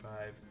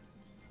 25,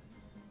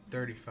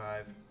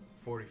 35,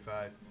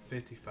 45,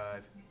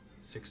 55,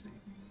 60.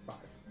 5.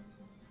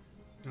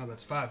 No,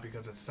 that's 5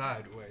 because it's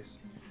sideways.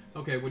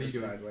 okay, what are you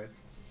doing?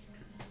 Sideways.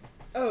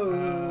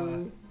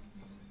 I'm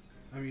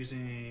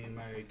using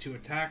my 2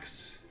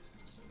 attacks.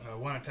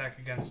 1 attack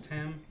against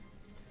him.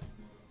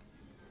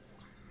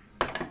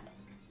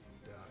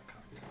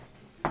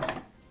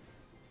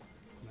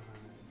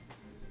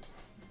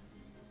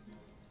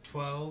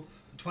 12,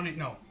 20,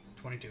 no,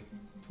 22.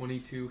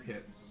 22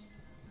 hits.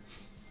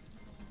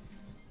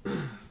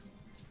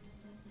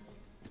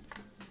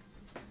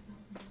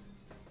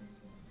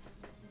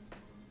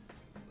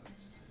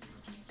 Let's see.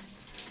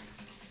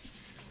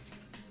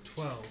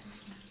 12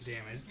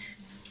 damage.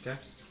 Okay.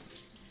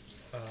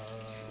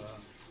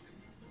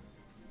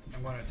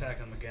 I'm going to attack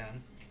him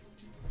again.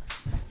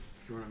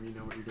 Jordan, you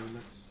know what you're doing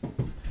next?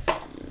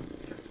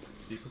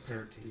 Be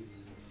prepared. 13.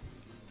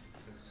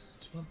 That's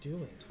what I'm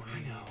doing. 20, I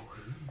know.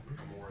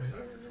 More attack.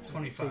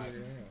 25.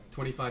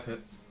 25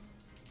 hits.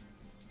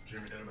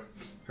 Jimmy did it.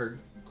 Heard.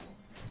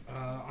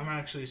 I'm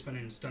actually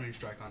spending Stunning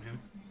Strike on him.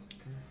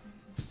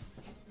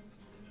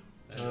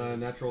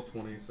 Natural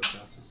 20, so it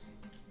passes.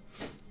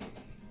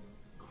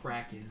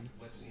 Kraken.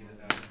 Let's see the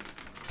die.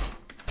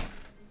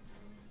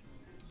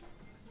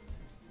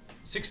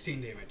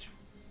 16 damage.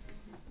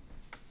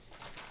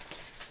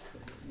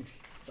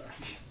 Sorry.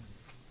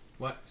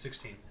 What?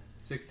 16.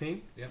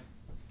 16? Yep.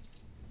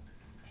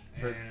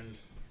 Hurt. And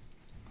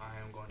I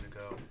am going to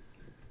go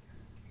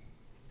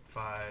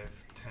 5,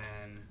 10,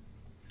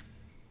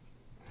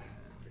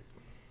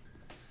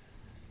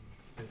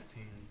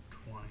 15,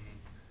 20,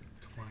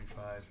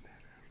 25,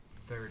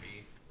 30,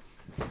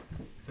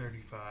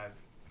 35,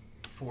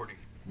 40.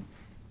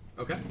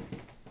 Okay.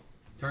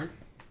 Turn.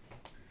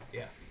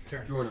 Yeah,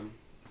 turn. Jordan.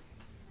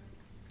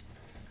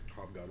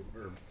 Hobgoblin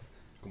or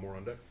Gamora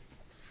on deck.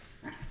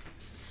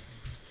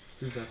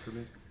 Who's after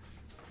me?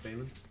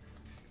 Balin?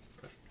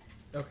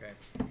 Okay.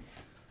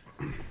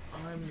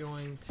 I'm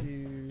going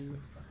to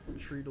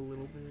retreat a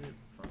little bit.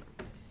 5,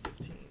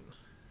 15,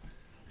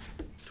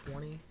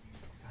 20.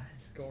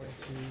 Going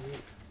to.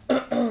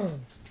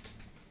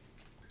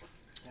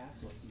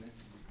 That's what's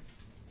missing.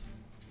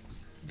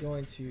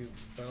 Going to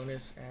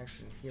bonus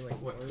action healing.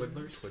 What, word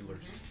Twiddlers?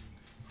 Twiddlers.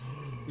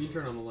 You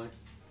turn on the light.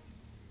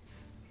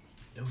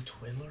 No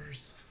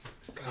twiddlers?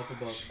 Up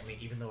above. I mean,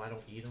 even though I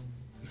don't eat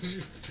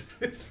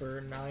them.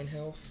 for 9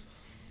 health.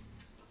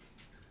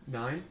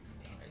 9?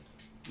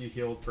 You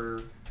healed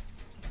for...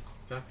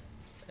 Okay.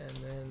 And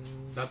then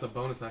That's a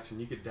bonus action.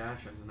 You could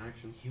dash as an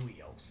action. Heal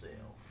yourself.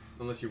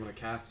 Unless you want to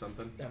cast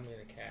something. I'm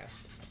gonna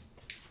cast.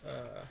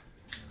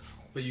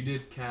 But you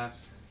did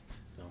cast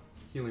No.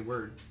 Healing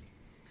Word.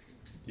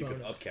 You could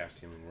Bonus. upcast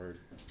Healing Word.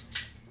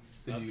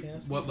 Did you,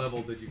 Upcast? what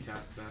level did you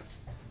cast that?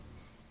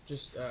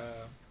 Just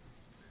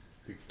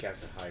You could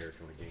cast it higher if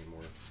you want to gain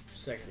more.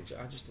 second.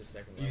 I just did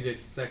second. You level.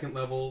 did second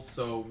level,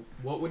 so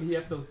what would he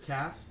have to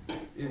cast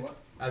What?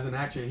 as an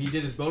action? He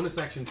did his bonus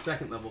action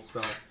second level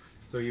spell,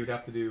 so he would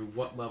have to do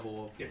what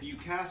level of... If you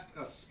cast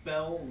a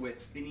spell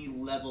with any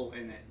level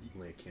in it,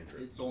 Only a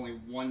cantrip. it's only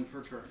one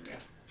per turn. Yeah.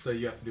 So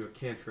you have to do a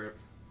cantrip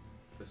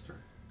this turn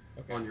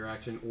Okay. on your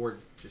action, or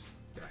just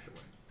dash away.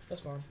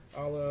 That's fine.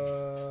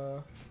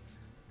 I'll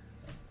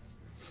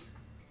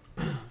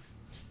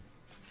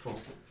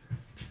 12.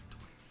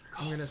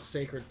 I'm gonna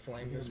Sacred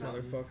Flame this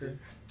motherfucker.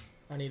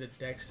 I need a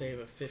dex save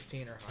of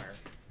 15 or higher.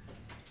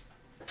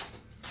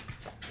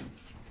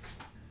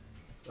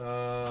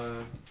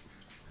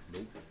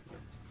 Nope.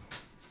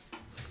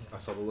 I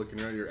saw the look in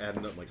your eye. You're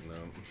adding up like no.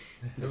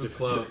 It was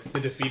close. The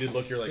defeated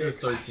look. You're like Six.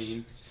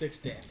 13. 6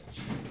 damage.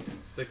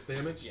 6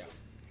 damage? Yeah.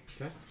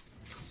 Okay.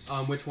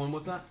 Which one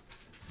was that?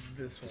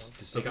 This one.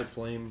 Does Sacred Okay.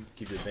 Flame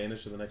give you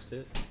advantage to the next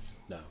hit?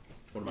 No.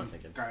 What am I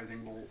thinking?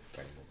 Guiding bolt.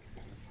 Guiding bolt.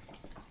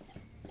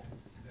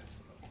 That's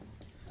what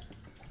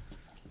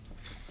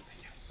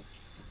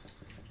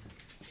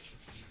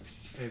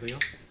Anything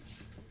else?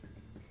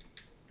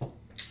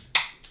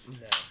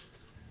 No.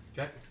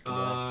 Okay.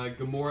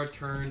 Gamora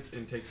turns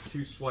and takes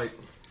 2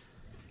 swipes.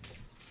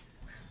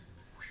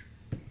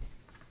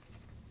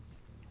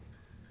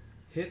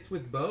 Hits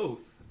with both.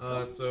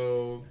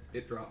 So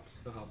it drops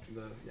the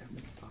hobgoblin.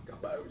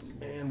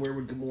 Man, where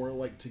would Gamora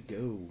like to go?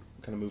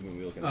 What kind of movement are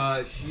we looking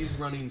at? She's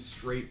running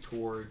straight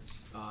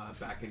towards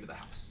back into the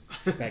house.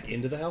 Back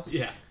into the house?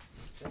 Yeah.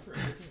 Except for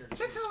everything or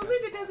That's just how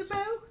Linda does it,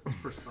 specifies? Bo.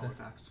 For spell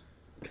attacks.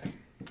 Okay.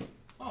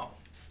 Oh,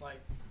 like.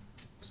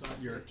 So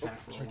Your attack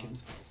roll sorry, on kidding.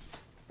 spells.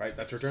 Right,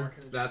 that's her turn.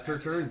 That's her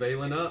turn.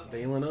 Balin up.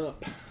 Bailing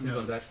up.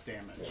 No, that's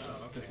damage.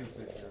 Oh, okay. This is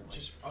the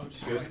Just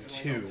Good like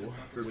 2,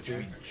 which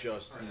we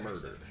just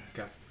murdered.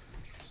 Okay.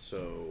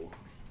 So,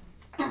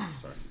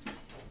 sorry.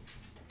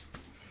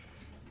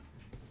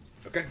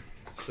 Okay,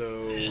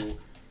 so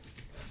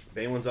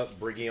Balin's up,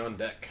 Briggy on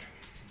deck.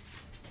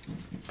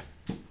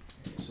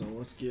 So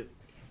let's see.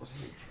 Oh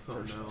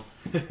First no. off.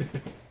 Alright.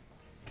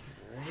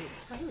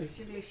 So we're gonna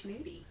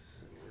need.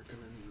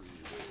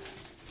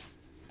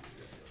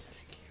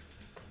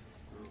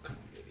 Oh, come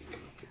on, baby. Come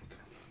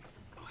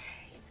on.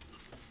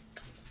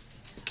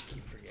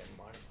 Keep forgetting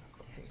my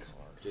fucking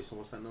card. Jason,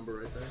 what's that number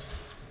right there?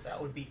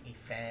 That would be a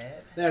 5.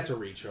 That's a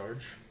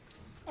recharge.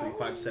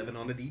 357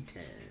 on a D10.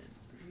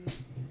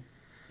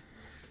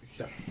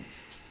 So.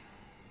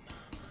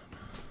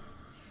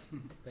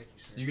 Thank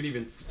you, sir. You could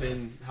even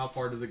spin. How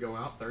far does it go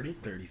out? 30?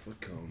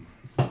 30-foot cone.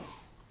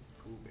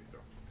 Cool, big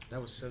girl.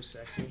 That was so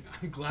sexy.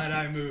 I'm glad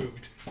I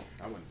moved.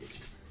 I wouldn't get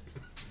you.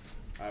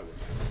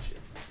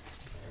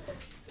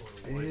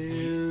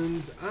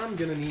 And I'm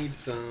gonna need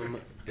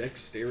some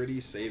dexterity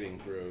saving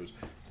throws.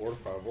 Por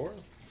favor.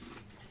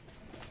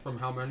 From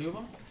how many of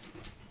them?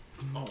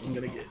 Oh, I'm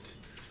gonna get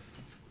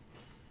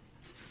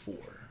 4,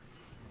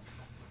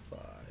 5.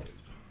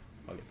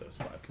 I'll get those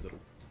 5 because it'll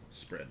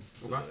spread.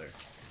 So Okay. there.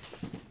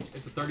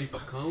 It's a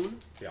 30-foot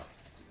cone. Yeah.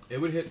 It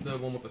would hit the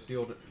one with the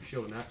shield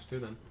and axe too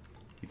then.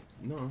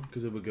 No,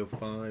 because it would go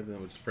 5, then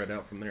it would spread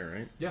out from there,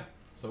 right? Yeah.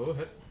 So it'll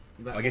hit.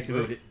 That I guess it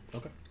whole would hit.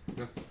 group. Okay.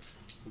 Yeah.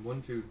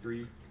 1, 2,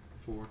 3,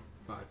 4,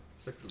 5,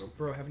 6 of them.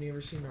 Bro, haven't you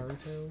ever seen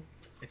Naruto?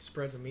 It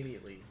spreads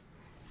immediately.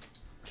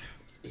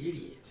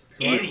 Idiots.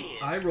 So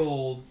I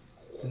rolled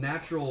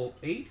natural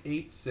 8,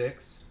 8,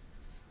 6,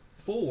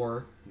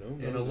 4, No,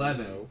 and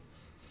 11.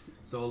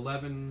 So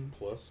 11,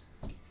 Plus.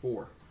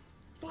 4.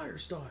 Fire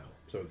style.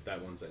 So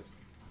that one saves.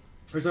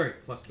 Or sorry,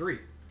 plus 3.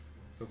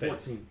 So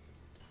Fails. 14.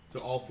 So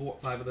all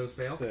 5 of those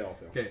fail? They all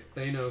fail. Okay,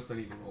 Thanos, I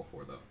need to roll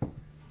 4 though.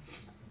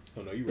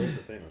 Oh no, you rolled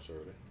for Thanos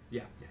already.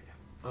 Yeah.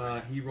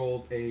 He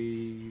rolled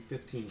a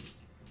 15.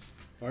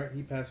 Alright,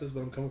 he passes,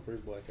 but I'm coming for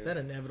his black ass. That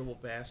inevitable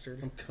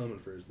bastard. I'm coming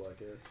for his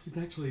black ass. He's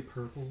actually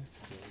purple.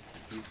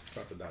 He's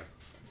about to die.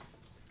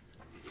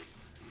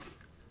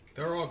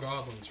 They're all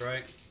goblins,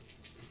 right?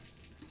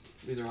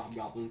 These are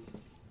hobgoblins.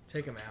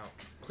 Take him out.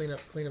 Clean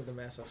up the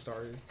mess I've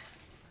started.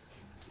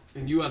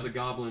 And you as a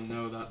goblin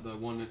know that the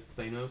one at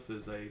Thanos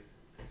is a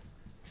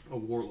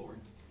warlord.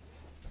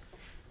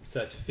 So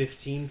that's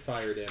 15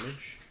 fire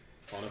damage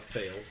on a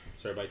fail.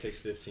 So everybody takes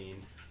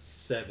 15.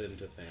 7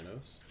 to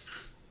Thanos.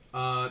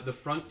 The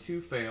front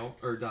 2 fail,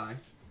 or die.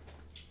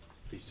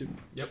 These 2.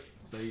 Yep.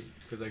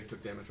 Because they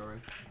took damage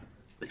already.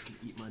 They can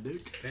eat my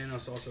dick.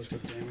 Thanos also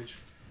took damage.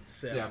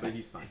 7. Yeah, but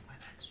he's fine.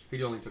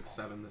 He only took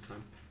 7 this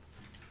time.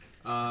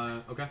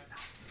 Okay.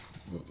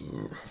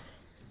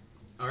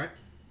 Alright.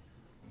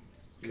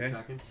 Okay.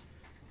 Attacking.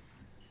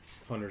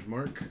 Hunter's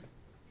Mark.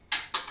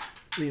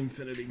 The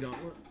Infinity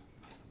Gauntlet.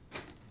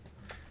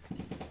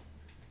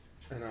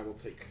 And I will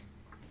take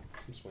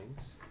some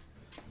swings.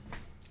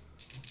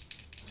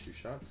 2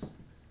 shots.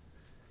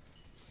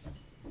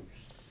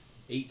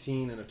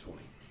 18 and a 20.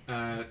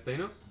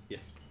 Thanos?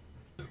 Yes.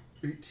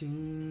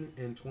 18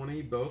 and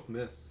 20 both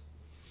miss.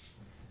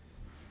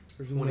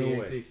 There's 20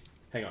 no AC. way.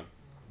 Hang on.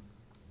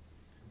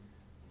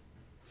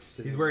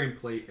 He's wearing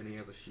plate and he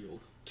has a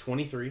shield.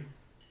 23.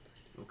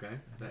 Okay,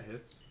 that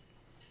hits.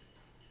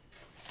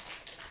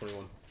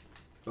 21.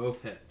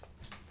 Both hit.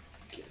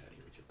 Get out of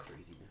here with your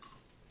craziness.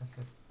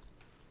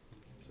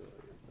 So I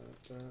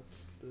get that,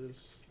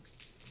 this,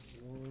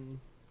 1,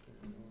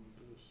 and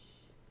this.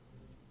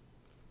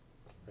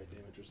 Right,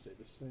 damage will stay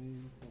the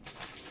same.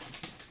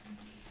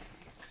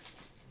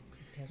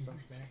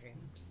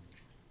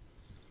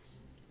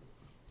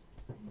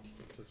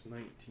 So it's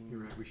 19.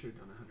 You're right, we should have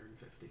done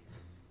 150.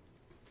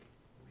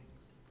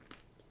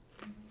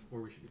 Or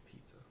we should do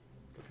pizza.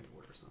 Go ahead and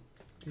order some.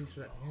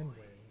 Pizza and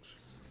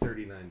wings.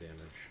 39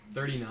 damage.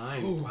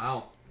 39. Ooh.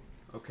 Wow.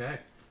 Okay.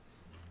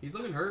 He's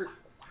looking hurt.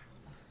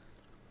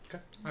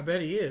 I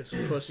bet he is,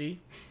 pussy.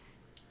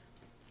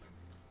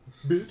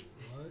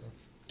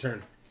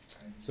 Turn.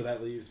 So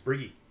that leaves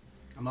Briggy.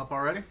 I'm up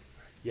already.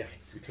 Yeah,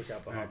 we took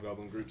out the Alright.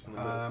 hobgoblin groups in the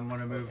middle. I'm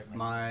gonna move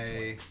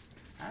my.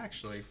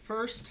 Actually,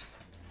 first,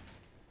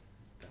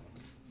 That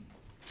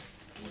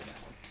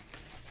one.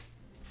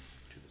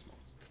 To the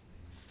smalls.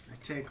 I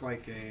take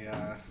like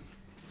a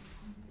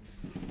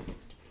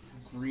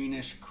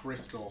greenish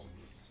crystal,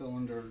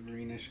 cylinder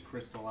greenish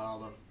crystal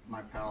out of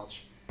my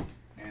pouch,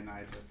 and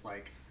I just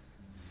like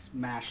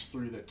smash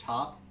through the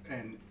top.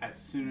 And as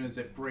soon as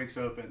it breaks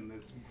open,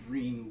 this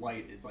green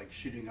light is like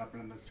shooting up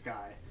into the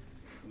sky.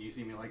 And you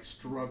see me like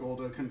struggle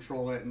to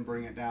control it and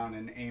bring it down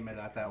and aim it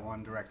at that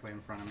one directly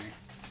in front of me.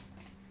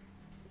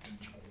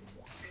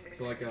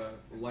 So like a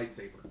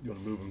lightsaber. You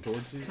want to move him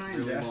towards you?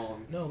 Kinda. Really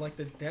long. No, like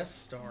the Death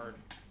Star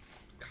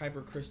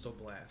Kyber Crystal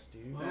Blast,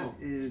 dude. Oh. That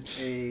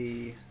is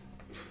a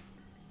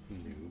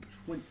Noob.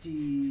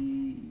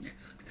 22.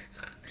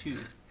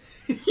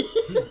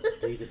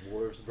 Dated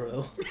Wars,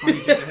 bro.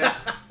 22 to hit.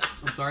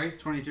 I'm sorry?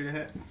 22 to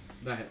hit.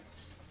 That hits.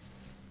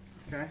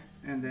 Okay.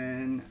 And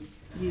then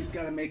he's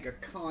got to make a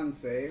con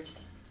save.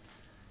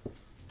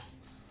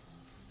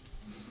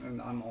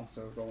 And I'm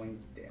also rolling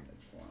damage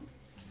for him.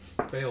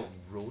 Fails.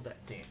 Roll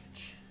that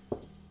damage.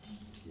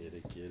 Get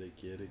it, get it,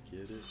 get it,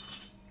 get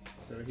it.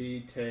 So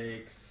he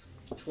takes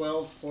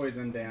 12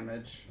 poison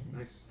damage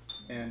Nice.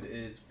 and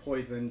is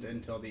poisoned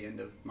until the end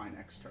of my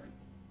next turn.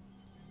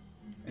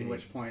 At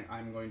which point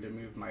I'm going to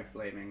move my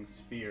flaming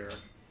sphere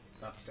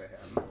up to him.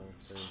 10,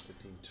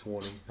 15,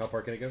 20. How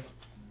far can it go?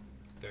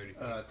 30.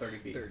 30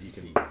 feet. You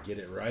can get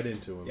it right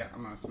into him. Yeah,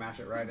 I'm going to smash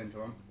it right into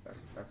him.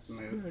 That's the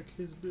move. Smack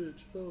his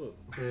bitch up.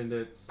 And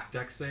it's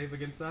dex save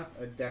against that.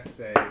 A dex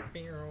save.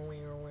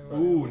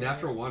 Ooh,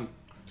 natural 1.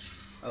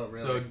 Oh,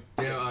 really?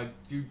 So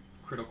do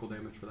critical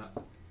damage for that.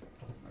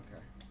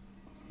 Okay.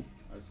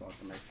 I just want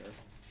to make sure.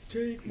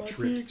 Take my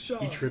tripped, big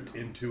shot. He tripped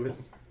into it.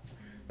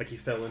 Like he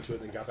fell into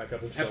it and then got back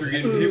up and After fell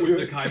getting back hit into with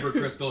the it. kyber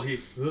crystal, he.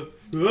 So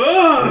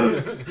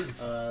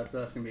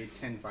that's going to be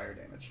 10 fire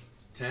damage.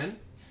 10?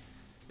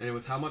 And it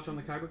was how much on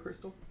the kyber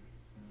crystal?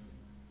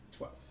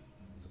 12.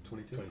 So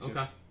 22. 22.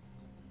 Okay.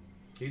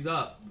 He's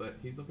up, but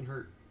he's looking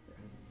hurt.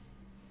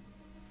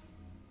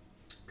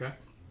 Okay.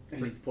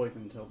 And he's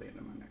poisoned until the end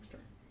of my next turn.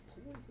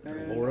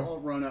 And Laura? I'll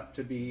run up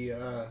to be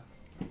on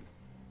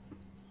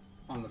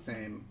the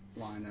same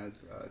line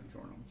as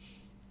Jornal.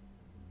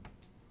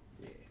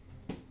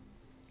 Yeah.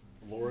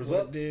 Laura's What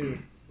up. dude?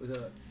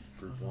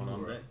 Group 1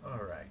 on deck.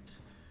 Alright.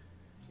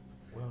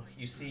 Well,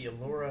 you see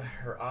Allura,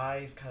 her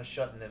eyes kind of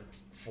shut and then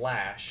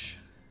flash.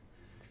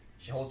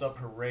 She holds up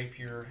her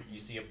rapier. You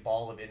see a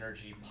ball of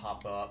energy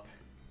pop up.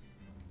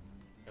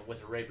 And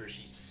with her rapier,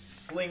 she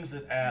slings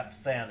it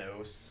at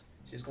Thanos.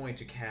 She's going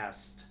to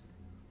cast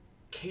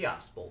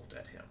Chaos Bolt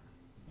at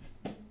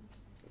him.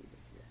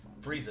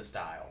 Frieza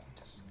style.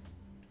 Just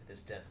with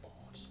this death ball.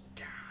 Just,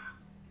 gah.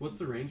 What's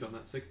the range on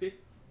that? 60?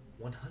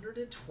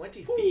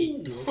 120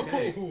 feet.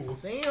 Okay.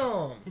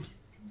 Sam!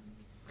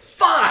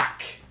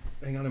 Fuck!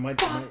 Hang on, it might.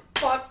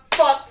 Fuck!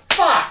 What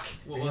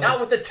was Not it?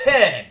 with the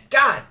 10.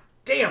 God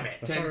damn it.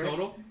 10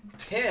 total?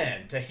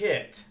 10 to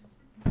hit.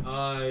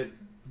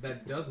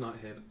 That does not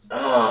hit.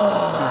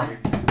 Ugh.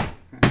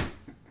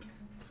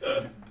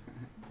 Sorry.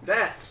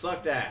 That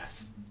sucked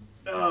ass.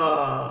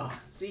 Ugh.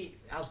 See,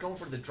 I was going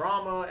for the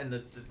drama and the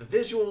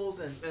visuals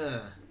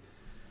and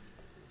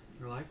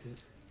I liked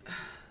it.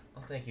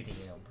 Oh, thank you, DM.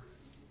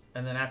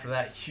 And then after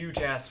that huge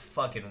ass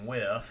fucking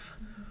whiff.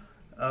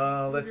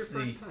 Let's Your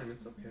see. first time,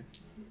 it's okay.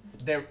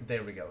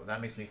 There we go. That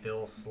makes me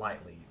feel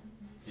slightly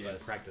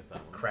less practice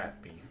that one.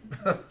 crappy.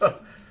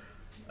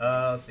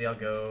 Let's see, I'll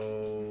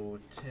go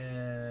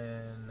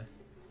 10,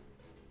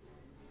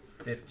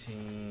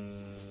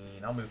 15.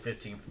 I'll move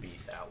 15 feet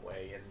that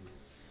way and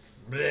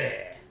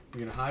bleh. You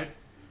gonna hide?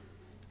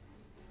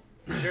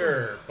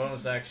 Sure,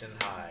 bonus action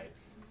hide.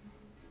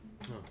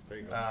 Oh, there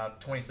you go.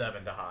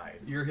 27 to hide.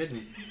 You're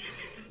hidden.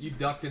 You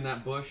ducked in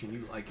that bush and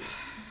you like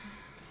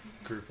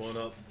it. Group 1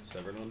 up.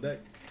 Severed on deck.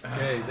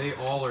 Okay, they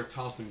all are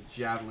tossing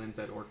javelins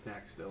at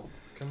Orknak still.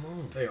 Come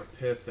on. They are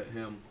pissed at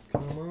him.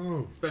 Come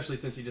on. Especially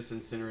since he just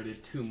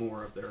incinerated 2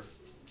 more of their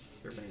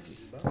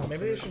band.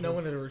 Maybe they should know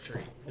when to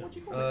retreat.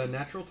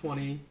 Natural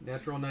 20,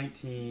 natural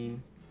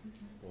 19,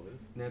 Hold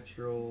it.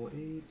 natural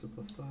 8, so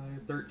plus 5,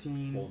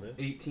 13, Hold it.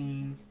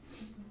 18.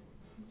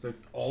 So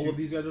All of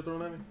these guys are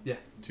thrown at me? Yeah.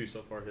 2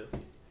 so far hit.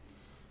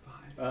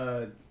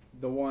 5.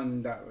 The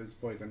one that was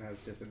poisoned has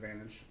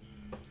disadvantage.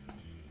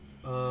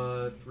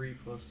 3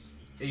 plus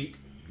 8.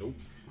 Nope.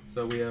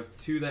 So we have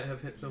 2 that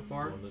have hit so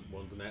far.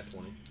 One's a nat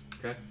 20.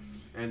 Okay.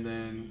 And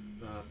then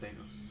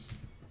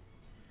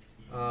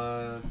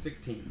Thanos.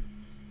 16.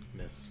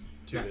 Miss.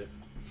 2 Yeah. hit.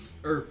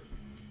 Er,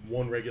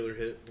 1 regular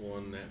hit,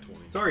 1 nat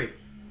 20. sorry.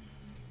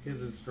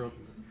 His is strong.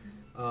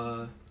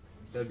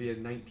 That'd be a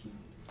 19.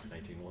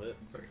 19 will hit.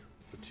 Sorry.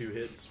 So 2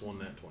 hits, 1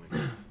 nat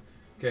 20.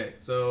 Okay,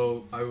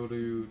 so I will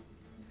do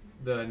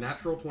the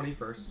natural 20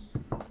 first.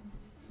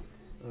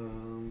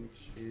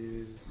 Which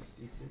is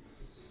d6.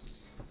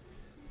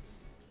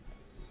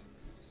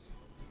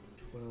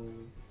 12.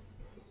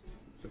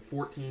 So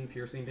 14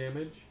 piercing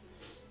damage.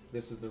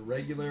 This is the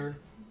regular.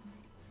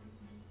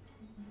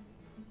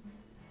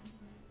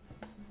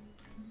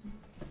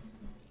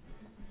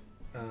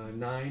 Uh,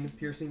 9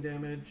 piercing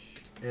damage.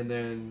 And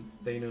then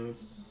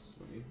Thanos.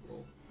 Let me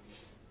roll.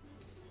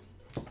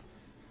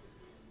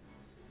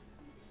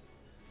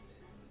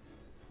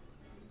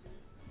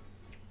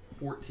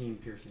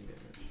 $14 piercing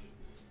damage.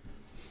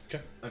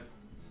 Okay.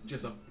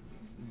 Just a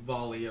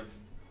volley of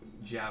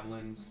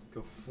javelins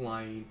go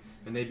flying,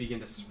 and they begin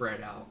to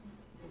spread out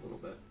a little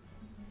bit.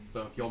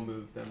 So if y'all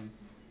move them,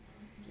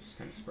 just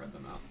kind of spread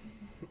them out.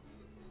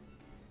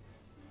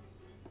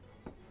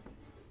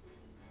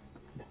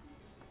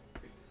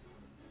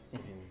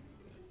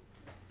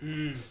 How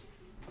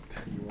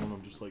do you want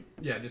them just like...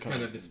 Yeah, just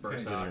kind of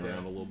disperse spinning out.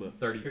 around a little bit.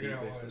 30 feet. Figured out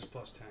why basically. it's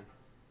plus 10.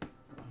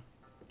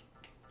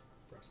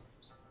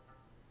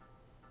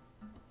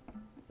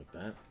 Like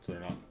that? So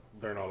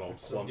they're not all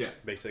clumped, Yeah.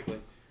 basically.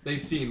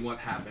 They've seen what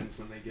happens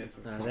when they get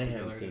clumped they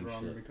haven't together. seen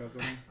Wrong shit. because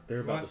of him. They're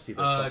about What? to see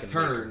their fucking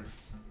Turn. maker.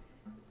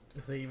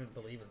 If they even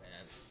believe in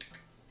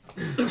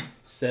that.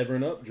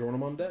 Severing up, join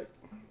them on deck.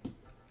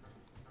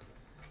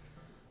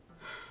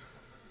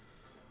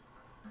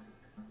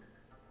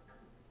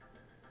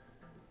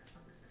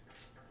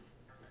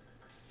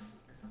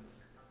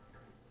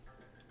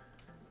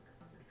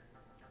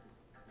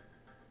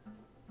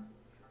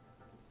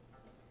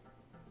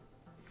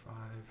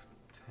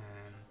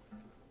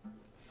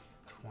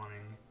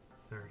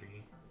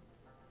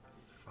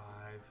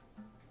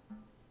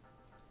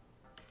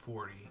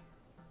 40.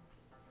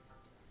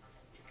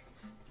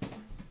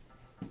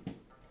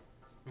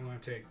 I'm going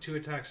to take 2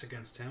 attacks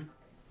against him.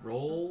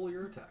 Roll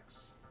your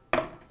attacks.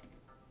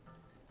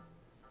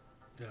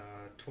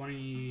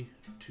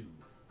 22.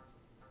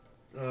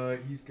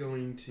 He's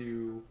going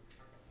to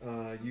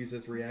use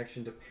his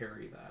reaction to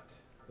parry that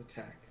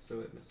attack, so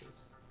it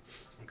misses.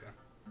 Okay.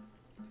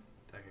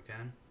 Attack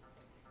again.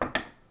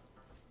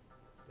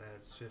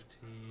 That's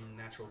 15,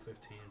 natural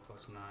 15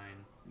 plus 9.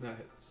 That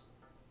hits.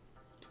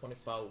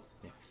 24.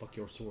 Yeah, fuck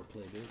your sword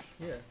play, bitch.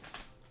 Yeah.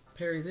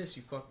 Parry this,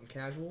 you fucking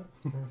casual.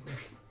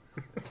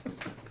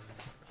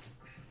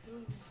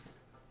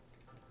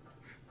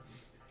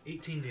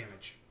 18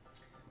 damage.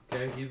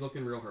 Okay, he's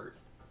looking real hurt.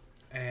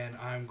 And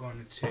I'm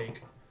going to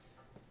take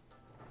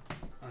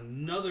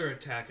another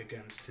attack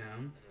against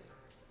him.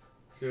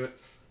 Do it.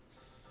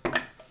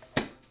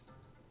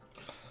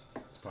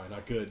 It's probably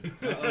not good.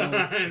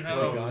 I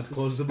know. Oh, guys,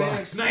 close the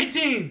box.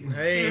 19!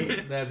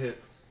 Hey. That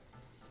hits.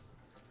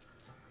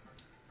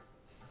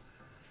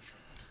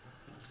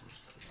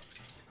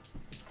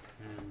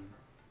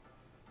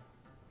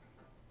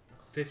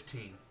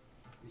 15.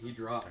 He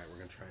drops. Alright, we're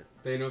gonna try it.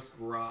 Thanos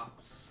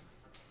drops.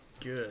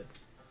 Good.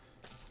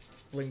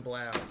 Bling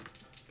blow.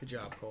 Good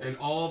job, Cole. And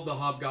all of the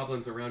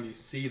hobgoblins around you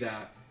see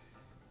that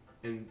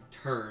and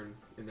turn,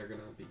 and they're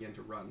going to begin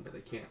to run, but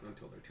they can't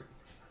until their turn.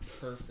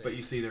 Perfect. But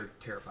you see they're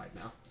terrified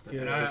now.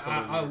 Good. And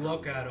I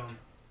look at him.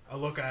 I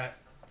look at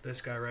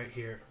this guy right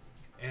here.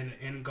 And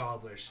in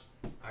Gobblish,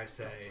 I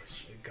say,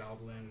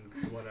 Goblin,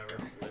 whatever.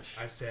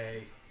 I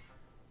say,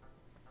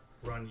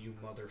 run, you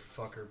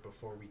motherfucker,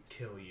 before we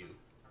kill you.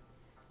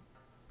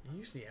 You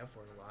use the F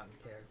word a lot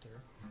in character.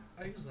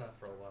 I use that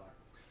for a lot.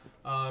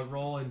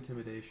 Roll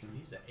intimidation.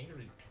 He's an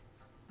angry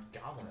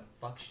goblin that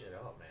fucks shit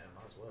up, man.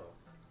 Might as well.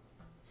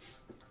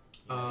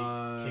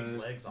 He kicks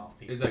legs off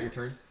people. Is that your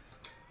turn?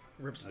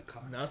 Rips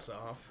nuts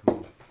off.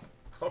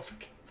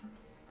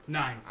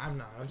 9. I'm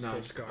not. I'm still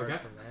 9. scarred Okay.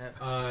 from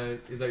that.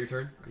 Is that your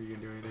turn? Are you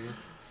going to do anything else?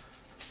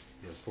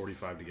 Yeah, it's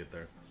 45 to get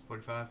there.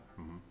 45.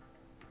 Mm-hmm.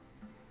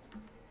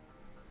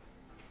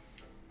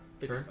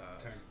 Turn?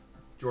 Turn.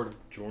 Jordan.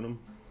 Join him.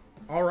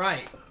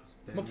 Alright.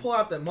 I'm gonna pull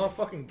out that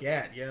motherfucking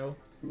gat, yo.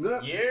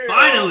 Yeah.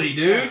 Finally,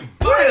 dude!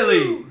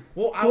 Finally!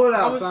 Well, I Pull it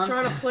out, was son.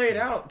 trying to play it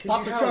out because Pop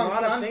you the have a trunk,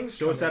 lot son. of things.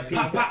 Show us that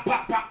coming in. piece.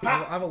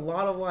 I have a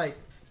lot of like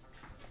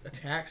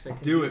attacks that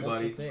can Do do it,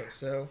 multiple buddy. things.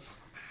 So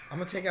I'm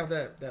gonna take out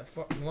that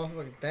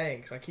motherfucking thing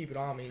because I keep it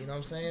on me. You know what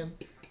I'm saying?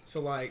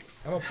 So like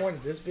I'm gonna point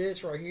at this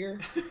bitch right here.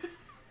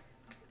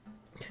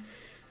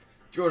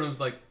 Jordan's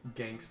like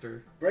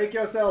gangster. Break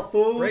yourself,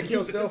 fool. Break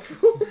yourself.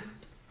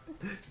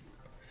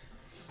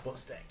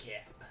 Bust that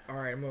cap. All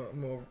right, I'm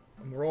gonna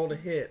roll to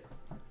hit.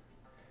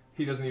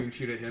 He doesn't even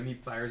shoot at him. He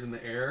fires in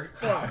the air.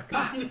 Fuck.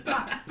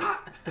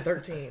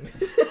 13.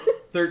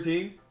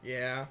 13.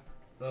 Yeah.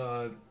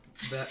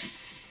 That.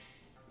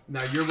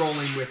 Now you're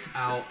rolling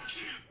without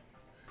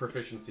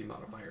proficiency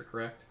modifier,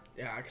 correct?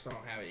 Yeah, because I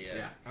don't have it yet.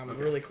 Yeah, I'm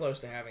okay. really close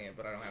to having it,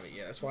 but I don't have it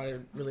yet. That's why I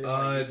really don't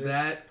want to use it.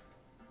 That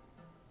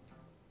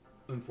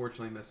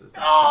unfortunately misses.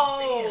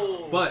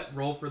 Oh! But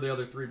roll for the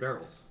other 3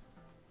 barrels.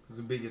 Because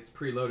it's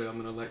preloaded, I'm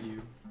gonna let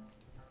you.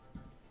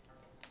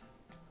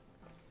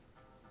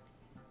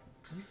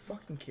 You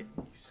fucking kidding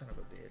me, you son of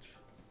a bitch.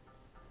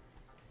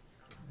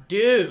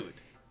 Dude!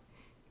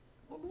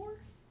 One more?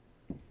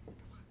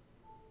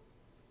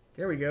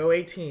 There we go,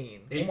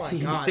 18. Oh my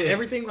 18 god, hits.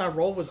 everything I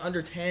rolled was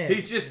under 10.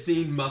 He's just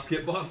seen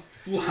musket balls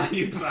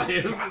flying by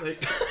him.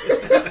 Like,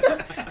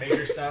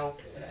 Major style.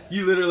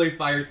 you literally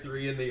fire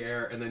 3 in the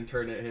air and then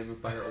turn at him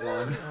and fire 1.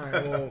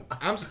 Alright, well,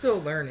 I'm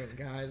still learning,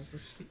 guys.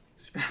 Just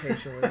be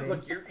patient with me.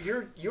 Look,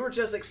 you were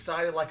just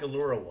excited like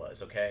Allura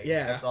was, okay?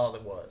 Yeah. That's all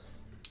it was.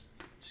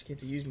 Just get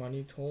to use my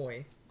new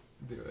toy.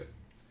 Do it.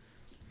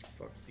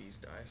 Fuck these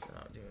dice, they're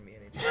not doing me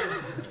any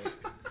justice tonight.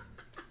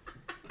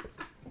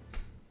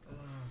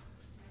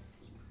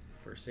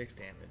 For 6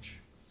 damage.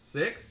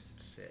 6?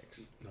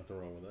 6. Nothing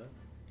wrong with that.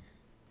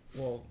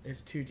 Well,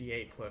 it's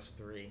 2d8 plus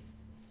 3.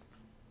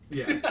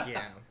 Yeah.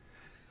 Yeah.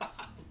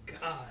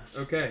 Gosh.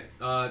 Okay.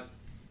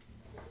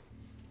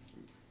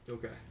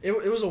 Okay.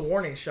 It was a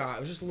warning shot.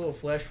 It was just a little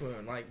flesh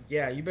wound. Like,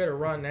 yeah, you better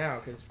run now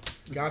because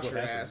got your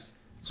ass.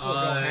 That's what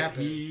gonna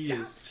happen. He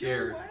is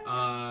scared.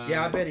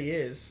 Yeah, I bet he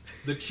is.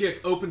 The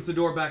chick opens the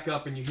door back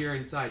up and you hear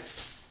inside,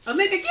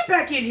 Linda, get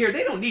back in here.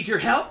 They don't need your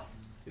help.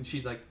 And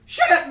she's like,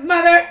 shut up,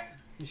 mother.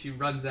 And she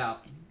runs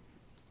out.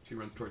 She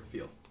runs towards the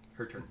field.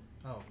 Her turn.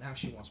 Oh, now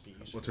she wants to be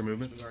useful. What's her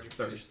movement? We already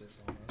 30. finished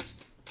this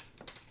almost.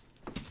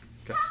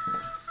 Okay.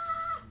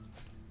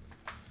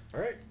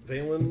 Alright,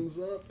 Valen's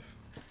up.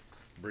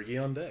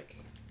 Briggy on deck.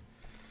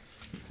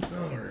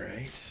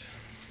 Alright.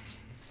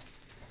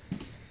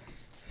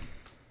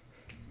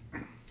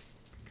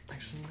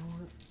 Actually, you know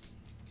what?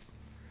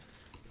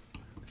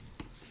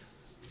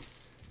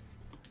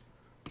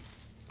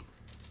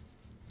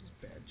 This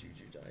bad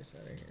juju dice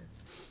out of here.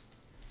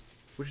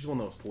 Which is one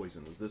that was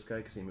poisoned? Was this guy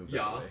because he moved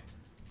Yeah. that way?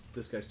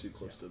 This guy's too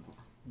close to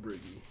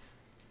Briggy.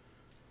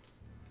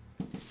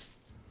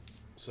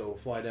 So we'll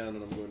fly down,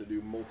 and I'm going to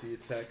do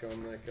multi-attack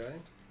on that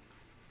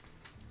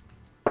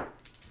guy.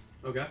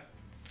 Okay.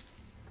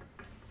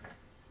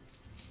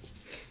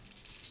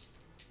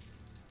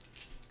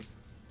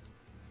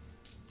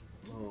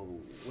 Oh,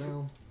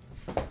 well.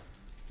 So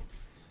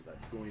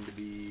that's going to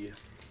be...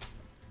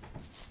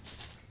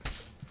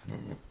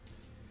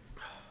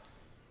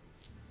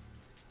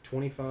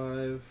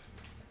 25.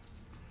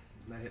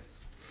 That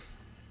hits.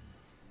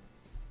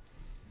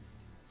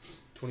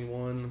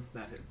 21.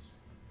 That hits.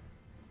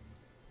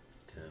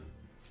 10.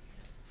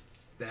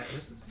 That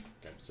misses.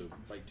 Okay, so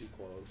bite 2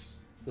 claws.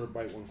 Or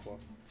bite 1 claw.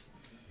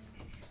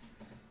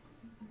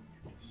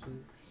 6.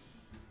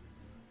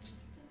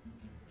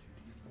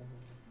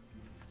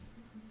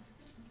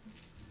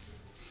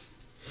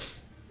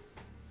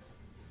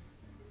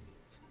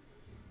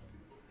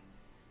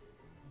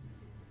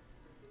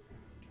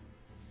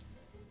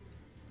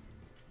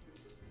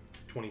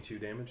 22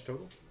 damage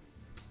total.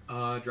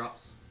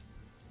 Drops.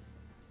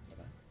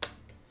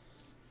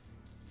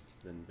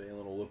 Then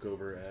Valen will look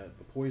over at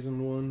the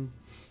poison one.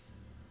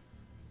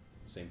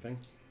 Same thing.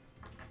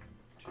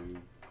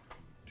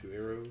 Two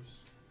arrows.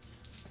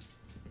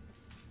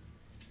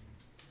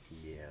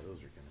 Yeah,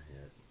 those are gonna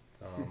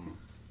hit.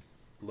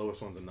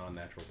 Lowest one's a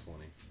non-natural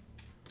 20.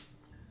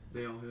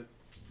 They all hit.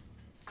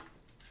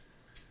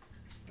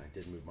 I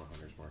did move my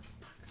hunter's mark.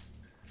 Fuck.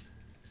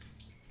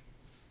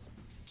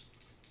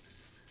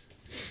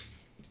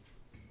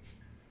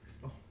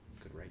 Oh,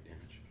 good right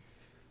damage.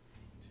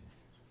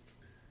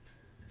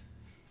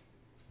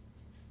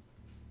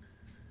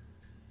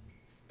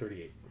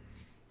 $38.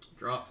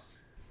 Drops.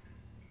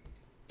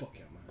 Fuck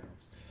out my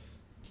house.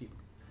 Keep.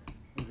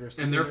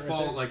 And they're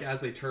falling, like,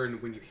 as they turn,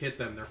 when you hit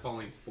them, they're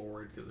falling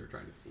forward because they're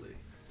trying to flee.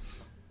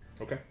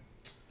 Okay.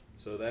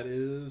 So that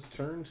is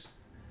turns.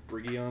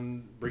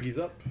 Briggy's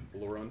up.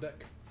 Allura on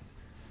deck.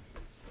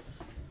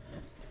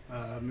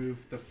 Move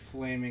the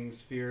flaming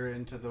sphere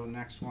into the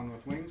next one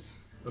with wings.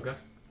 Okay.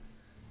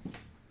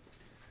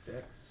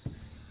 Dex.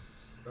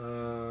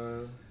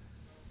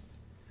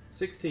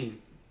 16.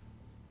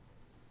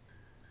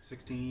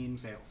 16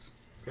 fails.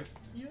 Okay.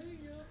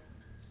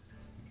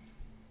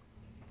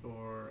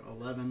 For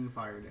 11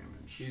 fire damage.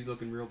 She's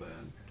looking real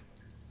bad.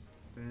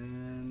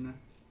 Then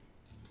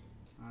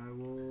I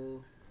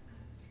will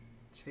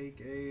take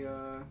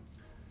a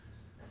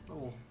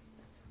little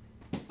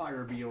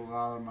fire beetle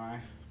out of my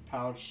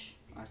pouch.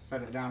 I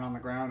set it down on the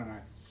ground and I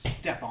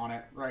step on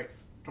it right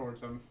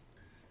towards him,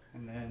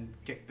 and then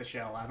kick the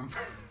shell at him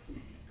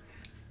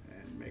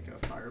and make a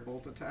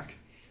firebolt attack.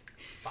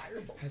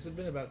 Firebolt. Has it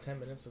been about 10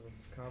 minutes of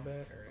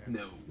combat? Or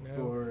No. No.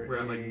 For We're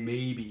at, like, a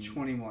maybe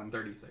 21.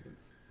 30 seconds.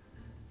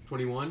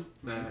 21?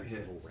 That Every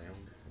hits. single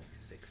round is like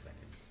 6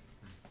 seconds.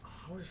 Oh,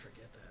 I always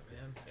forget that,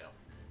 man. Yeah.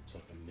 It's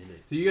like a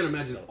minute. So you gotta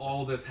imagine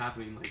all this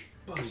happening, like,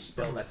 A boom,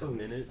 spell boom, that's a boom.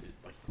 minute,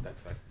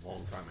 that's a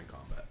long time in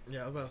combat.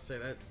 Yeah, I was about to say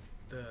that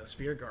the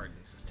Spear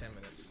Gardens is 10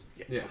 minutes.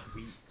 Yeah.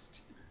 Weeks.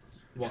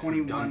 Walk through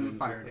 21 dungeons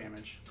fire with it.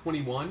 damage.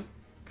 21?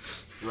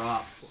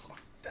 Drops.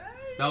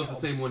 That was the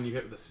same one you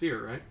hit with the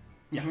sphere, right?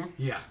 Yeah. Mm-hmm.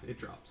 Yeah, it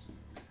drops.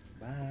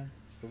 Bye,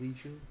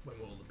 Felicia. When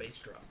will the base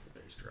drop? The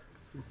base drop.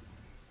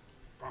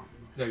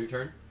 Is that your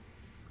turn?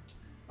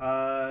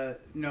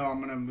 No, I'm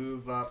gonna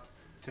move up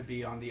to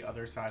be on the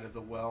other side of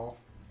the well.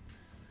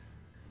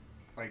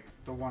 Like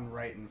the one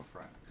right in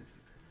front.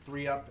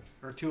 3 up,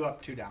 or 2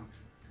 up, 2 down.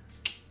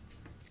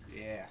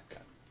 Yeah.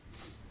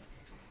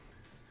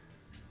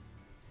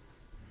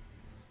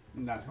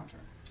 And that's my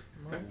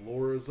turn. Okay.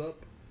 Laura's up.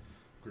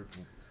 Group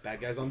of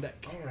bad guys on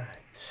deck.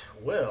 Alright.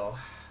 Well,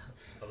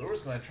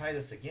 Allura's going to try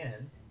this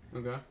again.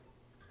 Okay.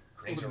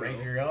 Ranger Oh, no.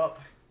 Rapier up,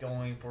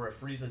 going for a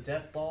freeze of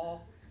death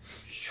ball.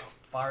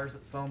 Fires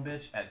at some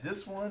bitch at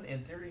this one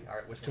in theory.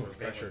 Alright, which Too one much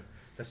was pressure.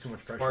 That's too much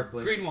pressure.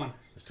 Sparkling. Green one.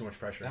 That's too much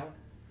pressure. That one?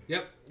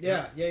 Yep.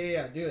 Yeah.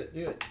 Do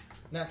it.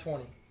 Not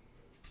 20.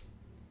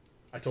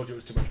 I told you it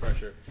was too much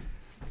pressure.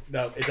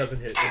 No, it doesn't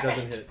hit. It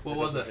doesn't hit. What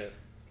was doesn't it? hit.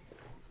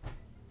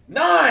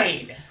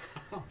 9! Yeah.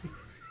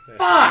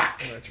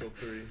 Fuck! Natural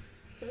 3.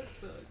 That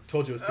sucks.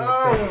 Told you it was too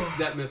much pressure.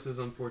 That misses,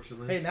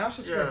 unfortunately. Hey, now it's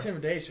just for Yeah.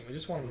 intimidation. We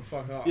just want them to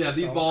fuck off. yeah, that's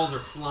these all. balls are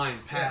flying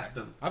past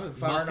them. I've been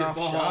firing Musket off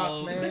balls.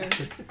 shots, man.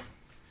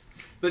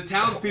 The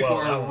townspeople Well,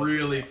 that are was-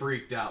 really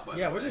freaked out by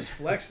Yeah, the we're way. just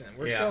flexing.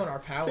 We're Yeah. showing our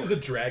power. There's a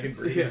dragon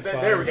breathing fire.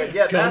 There we go.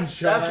 Yeah,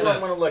 that's what I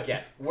Gunshots. want to look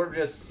at. We're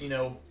just,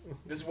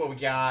 this is what we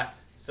got.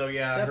 So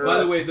yeah. Step her- By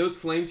the way, those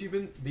flames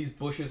these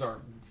bushes are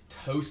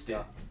toasted.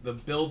 The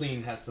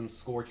building has some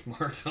scorch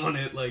marks on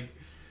it. Like,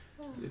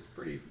 it's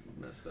pretty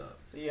messed up.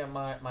 So yeah,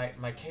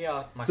 my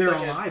chaos, my They're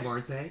second alive,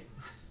 aren't they?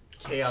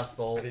 chaos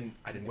bolt.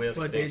 I didn't whiffs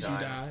But big did you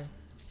time. die?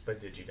 But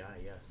did you die?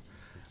 Yes.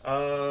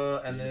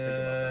 And Did you think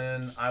about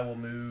then I will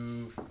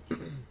move.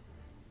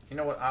 You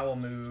know what? I will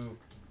move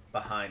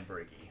behind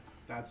Briggy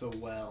That's a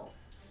well.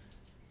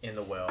 in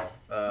the well.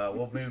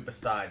 We'll move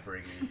beside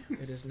Briggy.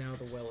 It is now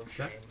the well of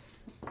shame.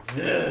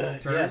 Turn.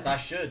 Yes, I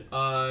should.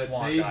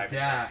 Swan They dive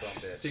dash that son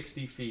of a bitch.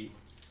 60 feet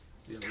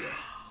the other way.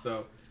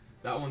 So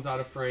that one's out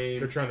of frame.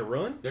 They're trying to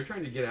run? They're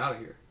trying to get out of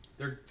here.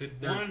 Did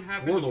Their one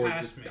happen to warlord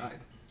pass just me? died.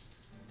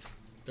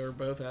 They're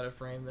both out of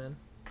frame then.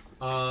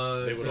 They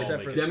would all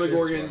Except make for it. this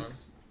Demogorgons. one.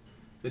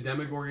 The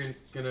Demogorgon's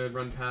gonna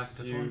run past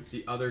This you. one?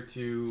 The other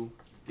two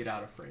get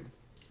out of frame.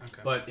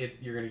 Okay. But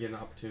you're gonna get an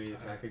opportunity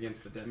attack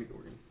against the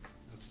Demogorgon.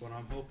 That's what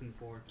I'm hoping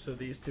for. So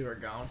these two are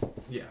gone.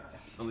 Yeah,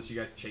 unless you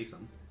guys chase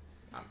them.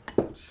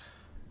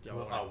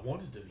 Well, I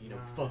wanted to,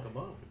 fuck them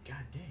up, but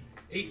god dang.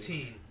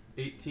 18.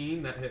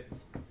 18, that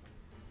hits.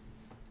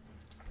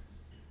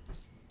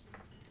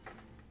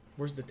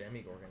 Where's the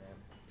Demogorgon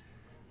at?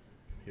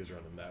 He was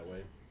running that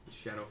way.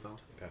 Shadowfell.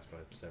 Passed by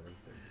Severn.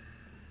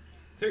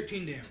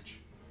 13 damage.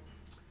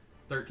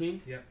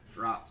 13? Yep.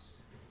 Drops.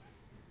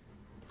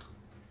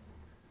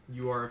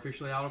 You are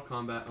officially out of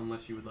combat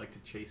unless you would like to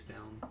chase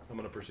down. I'm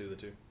gonna pursue the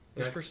two.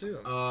 Let's Okay. pursue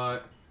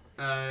him.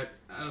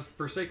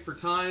 For sake for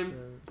time,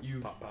 So- you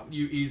Pop, pop.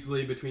 you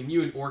easily between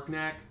you and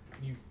Orknak,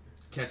 you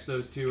catch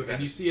those two,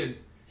 and you see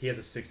He has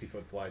a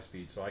 60-foot fly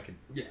speed, so I could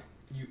you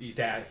easily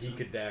dash. catch He them.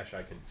 could dash.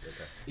 I could.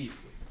 Okay.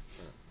 Easily.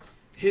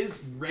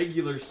 His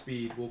regular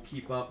speed will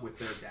keep up with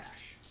their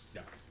dash.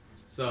 Yeah.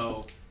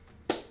 So,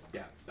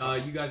 yeah,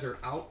 you guys are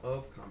out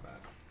of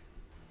combat.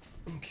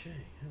 Okay.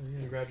 Hell yeah.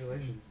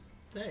 Congratulations.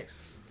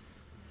 Thanks.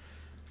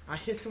 I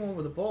hit someone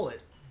with a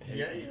bullet.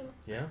 Yeah.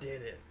 Yeah.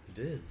 Did it. You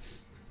did.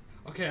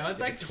 Okay, I'd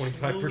like to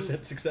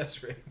 25%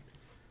 success rate.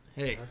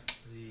 Hey. Let's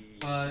see.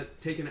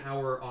 Take an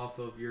hour off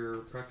of your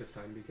practice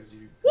time because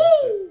you.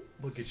 Woo!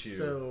 Look at you.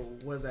 So,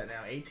 what is that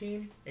now?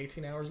 18?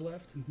 18 hours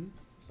left? Mm-hmm.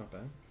 It's not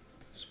bad.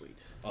 Sweet.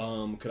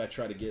 Could I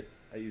try to get?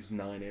 I used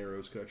 9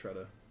 arrows. Could I try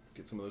to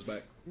get some of those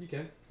back? You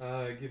can.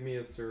 Give me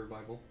a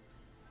survival.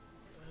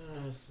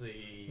 Let's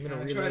see. I'm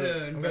gonna Can I try to I'm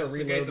gonna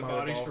investigate reload the my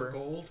bodies revolver. for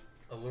gold?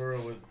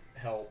 Allura would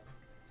help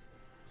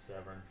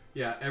Severn.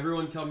 Yeah,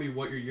 everyone tell me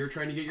what you're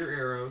trying to get your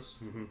arrows.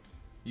 Mm-hmm.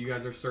 You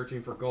guys are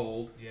searching for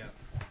gold. Yeah.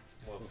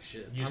 Well,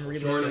 shit. useful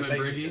reloading. short Jordan and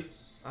basically Briggy?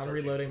 just I'm searching.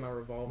 reloading my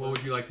revolver. What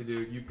would you like to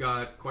do? You've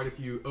got quite a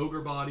few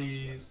ogre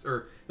bodies,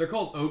 or they're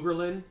called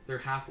Ogrillon. They're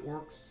half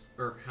orcs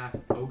or half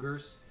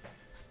ogres,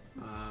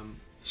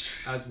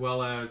 as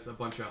well as a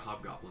bunch of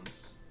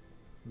hobgoblins.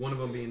 One of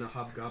them being a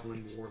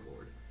hobgoblin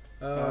warlord.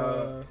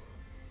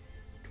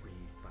 3,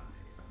 5.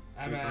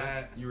 I'm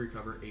at You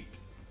recover 8.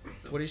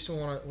 What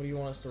do you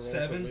want us to roll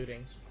 7? for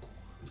looting?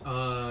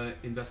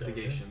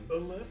 Investigation.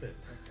 11.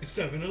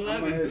 7-11.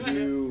 I'm gonna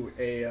do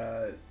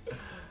a.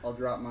 I'll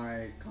drop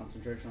my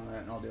concentration on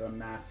that, and I'll do a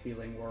mass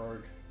healing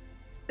word.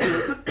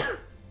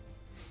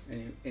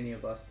 any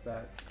of us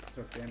that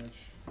took damage.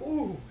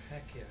 Ooh,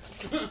 heck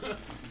yes.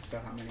 So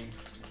how many?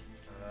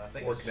 I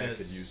think Orc it's that could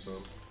just- use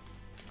some.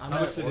 I'm How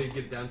at, much did they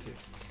get down to?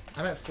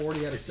 I'm at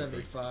 40 out of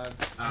 63.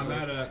 75. I'm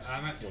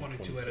at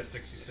 22 out of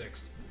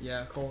 66.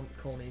 Yeah, Cole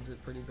needs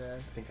it pretty bad.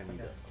 I think I need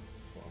Okay. that.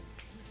 Well,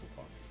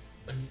 we'll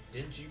talk.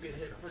 Didn't you get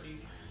hit pretty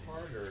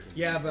hard, or?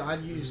 Yeah, but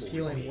I'd used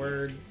healing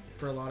word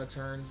for a lot of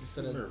turns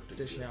instead of Nerve did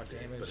dishing good, out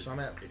but damage. if- So I'm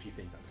at If you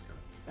think that was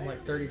I'm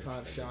like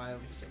 35 shy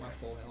of my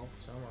full health,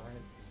 so I'm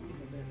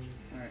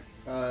alright.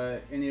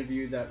 Alright. Any of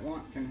you that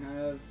want can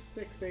have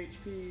 6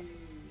 HP.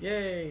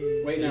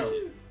 Yay! Wait, no.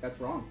 That's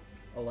wrong.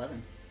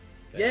 11.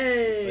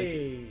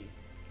 Yay!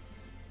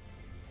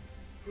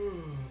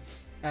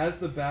 As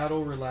the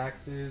battle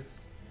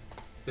relaxes,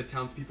 the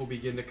townspeople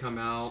begin to come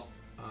out.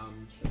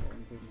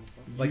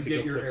 I'd like You to get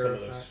go your put some of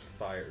arrows those back.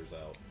 pires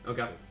out.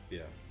 Okay.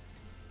 Yeah.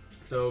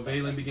 So Stop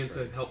Valen that begins to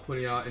trade. help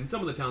putting out, and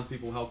some of the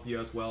townspeople help you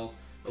as well.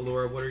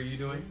 Allura, what are you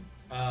doing?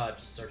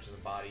 Just searching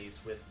the bodies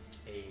with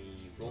a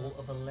roll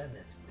of 11.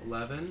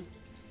 11,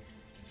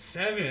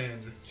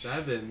 7.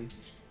 7,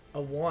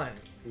 A 1.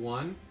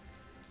 1.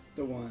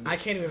 The one. I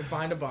can't even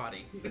find a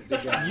body.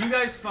 You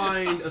guys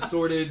find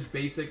assorted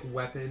basic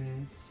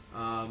weapons.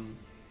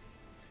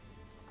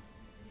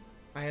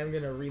 I am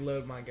gonna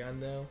reload my gun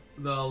though.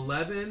 The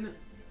 11,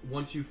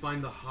 once you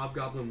find the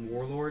Hobgoblin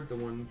Warlord, the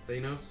one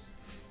Thanos,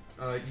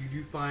 you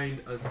do find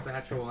a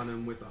satchel on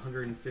him with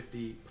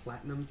 150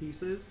 platinum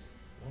pieces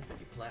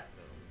 150 platinum.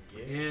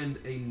 Yeah. and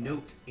a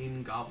note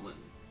in Goblin.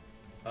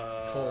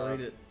 Cole,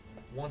 read it.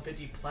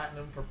 150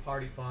 platinum for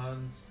party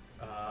funds.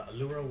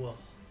 Allura will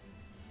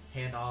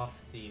hand off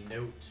the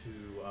note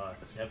to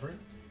Severin.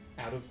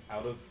 Out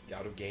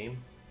of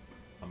game.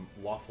 I'm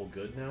lawful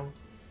good now.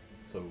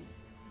 So,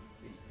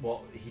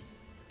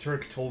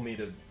 Turk told me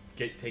to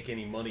take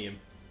any money and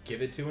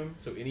give it to him.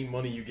 So any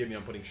money you give me,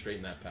 I'm putting straight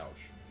in that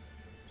pouch.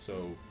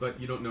 So But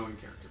you don't know in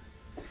character.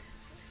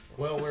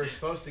 Well, we're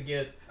supposed to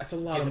get that's a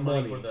lot the of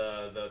money money.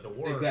 for the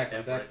war Exactly,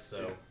 effort, that's-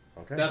 so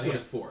yeah. Okay. That's So what yeah.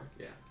 it's for,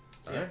 yeah.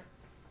 so yeah,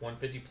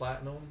 150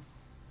 platinum.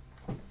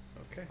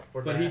 Okay.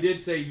 For But that. he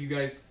did say you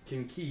guys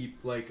can keep,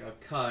 like, a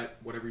cut,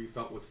 whatever you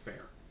felt was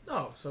fair.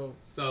 No, so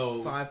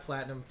So, 5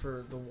 platinum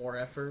for the war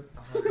effort.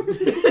 100.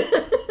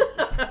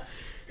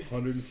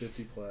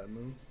 150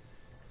 platinum.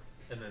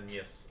 And then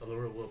yes,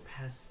 Allura will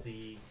pass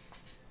the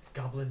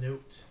goblin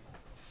note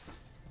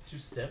to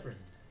Severin.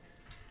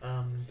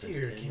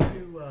 Dear, $10. can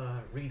you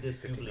read this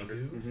googly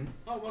 1500. goo? mhm,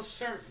 Oh, well,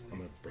 certainly. I'm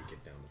gonna break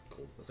it down to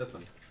cold. that's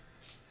fine.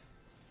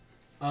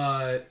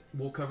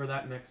 We'll cover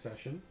that next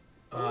session.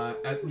 No,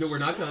 we're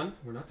not done.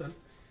 We're not done.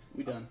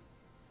 We done.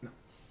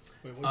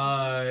 Wait,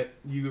 what'd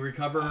You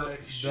recover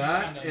she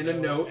that found a and a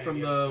note note and from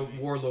gave it the to me.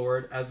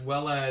 warlord, as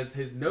well as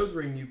his nose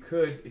ring. You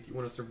could, if you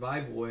want to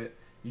survival it,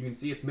 you can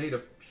see it's made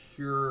of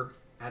pure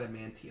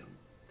adamantium.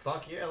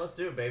 Fuck yeah, let's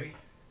do it, baby.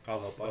 I'll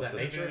help. I'll Was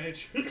that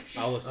assist. nature?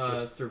 I'll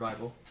assist.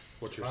 Survival.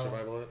 What's your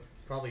survival at?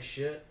 Probably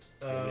shit.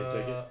 Want me to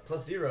take it?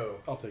 +0.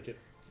 I'll take it.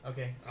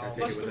 Okay. Can I I'll take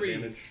Plus it with 3.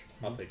 advantage?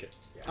 I'll take it.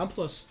 I'm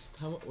plus.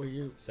 How much were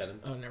you? 7.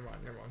 Oh, never mind.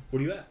 Never mind.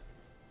 What are you at?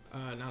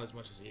 Not as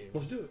much as you.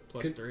 Let's do it.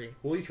 Plus 3.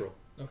 We'll each roll.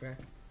 Okay.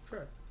 Try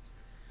it.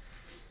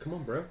 Come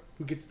on, bro.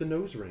 Who gets the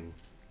nose ring?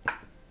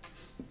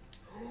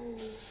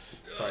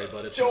 Sorry,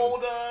 but it's Joel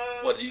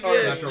does. What did you Or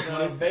get? Natural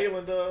 20.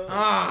 Valen does.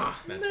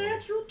 Ah. Nat 20.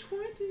 Natural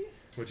 20.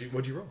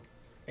 What'd you roll?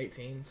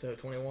 18. So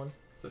 21.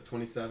 So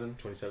 27.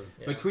 27.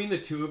 Yeah. Between the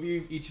two of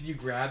you, each of you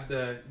grab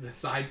the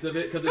sides of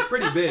it because it's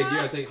pretty big. You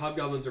gotta think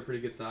hobgoblins are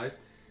pretty good size,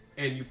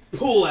 and you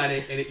pull at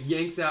it and it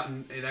yanks out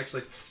and it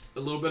actually a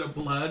little bit of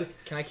blood.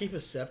 Can I keep a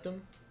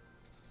septum?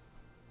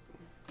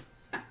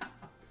 If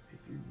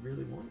you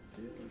really want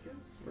to, I guess.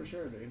 For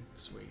sure, dude.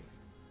 Sweet.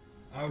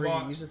 I Bring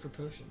walk. use it for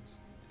potions.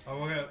 I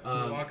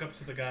walk up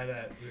to the guy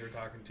that we were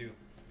talking to.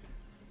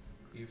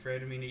 You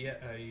afraid of me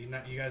yet?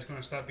 You guys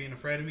gonna stop being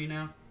afraid of me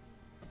now?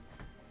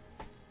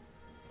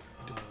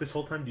 This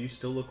whole time, do you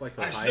still look like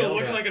a I still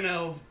look yeah. like an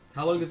elf.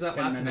 How long does that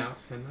 10 last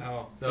minutes. now? 10 minutes.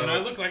 Oh, So then I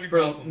look like a for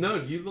goblin. no,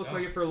 you look Oh.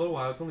 like it for a little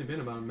while. It's only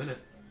been about a minute.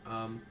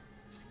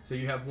 So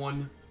you have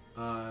one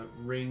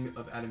ring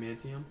of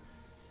adamantium.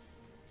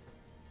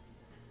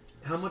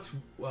 How much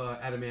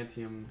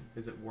adamantium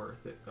is it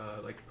worth?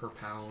 Like per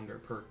pound or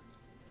per?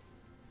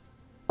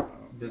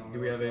 Do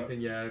we have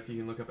anything? Yeah, if you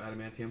can look up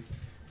adamantium.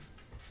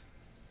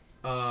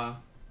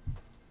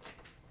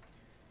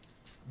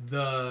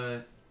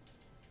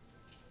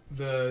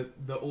 The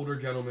older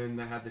gentleman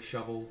that had the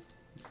shovel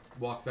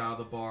walks out of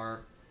the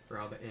bar or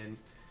out of the inn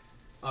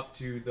up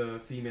to the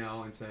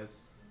female and says,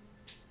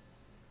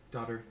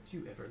 "Daughter, do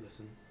you ever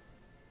listen?"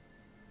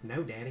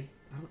 "No, Daddy,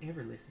 I don't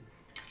ever listen."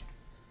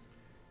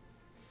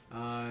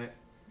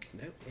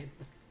 No.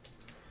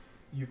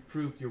 You've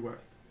proved your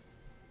worth.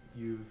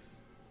 You've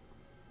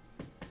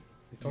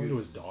He's talking to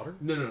his daughter?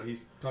 no,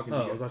 he's talking Oh,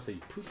 to I you was guys. about to say, you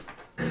proved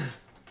it.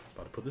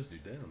 About to put this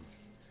dude down.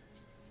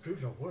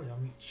 Prove your word. I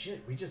mean,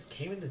 shit. We just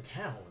came into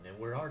town and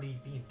we're already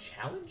being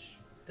challenged.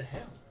 What the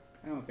hell?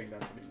 I don't think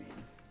that's what he means.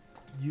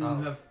 You Oh.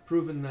 have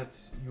proven that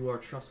you are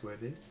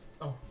trustworthy.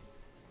 Oh,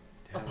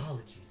 Damn.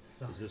 apologies.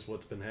 Sorry. Is this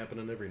what's been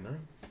happening every night?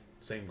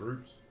 Same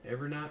groups?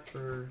 Every night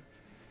for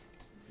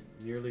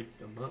nearly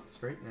a month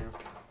straight now.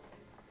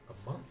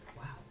 A month?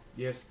 Wow.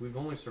 Yes, we've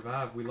only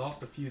survived. We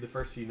lost a few the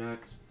first few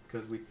nights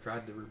because we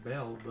tried to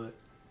rebel, but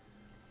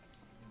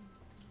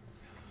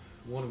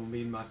one of them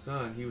being my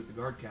son, he was the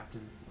guard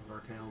captain of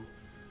our town.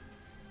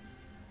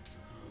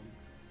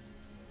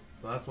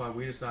 So that's why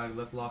we decided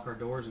let's lock our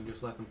doors and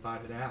just let them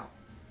fight it out.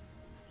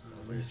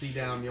 So you see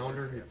down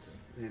yonder,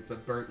 it's a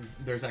burnt.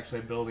 There's actually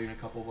a building, a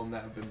couple of them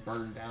that have been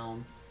burned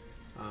down.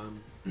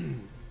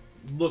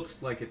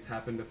 Looks like it's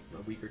happened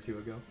a week or two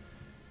ago.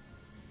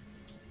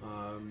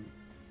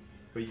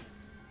 But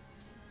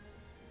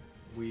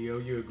we owe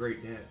you a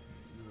great debt.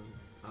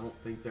 I don't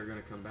think they're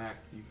going to come back.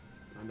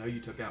 I know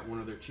you took out one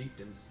of their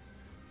chieftains.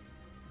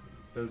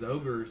 Those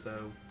ogres,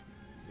 though,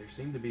 there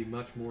seemed to be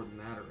much more than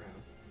that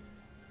around.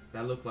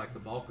 That looked like the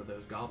bulk of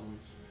those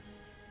goblins.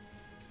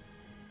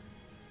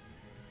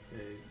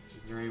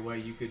 Is there any way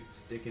you could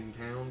stick in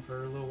town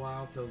for a little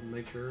while to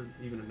make sure,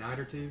 even a night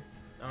or two?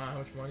 I don't know how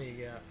much money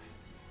you got.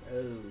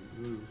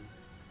 Ooh.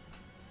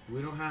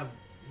 We don't have,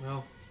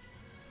 well,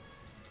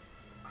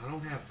 I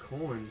don't have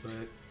coin, but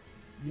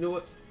you know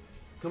what?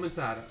 Come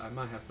inside. I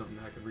might have something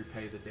that I could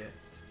repay the debt.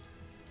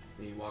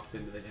 And he walks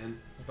into the inn.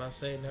 I was about to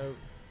say no.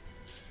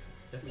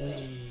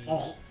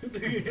 Oh.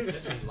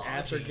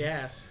 Ass or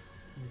gas.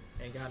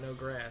 Ain't got no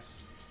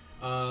grass.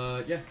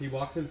 Yeah, he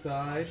walks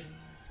inside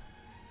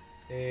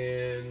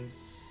and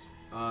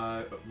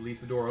leaves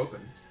the door open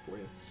for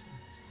you.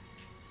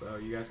 So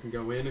you guys can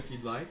go in if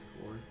you'd like,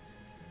 or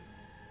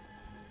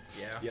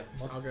Yeah.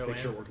 I'll go Make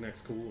sure in.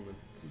 Workneck's cool and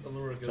then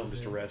Allura tell him goes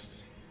just to in.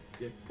 rest.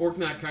 yeah.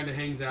 Orknot kind of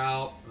hangs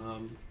out,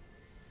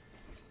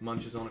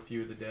 munches on a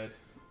few of the dead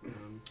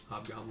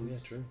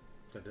hobgoblins. true.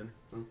 Got dinner.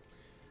 I'm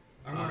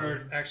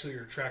gonna actually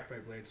retract my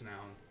blades now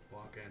and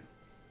walk in.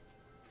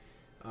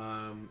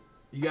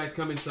 You guys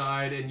come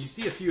inside, and you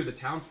see a few of the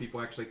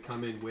townspeople actually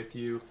come in with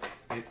you.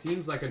 And it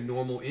seems like a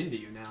normal inn to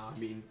you now. I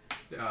mean,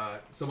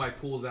 somebody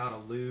pulls out a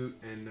lute,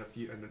 and a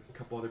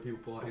couple other people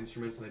pull out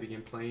instruments, and they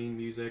begin playing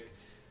music.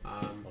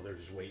 Oh, they're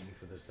just waiting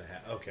for this to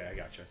happen. Okay, I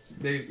gotcha.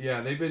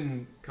 They've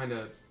been kind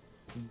of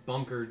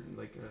bunkered,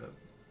 like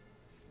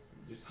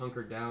just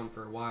hunkered down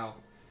for a while.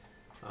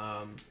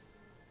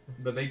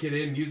 But they get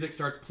in, music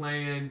starts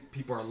playing,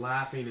 people are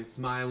laughing and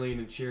smiling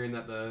and cheering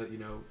that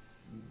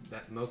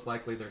that most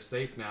likely they're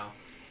safe now.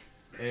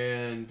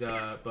 And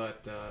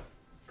but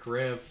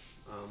Karev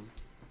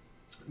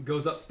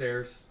goes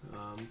upstairs,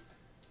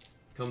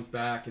 comes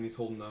back, and he's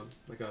holding a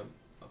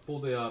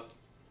folded up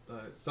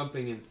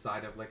something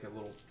inside of like a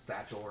little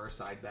satchel or a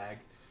side bag,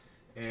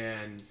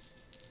 and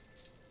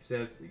He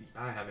says,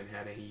 I haven't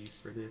had any use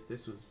for this.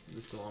 This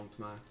belonged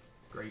to my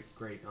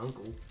great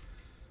uncle.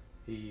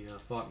 He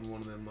fought in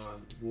one of them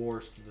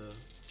wars to the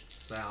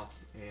south,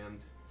 and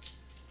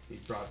he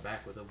brought it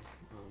back with him.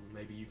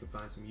 Maybe you can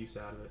find some use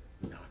out of it.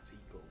 Nazi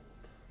gold.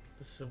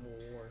 The Civil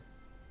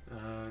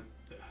War.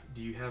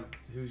 Do you have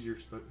who's your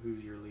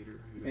leader?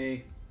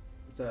 Me.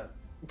 What's up?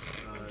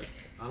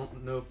 I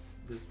don't know if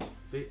this will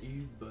fit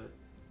you, but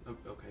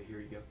okay, here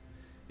you go.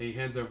 And he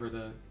hands over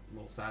the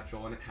little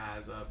satchel, and it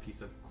has a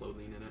piece of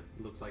clothing in it.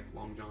 It looks like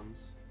long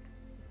johns.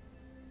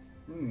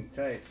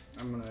 Okay,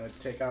 I'm gonna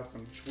take out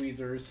some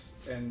tweezers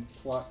and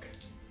pluck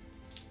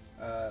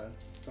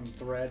some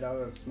thread out,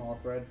 a small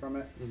thread from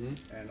it,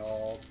 and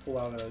I'll pull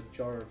out a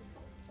jar of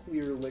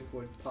clear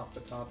liquid, pop the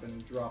top,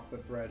 and drop the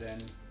thread in,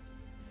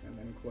 and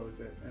then close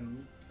it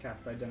and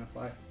cast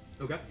Identify.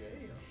 Okay.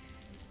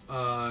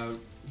 Do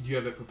you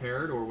have it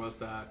prepared, or was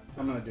that?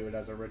 I'm gonna do it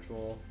as a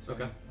ritual. So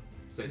Okay.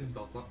 Say the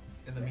spell slot.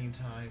 In the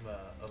meantime,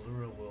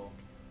 Allura will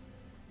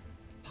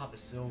pop a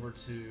silver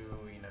to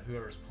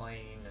whoever's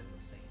playing and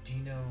say, "Do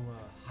you know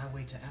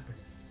Highway to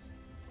Avernus?"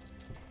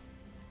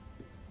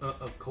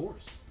 Of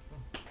course.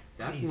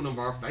 That's Please. one of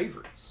our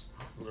favorites.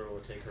 Allura will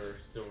take her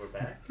silver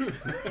back.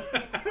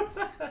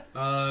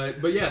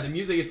 But yeah, the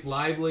music, it's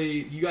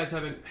lively. You guys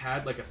haven't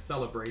had like a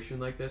celebration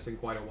like this in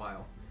quite a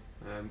while.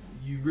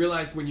 You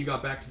realized when you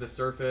got back to the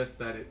surface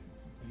that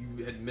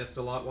you had missed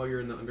a lot while you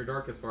were in the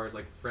Underdark as far as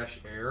like fresh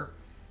air.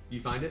 You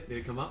find it? Did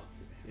it come up?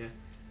 Yeah.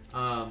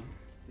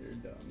 You're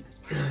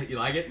dumb. You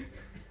like it?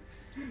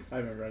 I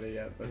haven't read it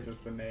yet, but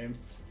just the name.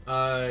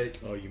 Oh,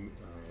 you.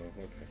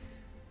 Okay.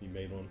 You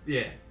made one.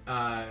 Yeah.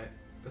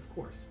 Of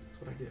course.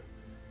 That's what I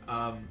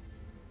do.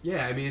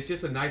 Yeah, I mean, it's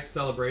just a nice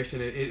celebration.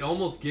 It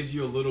almost gives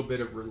you a little bit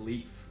of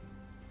relief,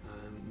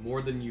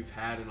 more than you've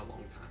had in a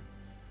long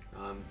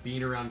time.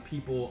 Being around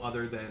people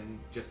other than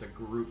just a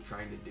group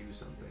trying to do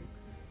something,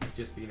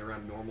 just being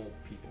around normal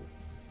people.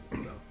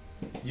 So,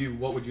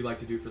 what would you like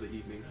to do for the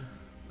evening?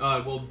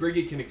 Well,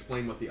 Briggy can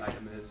explain what the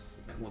item is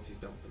once he's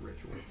done with the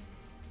ritual.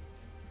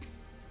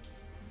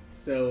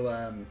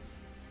 So,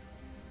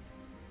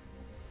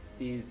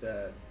 these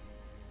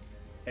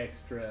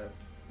extra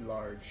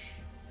large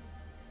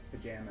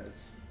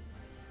pajamas.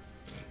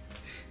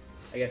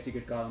 I guess you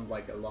could call them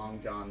like a long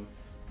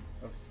johns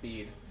of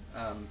speed.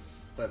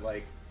 But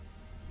like,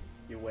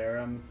 you wear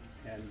them,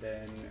 and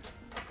then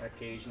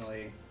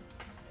occasionally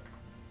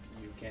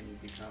you can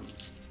become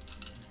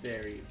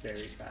very,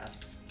 very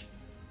fast.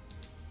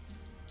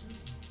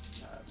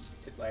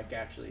 It like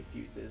actually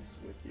fuses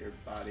with your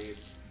body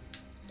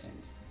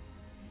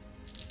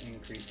and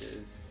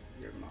increases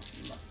your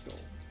muscle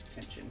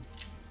tension.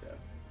 So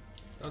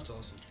That's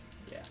awesome.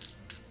 yeah.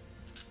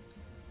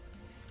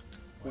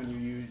 When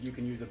you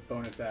can use a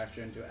bonus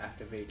action to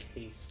activate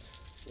haste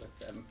with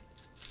them,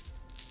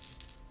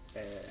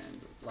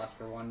 and last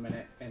for 1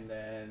 minute, and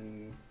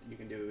then you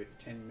can do it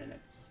 10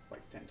 minutes,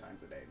 like 10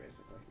 times a day,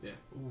 basically. Yeah.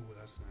 Ooh,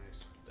 that's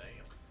nice.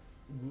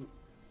 Damn.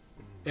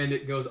 And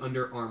it goes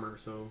under armor,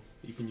 so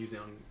you can use it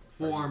on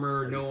full armor,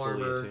 Are you no fully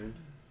armor. attuned?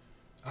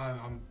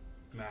 I'm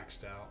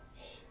maxed out.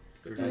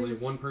 There's Nice. only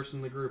one person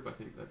in the group, I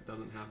think, that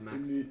doesn't have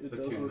max It does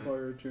attunement.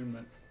 require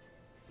attunement.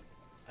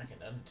 I can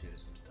untune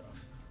some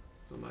stuff.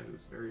 Somebody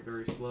who's very,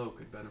 very slow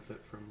could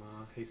benefit from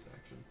haste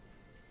action.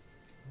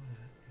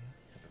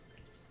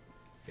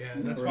 Yeah,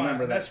 No, that's remember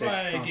why. that That's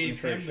why takes I gave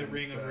him the concentration,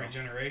 ring of so-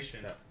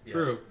 regeneration.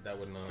 True. That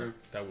would not. True.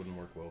 That wouldn't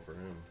work well for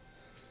him.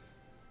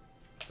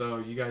 So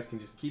you guys can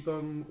just keep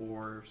them,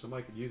 or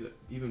somebody could use it.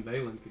 Even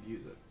Valen could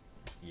use it.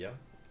 Yeah.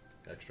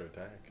 Extra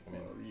attack. I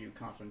mean, Well, you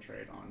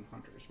concentrate on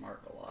Hunter's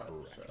Mark a lot,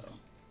 Correct. so.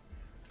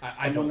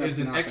 I Someone don't. that's Is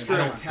an not gonna extra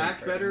be attack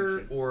concentrating better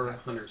should or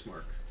have Hunter's this.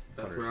 Mark?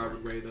 That's Hunter's where I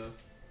would Mark. weigh the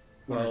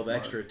well, Hunter's the Mark.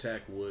 extra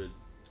attack would.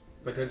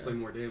 potentially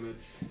more damage.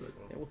 But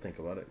Yeah, we'll think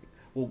about it.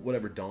 Well,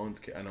 whatever Dawn's.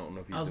 I don't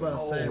know if he's. I was doing about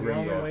to the say, whole we're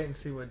ring gonna up. wait and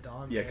see what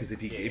Dawn Yeah, makes. because if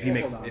he Yeah,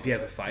 makes hold on. if he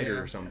has a fighter Yeah.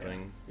 or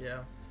something.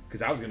 Yeah.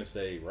 Because I was gonna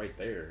say right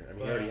there. I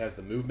mean, he already has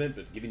the movement,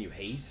 but giving you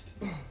haste.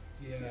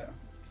 Yeah.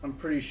 I'm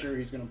pretty sure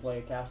he's going to play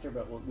a caster,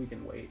 but we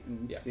can wait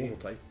and Yeah, see. we'll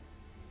hold tight.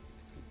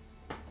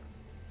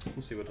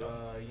 We'll see what's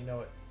up. You know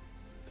what?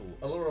 It's a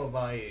little- Allura will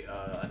buy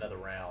another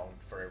round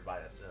for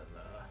everybody that's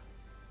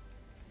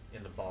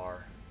in the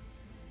bar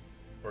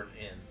or an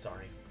inn.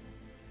 Sorry.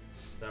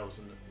 So that was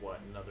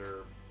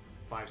another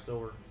 5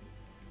 silver.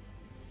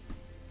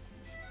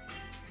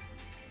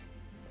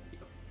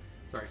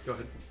 sorry, go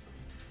ahead.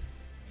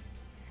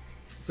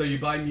 So you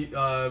buy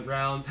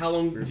rounds. How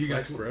long Weird do you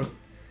guys? flex, bro.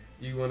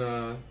 Do you want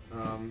to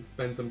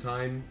spend some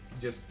time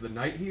just the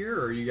night here,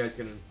 or are you guys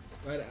gonna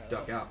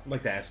duck out? I'd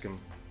like to ask him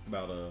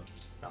about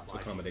Not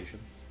like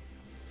accommodations.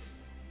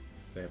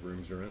 They have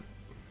rooms to rent.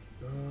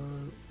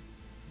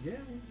 Yeah,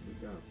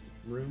 we've got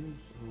rooms.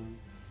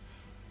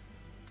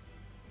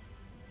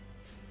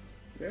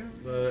 Yeah.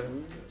 But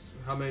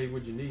how many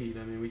would you need?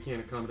 I mean, we can't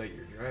accommodate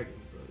your dragon,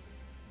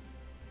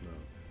 but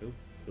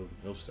No,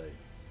 he'll stay.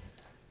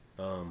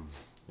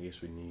 I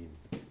guess we need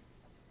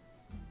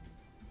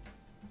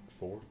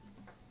 4.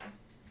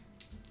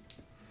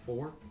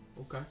 4.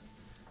 Okay.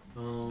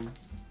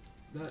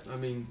 I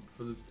mean,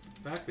 for the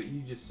fact that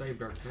you just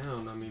saved our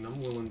town, I mean, I'm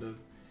willing to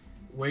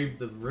waive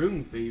the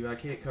room fee. I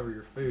can't cover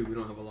your food. We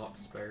don't have a lot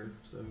to spare,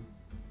 so.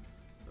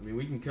 I mean,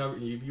 we can cover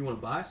you if you want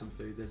to buy some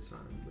food. That's fine.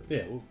 But.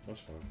 Yeah, well, that's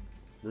fine.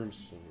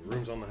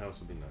 Rooms on the house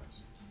would be nice.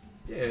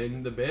 Yeah,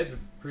 and the beds are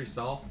pretty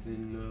soft,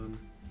 and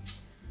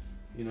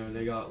you know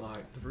they got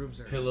like The rooms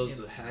are pillows in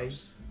of the hay.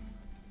 house.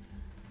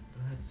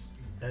 That's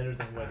better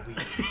than what we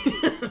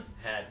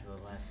had in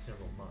the last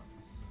several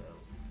months. So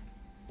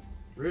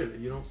Really,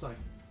 you don't say.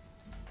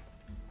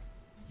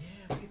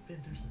 yeah, we've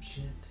been through some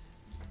shit.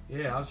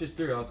 Yeah, I was just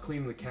through. I was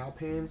cleaning the cow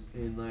pans,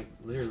 and like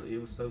literally,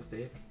 it was so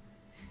thick.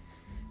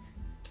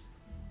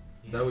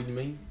 Is that what you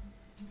mean?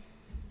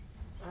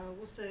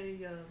 We'll say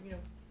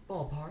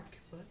ballpark,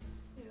 but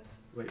yeah.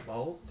 Wait,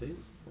 balls too?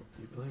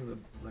 You playing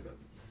with like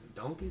a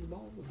donkey's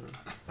balls?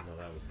 Or? No,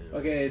 that was him.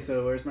 Okay,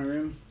 so where's my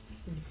room?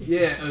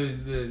 Yeah,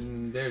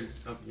 they're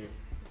up here.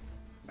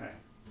 Alright.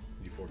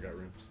 You four got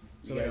rooms?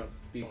 So You like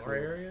guys a be bar cool.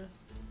 area?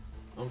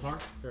 I'm sorry.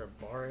 Is there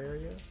a bar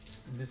area?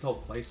 This whole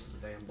place is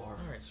a damn bar.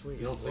 All right, sweet.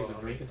 You don't sleep with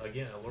drinking.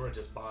 Again, Allura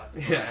just bought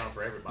Yeah. around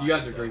for everybody. You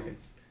guys are so- drinking.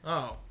 Oh,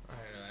 I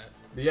didn't know that.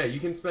 But yeah, you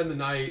can spend the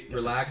night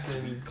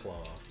relaxing. Sweet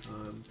claw.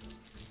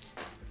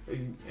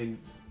 And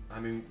I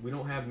mean, we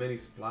don't have many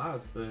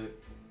supplies, but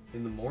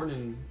in the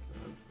morning,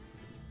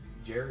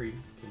 Jerry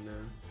can,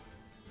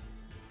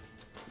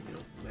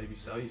 maybe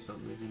sell you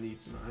something if you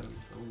need some items.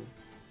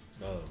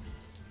 I don't know.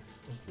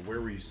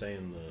 Where were you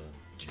saying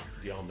do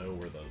y'all know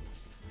where the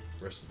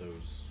rest of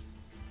those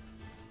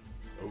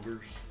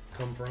ogres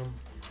come from?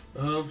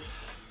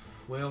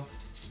 Well,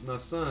 my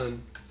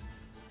son,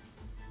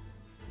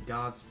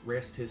 God's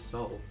rest his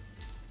soul.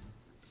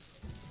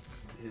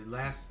 His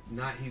last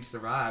night he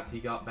survived, he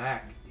got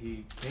back.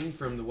 He came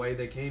from the way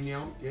they came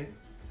down,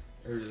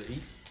 or to the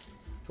east,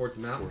 towards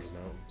the mountains. Towards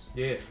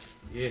the mountains.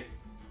 Yeah.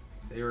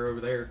 They were over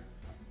there,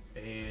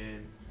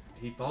 and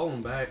he followed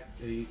them back.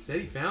 He said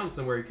he found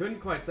somewhere. He couldn't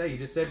quite say. He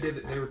just said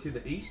that they were to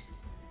the east,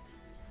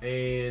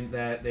 and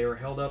that they were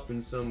held up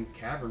in some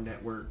cavern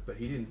network, but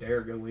he didn't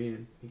dare go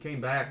in. He came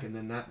back, and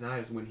then that night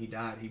is when he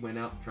died. He went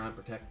out to try and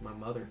protect my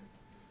mother.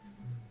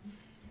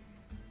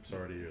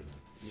 Sorry to hear that.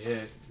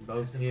 Yeah,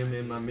 both him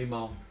and my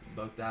Meemaw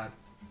both died.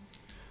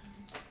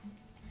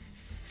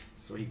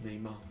 Sweet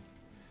Meemaw.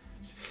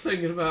 Just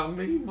thinking about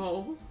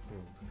Meemaw.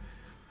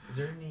 Is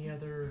there any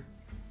other,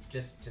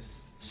 just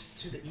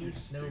to the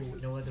east?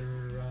 No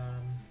other,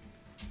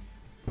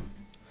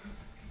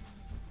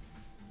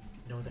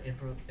 no other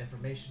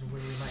information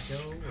where we might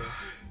go? Or?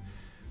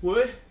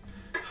 What?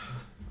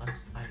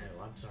 I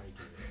know. I'm sorry,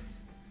 Gary.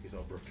 He's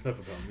all broken up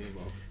about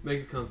Mimo.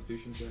 Make a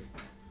Constitution check.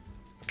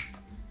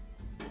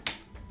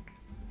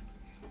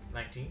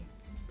 19.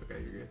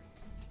 Okay, you're good.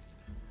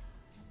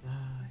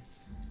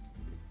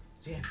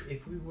 So yeah,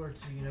 if we were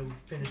to,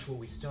 finish what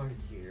we started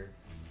here,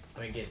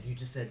 I mean, again, you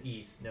just said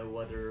east. No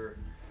other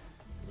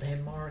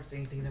landmarks,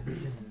 anything that we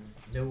can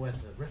know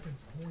as a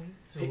reference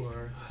point,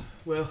 or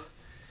Well,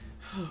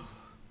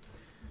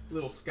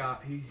 little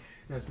Scott,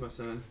 that's my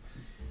son.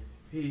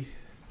 He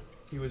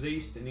was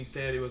east, and he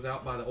said it was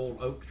out by the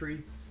old oak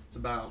tree. It's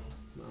about,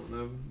 I don't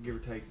know, give or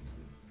take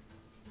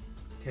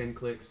 10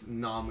 clicks.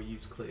 Nom will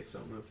use clicks. I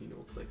don't know if you know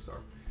what clicks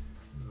are.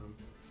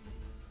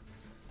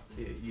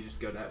 You just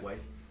go that way.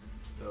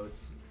 So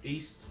it's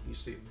east. You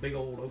see a big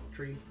old oak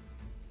tree.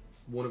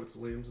 One of its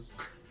limbs is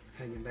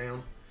hanging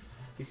down.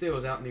 He said it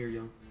was out near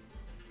you.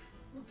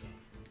 okay.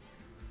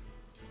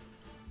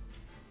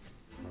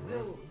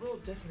 We'll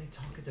definitely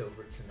talk it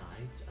over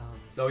tonight.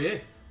 Oh yeah.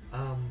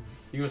 You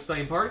You gonna stay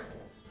and party?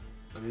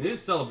 I mean, it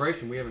is a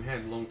celebration we haven't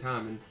had in a long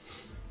time, and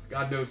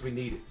God knows we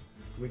need it.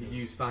 We could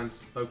use fine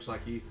folks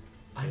like you.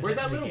 Where'd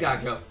that little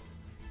guy go?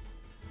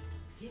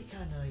 He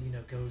kind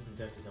of, goes and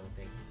does his own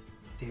thing.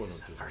 This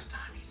is the first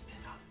time he's been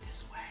up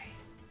this way.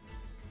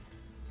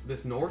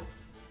 This north?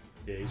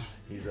 Yeah,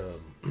 he's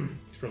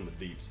from the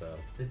deep south.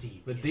 The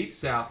deep. The yes. deep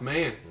south,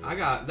 man.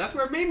 That's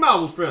where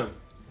Meemaw was from.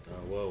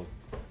 Well,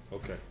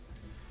 okay.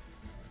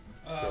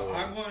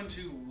 I'm going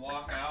to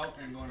walk out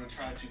and going to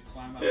try to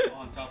climb up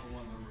on top of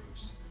one of the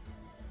roofs.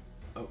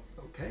 Oh,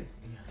 okay.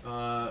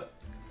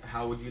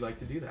 How would you like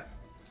to do that?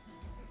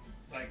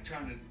 Like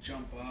trying to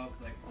jump up,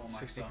 like pull my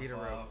 60 stuff feet of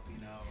rope. up,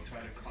 try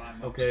to climb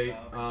up Okay,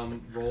 stuff.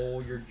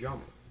 roll your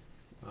jump.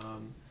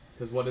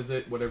 Because what is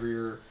it? Whatever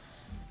your...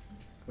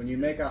 When you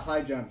make a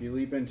high jump, you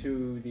leap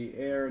into the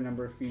air,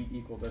 number of feet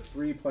equal to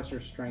 3 plus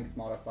your strength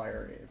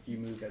modifier if you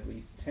move at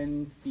least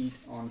 10 feet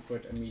on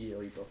foot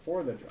immediately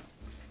before the jump.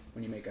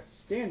 When you make a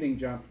standing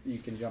jump, you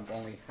can jump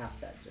only half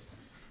that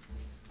distance.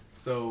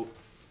 So,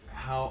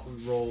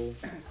 roll...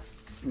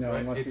 No, right?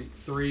 unless It's he...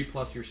 3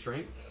 plus your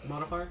strength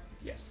modifier?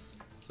 Yes.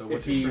 So If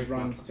what's your he strength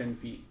runs modifier? 10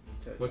 feet.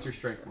 To What's your jump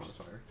strength first.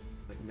 modifier?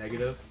 Like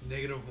negative?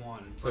 -1.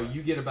 So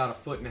you get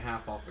about 1.5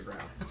 feet off the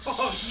ground.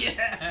 Oh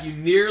yeah! You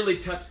nearly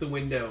touch the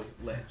window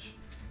ledge.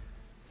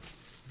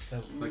 So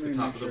Like the Let me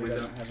top make of the sure it window.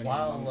 doesn't have any-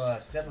 while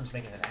Severin's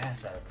making an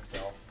ass out of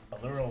himself,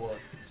 Allura will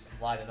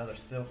slide another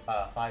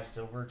 5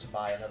 silver to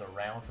buy another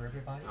round for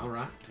everybody. All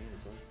right.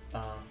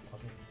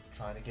 Okay,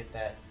 trying to get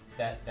that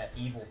that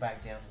evil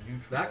back down to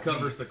neutral. That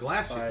covers the at least.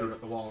 glass you threw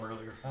at the wall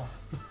earlier. Oh.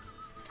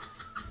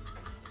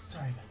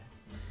 Sorry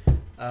about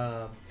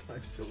that.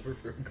 5 silver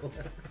for a glass.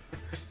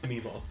 It's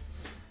Meemaws.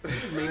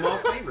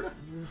 Meemaw's favorite.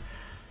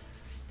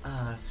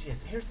 So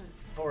yes, here's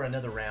for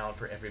another round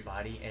for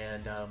everybody,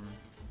 and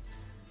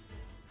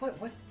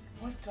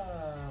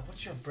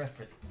what's your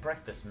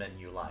breakfast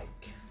menu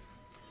like?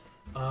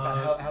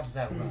 How does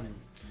that run?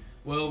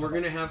 Well, we're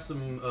gonna have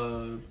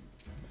some.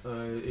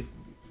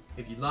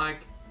 If you'd like,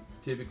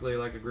 typically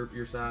like a group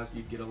your size,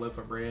 you'd get a loaf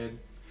of bread,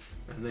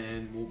 and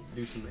then we'll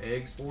do some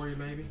eggs for you,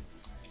 maybe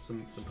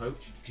some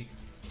poached. Do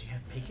you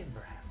have bacon,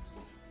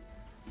 perhaps?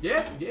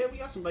 Yeah, we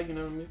got some bacon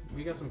on me.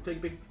 We got some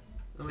pig.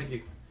 I'll make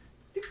you.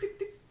 Tick, tick,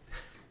 tick.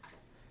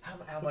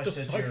 How much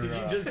does What your did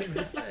you just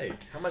even say?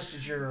 how much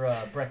does your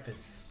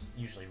breakfast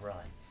usually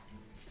run?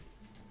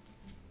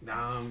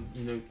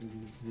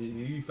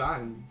 You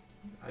find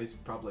it's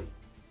probably.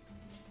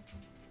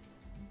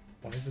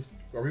 Why is this?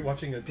 Are we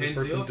watching this 10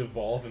 person seal?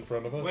 devolve in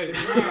front of us? Wait,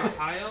 is it a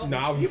high elf?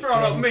 Nah, You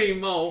brought up me,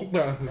 Mo.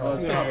 Well,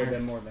 it's probably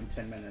been more than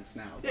 10 minutes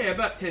now. Yeah,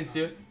 about 10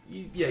 silver.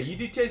 You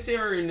do 10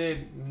 silver and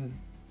then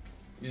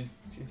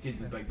it's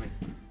getting the bacon.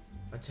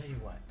 I'll tell you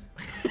what.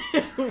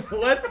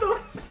 What the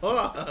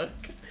fuck?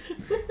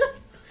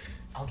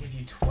 I'll give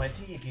you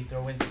 20 if you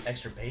throw in some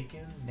extra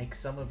bacon. Make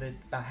some of it,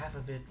 about half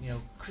of it,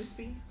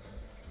 crispy.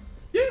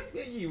 Yeah,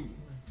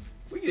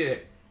 we get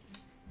it.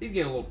 He's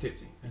getting a little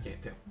tipsy. You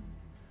can't tell.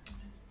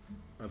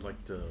 I'd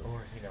like to.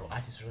 Or I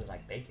just really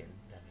like bacon.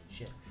 I mean,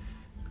 shit.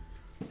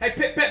 Hey,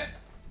 Pip,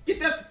 get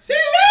that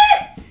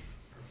silver!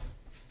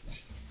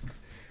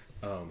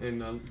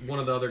 And one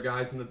of the other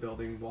guys in the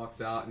building walks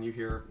out, and you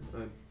hear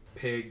a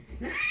pig,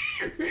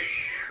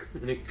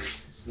 and it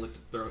slits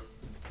its throat.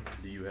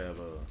 Do you have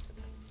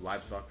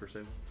livestock for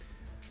sale?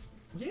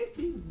 Yeah,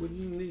 what do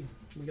you need?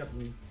 We got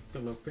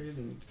no pig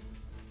and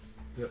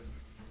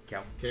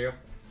Cow. cow.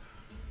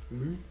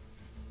 Mm-hmm.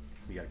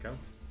 You got a cow?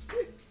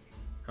 Yeah.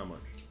 How much?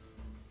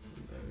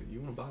 You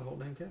want to buy a whole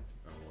damn cow?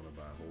 I want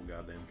to buy a whole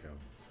goddamn cow.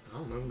 I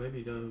don't know,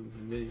 maybe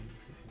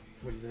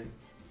what do you think?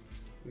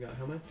 We got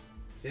how much?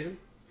 7?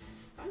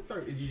 I'm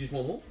 30. You just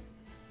want one?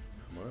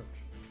 How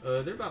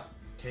much? They're about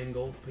 10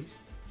 gold a piece.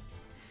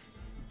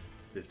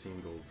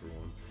 15 gold for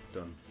one.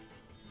 Done.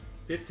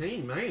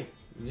 15, man.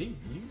 You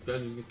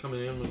guys are just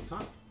coming in on the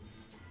top.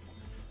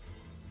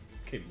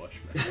 Okay, mush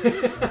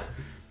man.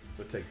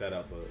 We'll take that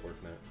out to work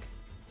now.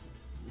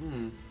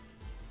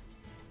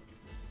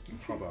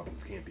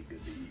 Hobgoblins can't be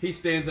good to eat. He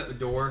stands at the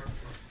door.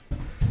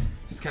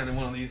 Just kind of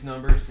one of these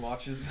numbers,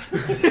 watches.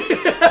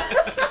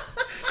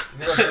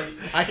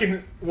 I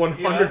can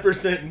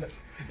 100%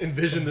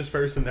 envision this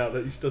person now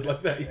that you stood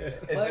like that. Yeah.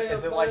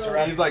 Is it like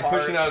Jurassic He's like Park?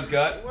 pushing out his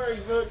gut. Very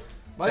good.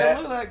 Man, That-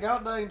 look at that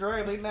goddamn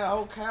dragon eating that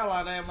whole cow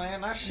like that,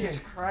 man. That shit's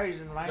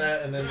crazy, man.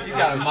 And then You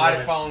got a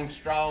mighty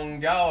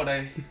strong jaw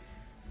there.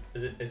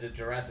 Is it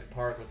Jurassic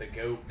Park with the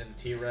goat and the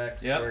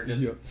T-Rex? Yep. Where it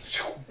just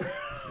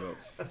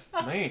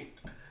Man,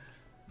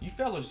 you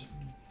fellas,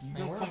 you Man,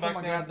 gonna where come the back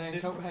fuck my down? goddamn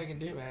Copenhagen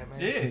dip at, man?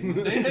 Yeah.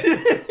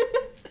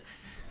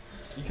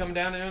 You coming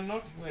down there and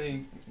look?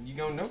 You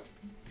gonna know?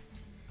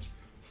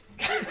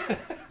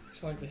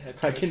 It's like the head.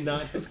 I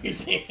cannot.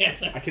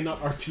 I cannot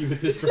RP with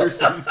this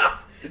person.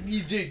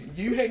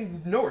 You heading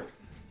north?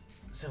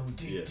 So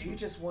do you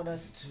just want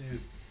us to,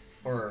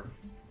 or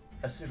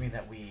assuming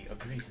that we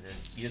agree to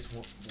this, you just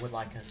would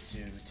like us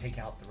to take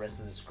out the rest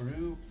of this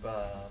group?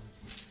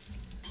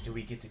 Do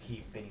we get to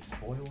keep any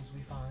spoils we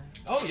find?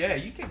 Oh yeah,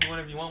 you can do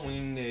whatever you want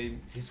when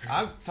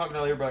I'm talking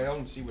to everybody else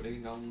and see what they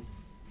done.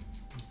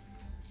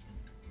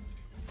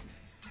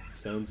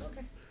 Sounds.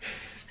 Okay.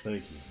 Thank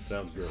you.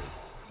 Sounds good.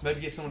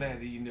 Maybe get some of that.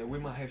 We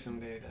might have some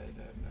of that.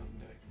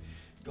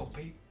 Go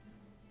Pete.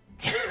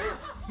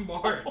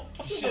 Mark.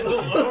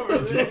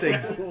 Did you say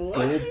gold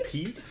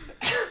Pete?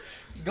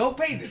 Go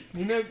Pete.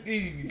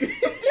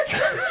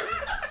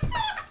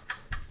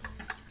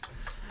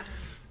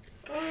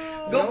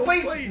 Go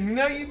Pete.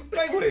 You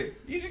play with it.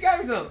 You just got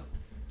me some.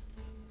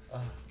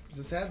 Is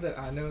it sad that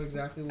I know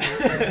exactly what you're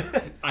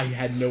saying? I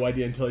had no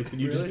idea until he said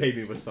you just Really? paid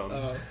me with some.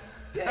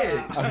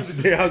 Yeah. I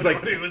was like,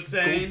 What he was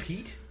saying. gold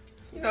Pete?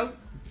 Ding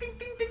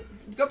ding ding.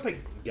 Go Pete.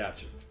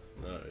 Gotcha.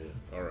 Yeah.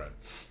 All right.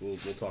 We'll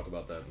talk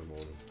about that in the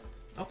morning.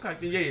 Okay.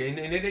 Yeah. And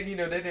then they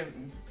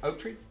didn't oak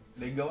tree.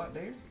 They go out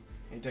there and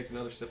he takes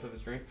another sip of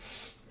his drink.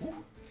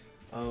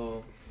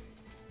 What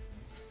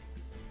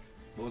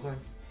was I?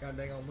 God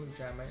dang on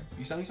moonshine, man.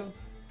 You sang something?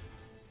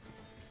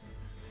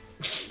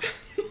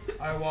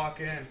 I walk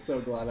in. So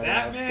glad I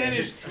That got man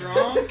is upstairs.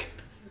 drunk.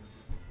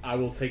 I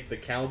will take the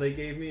cow they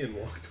gave me and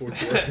walk towards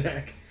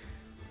Wardak.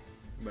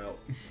 Melt.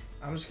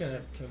 I'm just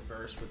gonna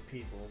converse with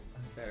people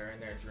that are in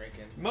there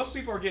drinking. Most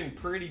people are getting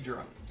pretty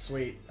drunk.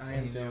 Sweet, I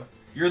am too.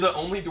 You're the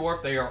only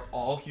dwarf. They are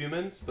all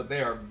humans, but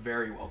they are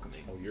very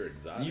welcoming. Oh, you're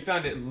exotic. You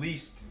found at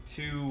least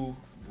 2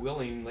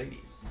 willing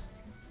ladies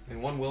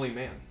and 1 willing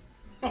man.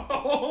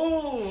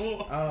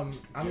 Oh.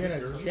 I'm gonna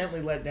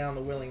gently let down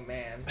the willing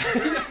man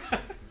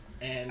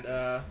and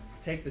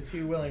take the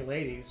 2 willing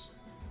ladies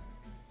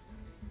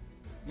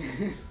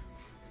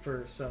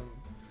for some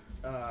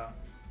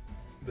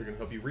They're gonna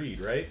help you read,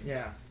 right?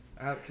 Yeah,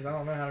 because I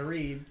don't know how to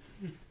read.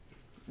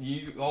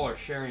 You all are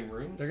sharing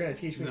rooms? They're gonna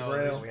teach me No,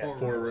 Braille. there's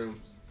 4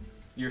 rooms.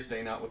 You're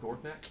staying out with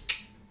Orkneck?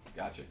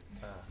 Gotcha.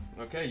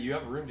 Okay, you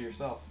have a room to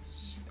yourself.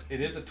 It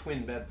is a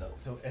twin bed, though.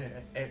 So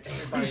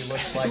everybody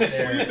looks like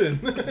they're...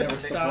 Never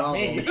stop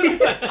me.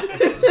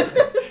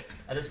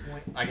 At this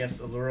point, I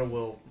guess Allura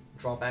will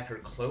draw back her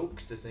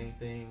cloak. Does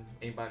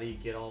anybody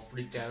get all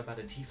freaked out about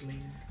a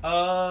tiefling?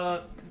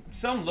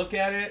 Some look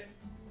at it,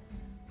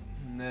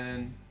 and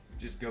then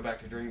just go back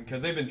to drinking,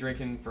 because they've been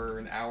drinking for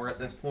an hour at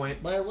this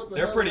point. Man, what the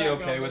They're hell pretty that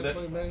okay got with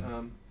it. me,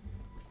 man?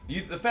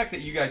 The fact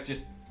that you guys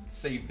just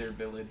saved their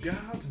village.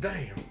 God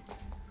damn.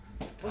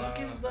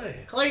 Fucking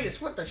that.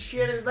 Cletus, what the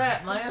shit is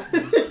that, man?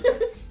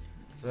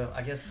 So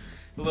I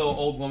guess... The little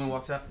old woman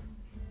walks out.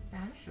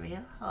 That's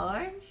real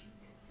horns.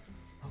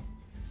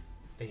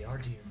 They are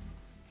dear.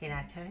 Can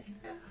I touch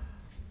them?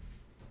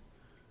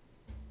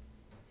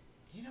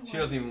 You know She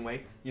what? doesn't even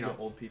wait. You know,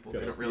 old people, they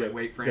Got a- don't really got-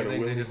 wait for got a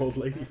anything. They willing just... old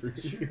lady for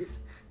you.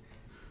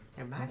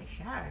 They're mighty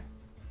sharp.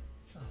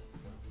 Oh,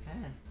 well,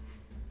 Good.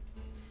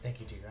 thank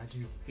you, dear. I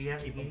do. Do you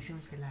ever keep 'em- use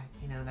them for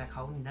like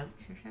holding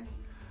notes or something?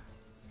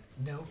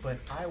 No, but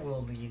I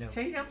will,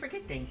 So you don't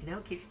forget things,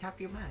 keeps top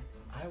of your mind.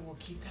 I will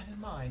keep that in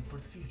mind for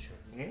the future.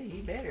 Yeah,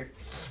 you better.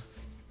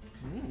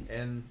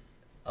 And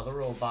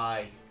Allura will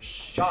buy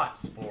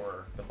shots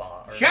for the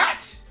bar.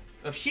 Shots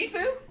of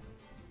Shifu?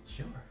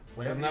 Sure.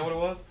 Isn't that what it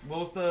was? What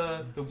was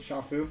the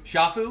Shafu.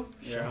 Shafu?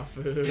 Yeah.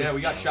 Yeah, we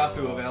got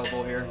Shafu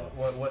available here.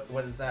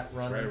 What does that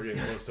run? Right, we're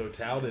getting close to a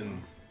Towden.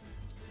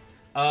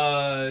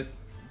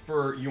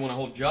 For you want a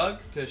whole jug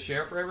to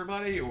share for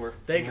everybody, or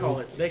They call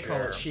it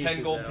Shifu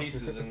 10 gold now.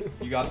 pieces, and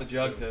you got the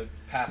jug to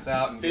pass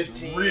out and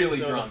 15, get really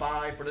so drunk.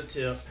 5 for the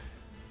tip.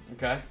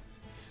 Okay.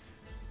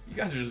 You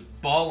guys are just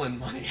balling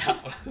money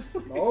out.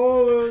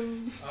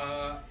 Ballin'.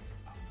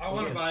 I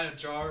want to buy a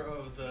jar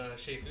of the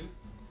Shafu.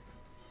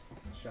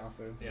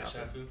 Shafu. Yeah,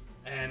 Shafu.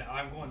 And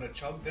I'm going to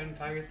chug the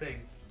entire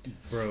thing.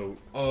 Bro.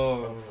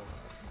 Oh.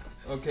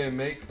 Okay,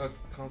 make a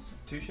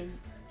Constitution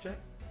check.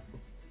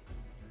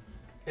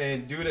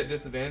 And do it at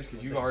disadvantage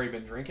because you've already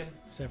been drinking.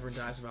 Severin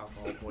dies of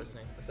alcohol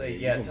poisoning. Say,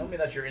 tell me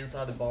that you're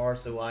inside the bar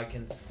so I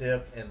can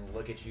sip and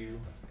look at you.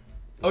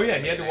 Oh yeah,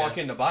 he had to walk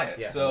in to buy it.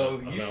 Yeah. So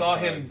I'm you saw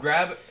outside. him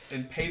grab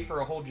and pay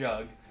for a whole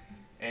jug,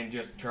 and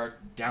just start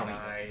downing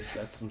it. Nice.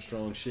 That's some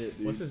strong shit,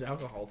 dude. What's his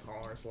alcohol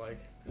tolerance like?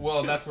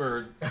 Well, that's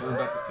where we're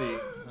about to see,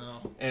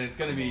 Oh, and it's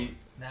gonna be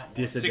that one.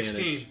 Disadvantage.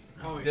 16.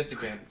 Oh, wait.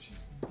 disadvantage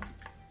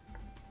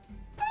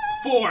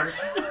 4.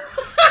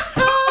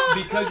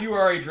 because you were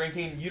already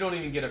drinking. You don't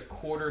even get a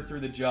quarter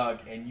through the jug,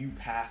 and you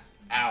pass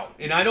out.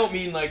 And I don't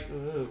mean like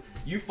ugh.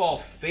 You fall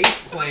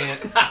face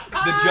plant.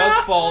 The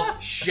jug falls,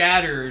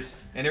 shatters,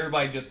 and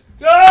everybody just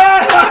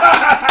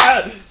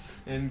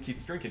and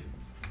keeps drinking.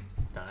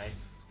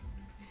 Nice.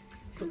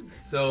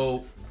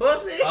 So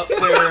Pussy!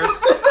 upstairs,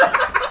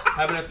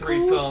 having a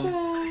threesome,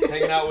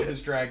 hanging out with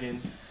his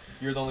dragon.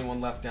 You're the only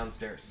one left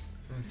downstairs.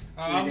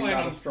 I'm Reading laying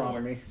about on the floor.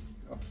 astronomy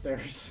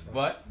upstairs.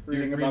 What?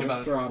 Reading You're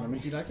about astronomy.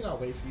 Dude, I cannot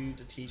wait for you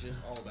to teach us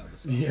all about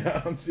this stuff.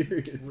 Yeah, I'm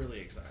serious. Really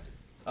excited.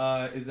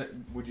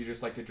 Would you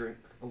just like to drink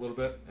a little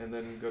bit and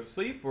then go to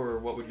sleep, or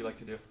what would you like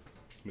to do? I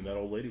mean, that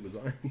old lady was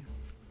on you.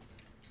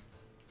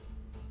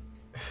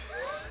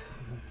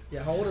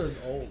 Yeah, how old is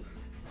old?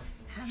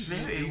 I'm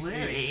very He's willing.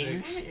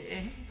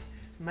 86.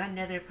 My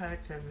nether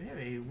parts are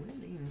very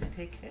willing to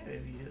take care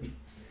of you.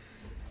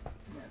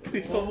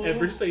 Please don't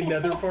ever say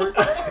nether part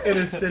in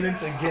a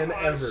sentence again,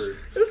 ever.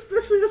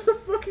 Especially as a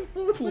fucking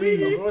old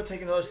Please. I'm going to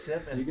take another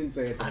sip, You and can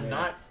say it to I'm me.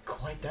 not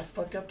quite that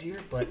fucked up, dear,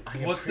 but I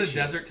What's the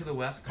appreciate desert to the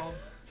west called?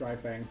 Dry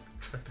fang.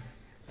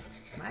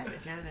 My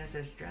vagina's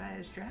as dry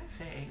as dry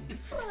fang.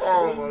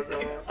 Oh my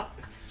god.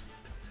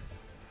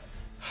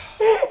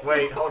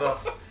 Wait, hold up.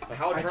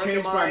 How I drunk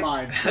changed am my I?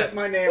 mind. Put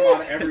my name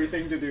on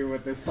everything to do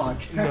with this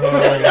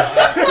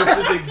podcast. This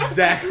is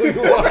exactly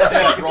why.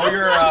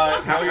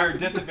 Yeah, roll your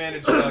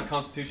disadvantage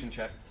Constitution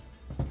check.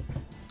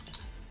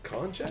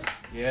 Con check?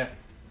 Yeah,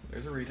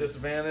 there's a reason.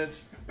 Disadvantage.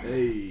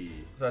 Hey.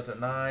 So that's a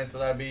 9, so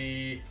that'd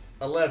be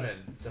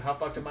 11. So how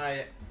fucked am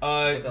I?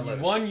 With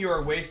 11. One, you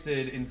are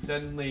wasted, and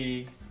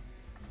suddenly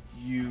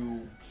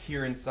you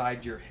hear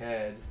inside your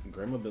head.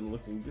 Grandma been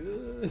looking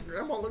good.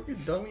 Grandma looking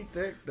dummy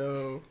thick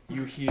though.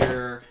 You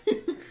hear.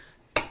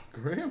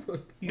 Grandma.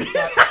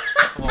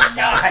 Oh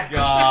my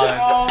god.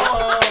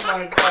 Oh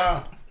my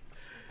god.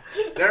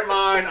 Never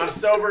mind, I'm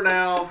sober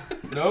now.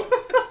 Nope.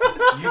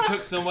 You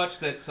took so much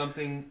that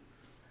something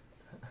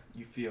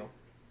you feel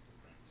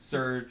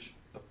surge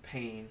of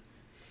pain,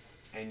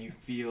 and you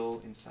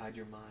feel inside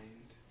your mind.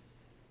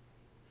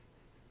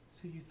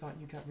 So you thought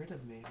you got rid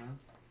of me, huh?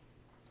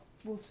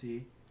 We'll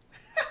see.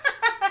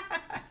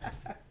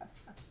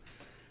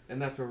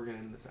 And that's where we're gonna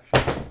end the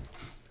session.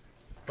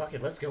 Fuck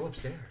it, let's go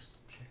upstairs.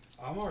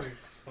 I'm already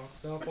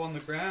fucked up on the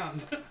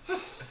ground.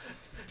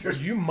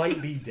 You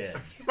might be dead.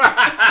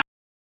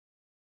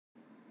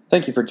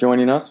 Thank you for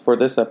joining us for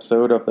this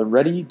episode of the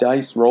Ready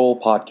Dice Roll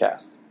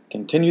podcast.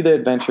 Continue the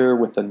adventure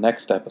with the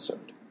next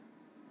episode.